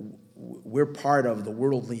we're part of the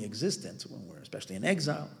worldly existence when we're especially in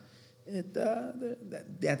exile.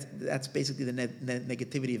 That's basically the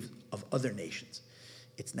negativity of other nations.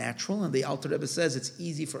 It's natural, and the Alter Rebbe says it's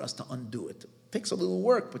easy for us to undo it. It takes a little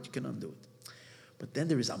work, but you can undo it. But then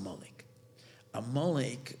there is Amalek.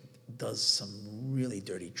 Amalek does some really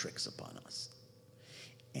dirty tricks upon us.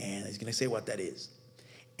 And he's going to say what that is.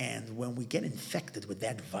 And when we get infected with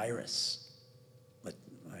that virus,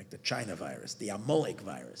 like the China virus, the Amalek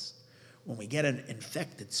virus, when we get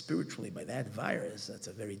infected spiritually by that virus, that's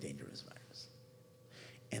a very dangerous virus.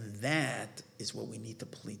 And that is what we need to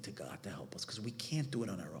plead to God to help us, because we can't do it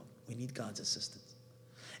on our own. We need God's assistance.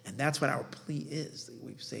 And that's what our plea is.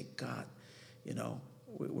 We say, God,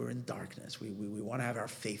 we're in darkness. We want to have our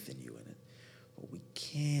faith in you in it. But we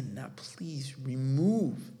cannot, please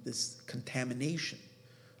remove this contamination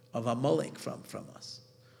of Amalek from us.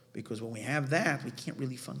 Because when we have that, we can't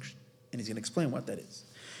really function. And he's going to explain what that is.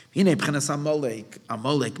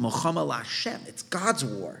 Amalek, Mohammed Hashem, it's God's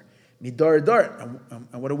war. Midar dar.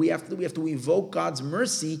 And what do we have to do? We have to invoke God's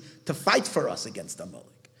mercy to fight for us against Amalek.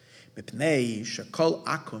 Mipnei shakol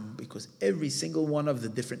akum, because every single one of the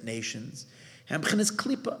different nations, hamchin is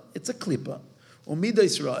klipa. It's a klipa. Umida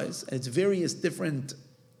Yisrael, and it's various different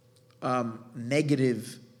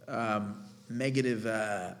negative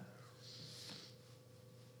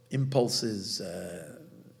impulses,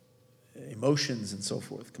 emotions, and so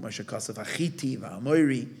forth. Kamasha Kasav Achiti,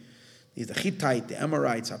 Va'amoiri, these the Hittite, the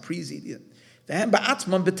Amorites, Aprizi,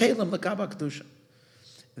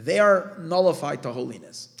 they are nullified to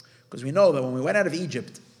holiness. Because we know that when we went out of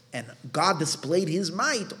Egypt and God displayed His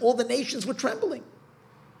might, all the nations were trembling.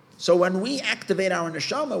 So when we activate our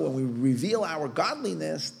neshama, when we reveal our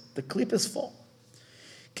godliness, the klippas fall.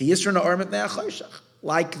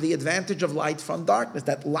 Like the advantage of light from darkness,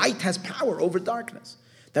 that light has power over darkness.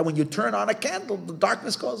 That when you turn on a candle, the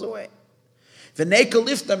darkness goes away. So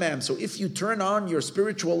if you turn on your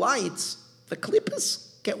spiritual lights, the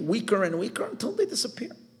klippas get weaker and weaker until they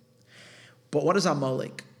disappear. But what is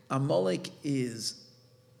Amalek? Amalek is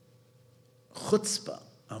chutzpah.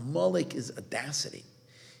 Amalek is audacity.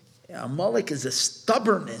 Amalek is a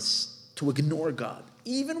stubbornness to ignore God.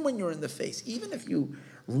 Even when you're in the face, even if you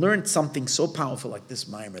learned something so powerful like this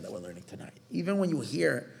mimer that we're learning tonight, even when you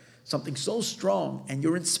hear something so strong and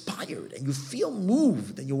you're inspired and you feel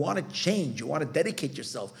moved and you want to change, you want to dedicate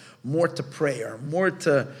yourself more to prayer, more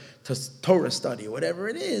to Torah study, or whatever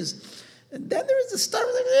it is, and then there is a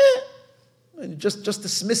stubbornness, and just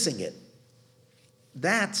dismissing it.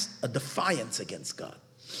 That's a defiance against God.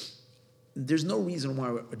 There's no reason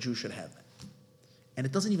why a Jew should have that. And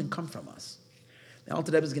it doesn't even come from us. The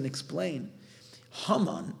Alter Rebbe is going to explain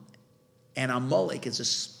Haman and Amalek is a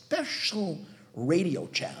special radio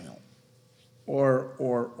channel, or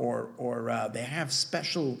they have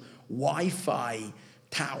special Wi-Fi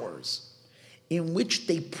towers in which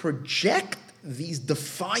they project these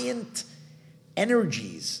defiant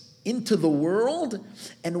energies into the world,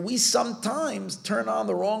 and we sometimes turn on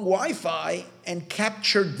the wrong Wi-Fi and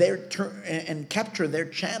capture their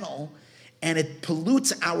channel, and it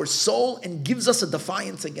pollutes our soul and gives us a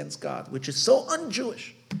defiance against God, which is so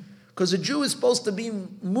un-Jewish. Because a Jew is supposed to be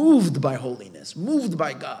moved by holiness, moved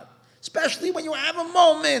by God. Especially when you have a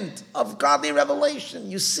moment of godly revelation.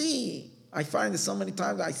 You see, I find this so many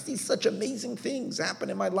times, I see such amazing things happen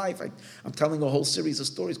in my life. I'm telling a whole series of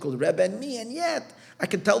stories called Rebbe and Me, and yet I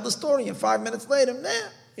can tell the story, and 5 minutes later,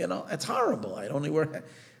 it's horrible.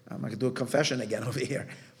 I'm not going to do a confession again over here.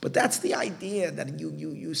 But that's the idea, that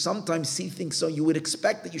you sometimes see things so you would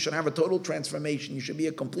expect that you should have a total transformation. You should be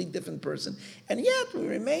a complete different person. And yet we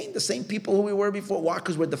remain the same people who we were before. Why?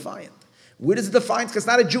 Because we're defiant. Where does it defiance? Because it's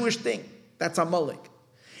not a Jewish thing. That's Amalek.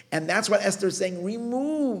 And that's what Esther is saying.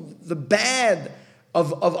 Remove the bad of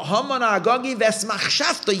Haman Agagi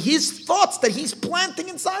Vesmachshavta, his thoughts that he's planting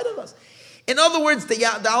inside of us. In other words, the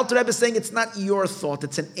Alter Rebbe is saying it's not your thought,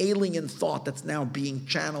 it's an alien thought that's now being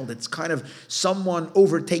channeled. It's kind of someone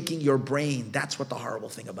overtaking your brain. That's what the horrible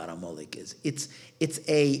thing about Amalek is. It's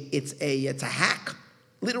a hack.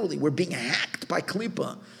 Literally, we're being hacked by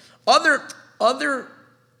Klippa. Other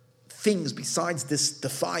things besides this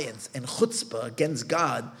defiance and chutzpah against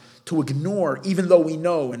God to ignore, even though we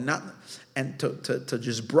know, and to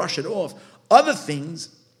just brush it off. Other things,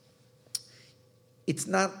 it's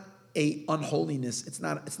not a unholiness. It's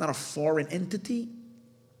not a foreign entity.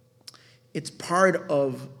 It's part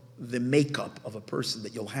of the makeup of a person,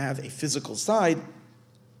 that you'll have a physical side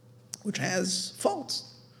which has faults.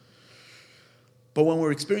 But when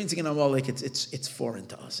we're experiencing an Amalek, it's foreign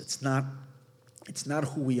to us. It's not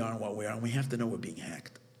who we are and what we are, and we have to know we're being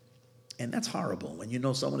hacked. And that's horrible. When you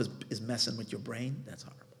know someone is messing with your brain, that's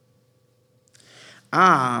horrible.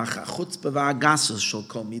 But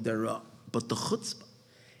the chutzpah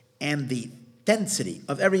and the density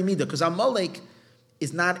of every midah, because Amalek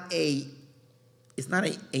is not a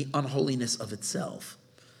unholiness of itself.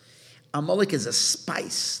 Amalek is a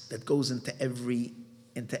spice that goes into every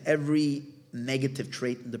negative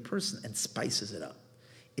trait in the person and spices it up.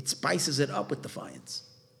 It spices it up with defiance.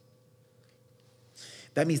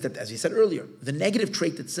 That means that, as you said earlier, the negative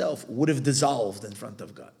trait itself would have dissolved in front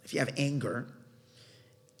of God. If you have anger,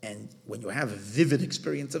 and when you have a vivid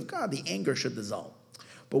experience of God, the anger should dissolve.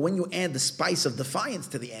 But when you add the spice of defiance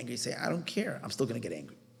to the anger, you say, I don't care, I'm still going to get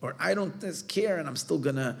angry. Or I don't care, and I'm still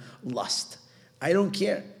going to lust. I don't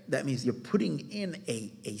care. That means you're putting in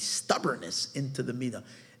a stubbornness into the midah.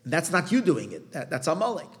 And that's not you doing it. That's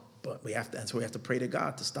Amalek. But that's why we have to pray to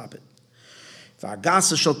God to stop it. And that's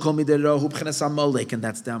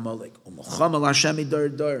the Amalek. And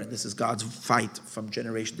this is God's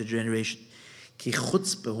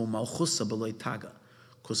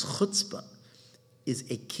Because chutzpah is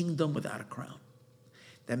a kingdom without a crown.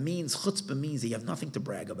 That means, chutzpah means that you have nothing to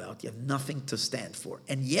brag about, you have nothing to stand for,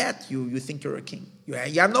 and yet you think you're a king. You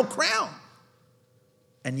have no crown.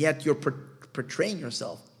 And yet you're portraying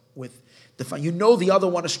yourself with you know the other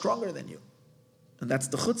one is stronger than you. And that's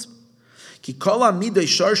the chutzpah. Ki kol ha-midai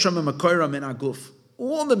sharsham u'makoram min haguf.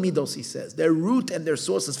 All the midos, he says, their root and their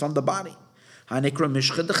source is from the body. Hanikra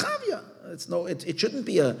mishcha dechavya. It shouldn't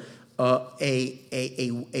be a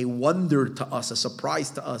wonder to us, a surprise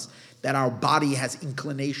to us, that our body has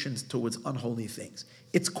inclinations towards unholy things.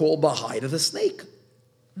 It's called the hide of the snake.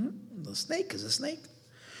 The snake is a snake.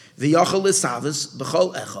 V'yachal isavas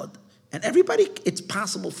b'chol echad. And everybody, it's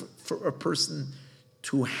possible for a person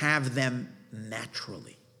to have them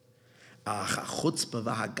naturally. Chutzpah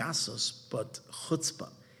v'hagasos, but chutzpah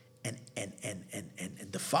and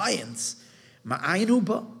defiance, ma'ayinu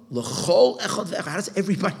ba l'chol echad ve'echad. How does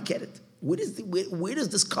everybody get it? Where does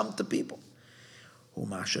this come to people?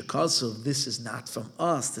 This is not from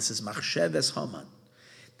us. This is machsheves Haman.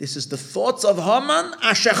 This is the thoughts of Haman.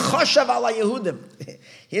 Asher choshav ala Yehudim.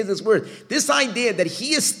 Here's this word. This idea that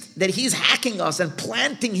he's hacking us and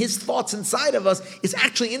planting his thoughts inside of us is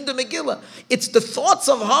actually in the Megillah. It's the thoughts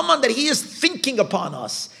of Haman that he is thinking upon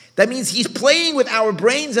us. That means he's playing with our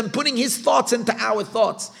brains and putting his thoughts into our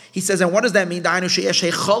thoughts. He says, and what does that mean? There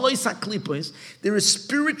is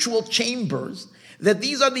spiritual chambers that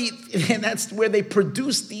and that's where they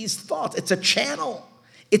produce these thoughts. It's a channel.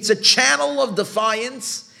 It's a channel of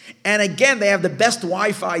defiance. And again, they have the best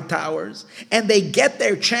Wi-Fi towers, and they get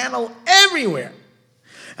their channel everywhere.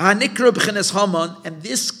 And this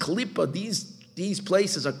klipa, these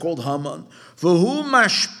places are called Haman.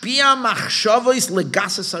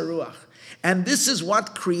 And this is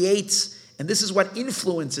what creates, and this is what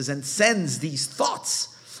influences and sends these thoughts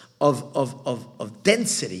of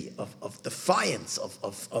density, of defiance, of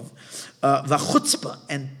the chutzpah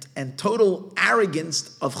and total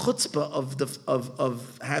arrogance of chutzpah,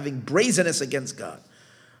 of having brazenness against God.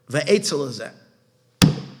 Ve'etzel hazeh.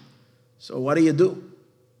 So what do you do?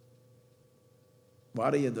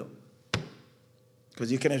 What do you do?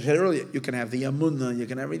 Because you can have said earlier, you can have the emunah, you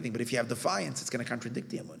can have everything, but if you have defiance, it's going to contradict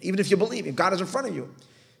the emunah. Even if you believe, if God is in front of you, you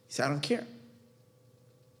say, I don't care.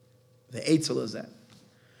 Ve'etzel hazeh.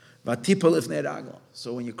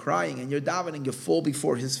 So when you're crying and you're davening, you fall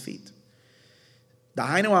before his feet. These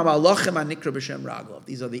are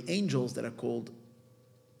the angels that are called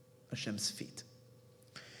Hashem's feet.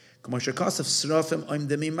 That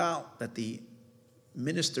the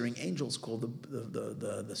ministering angels called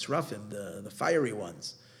the Srafim, the fiery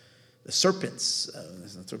ones, the serpents,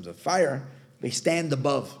 in terms of fire, they stand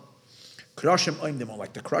above. Krashim oimdim, or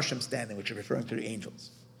like the Krashim standing, which are referring to the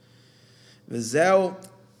angels.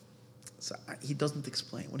 So he doesn't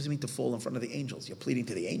explain. What does it mean to fall in front of the angels? You're pleading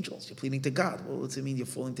to the angels. You're pleading to God. Well, what does it mean you're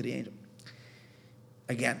falling to the angel?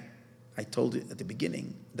 Again, I told you at the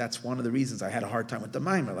beginning, that's one of the reasons I had a hard time with the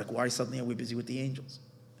Maimer. Like, why suddenly are we busy with the angels?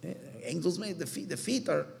 Angels made the feet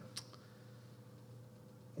are.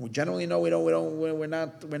 We generally know we're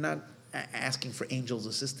not asking for angels'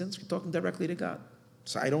 assistance. We're talking directly to God.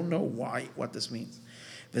 So I don't know what this means.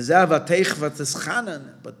 But the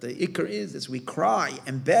ikr is this: we cry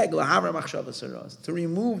and beg to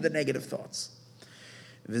remove the negative thoughts.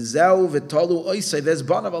 And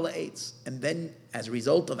then, as a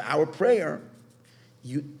result of our prayer,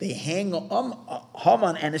 they hang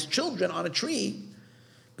Haman and his children on a tree.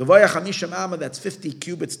 That's 50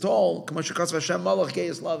 cubits tall.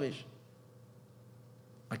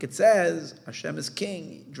 Like it says, Hashem is king,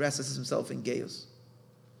 he dresses himself in Geus.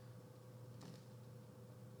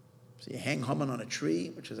 So you hang Haman on a tree,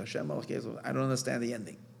 which is Hashem Malach Geus. I don't understand the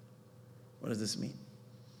ending. What does this mean?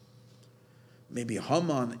 Maybe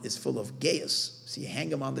Haman is full of Geus, so you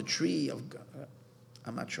hang him on the tree of God.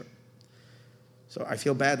 I'm not sure. So I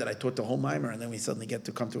feel bad that I taught the whole mimer, and then we suddenly get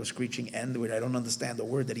to come to a screeching end where I don't understand the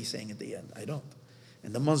word that he's saying at the end. I don't.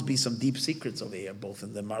 And there must be some deep secrets over here, both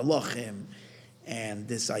in the Marlochim and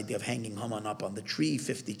this idea of hanging Haman up on the tree,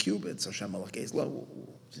 50 cubits. Hashem Malach Geus. What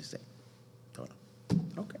does he say? Don't know.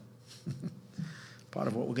 Okay. Part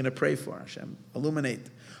of what we're going to pray for, Hashem. Illuminate.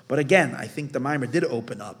 But again, I think the Maimer did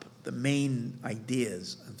open up the main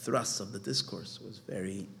ideas and thrusts of the discourse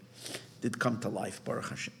did come to life, Baruch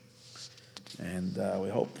Hashem. And we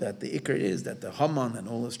hope that the ikr is that the Haman and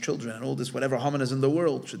all his children and all this, whatever Haman is in the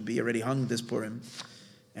world, should be already hung this Purim.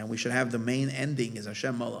 And we should have the main ending is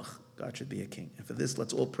Hashem Malach. God should be a king. And for this,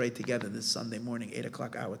 let's all pray together this Sunday morning, 8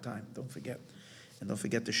 o'clock our time. Don't forget. And don't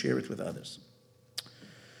forget to share it with others.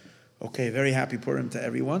 Okay, very happy Purim to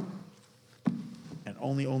everyone. And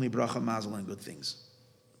only bracha, mazel, and good things.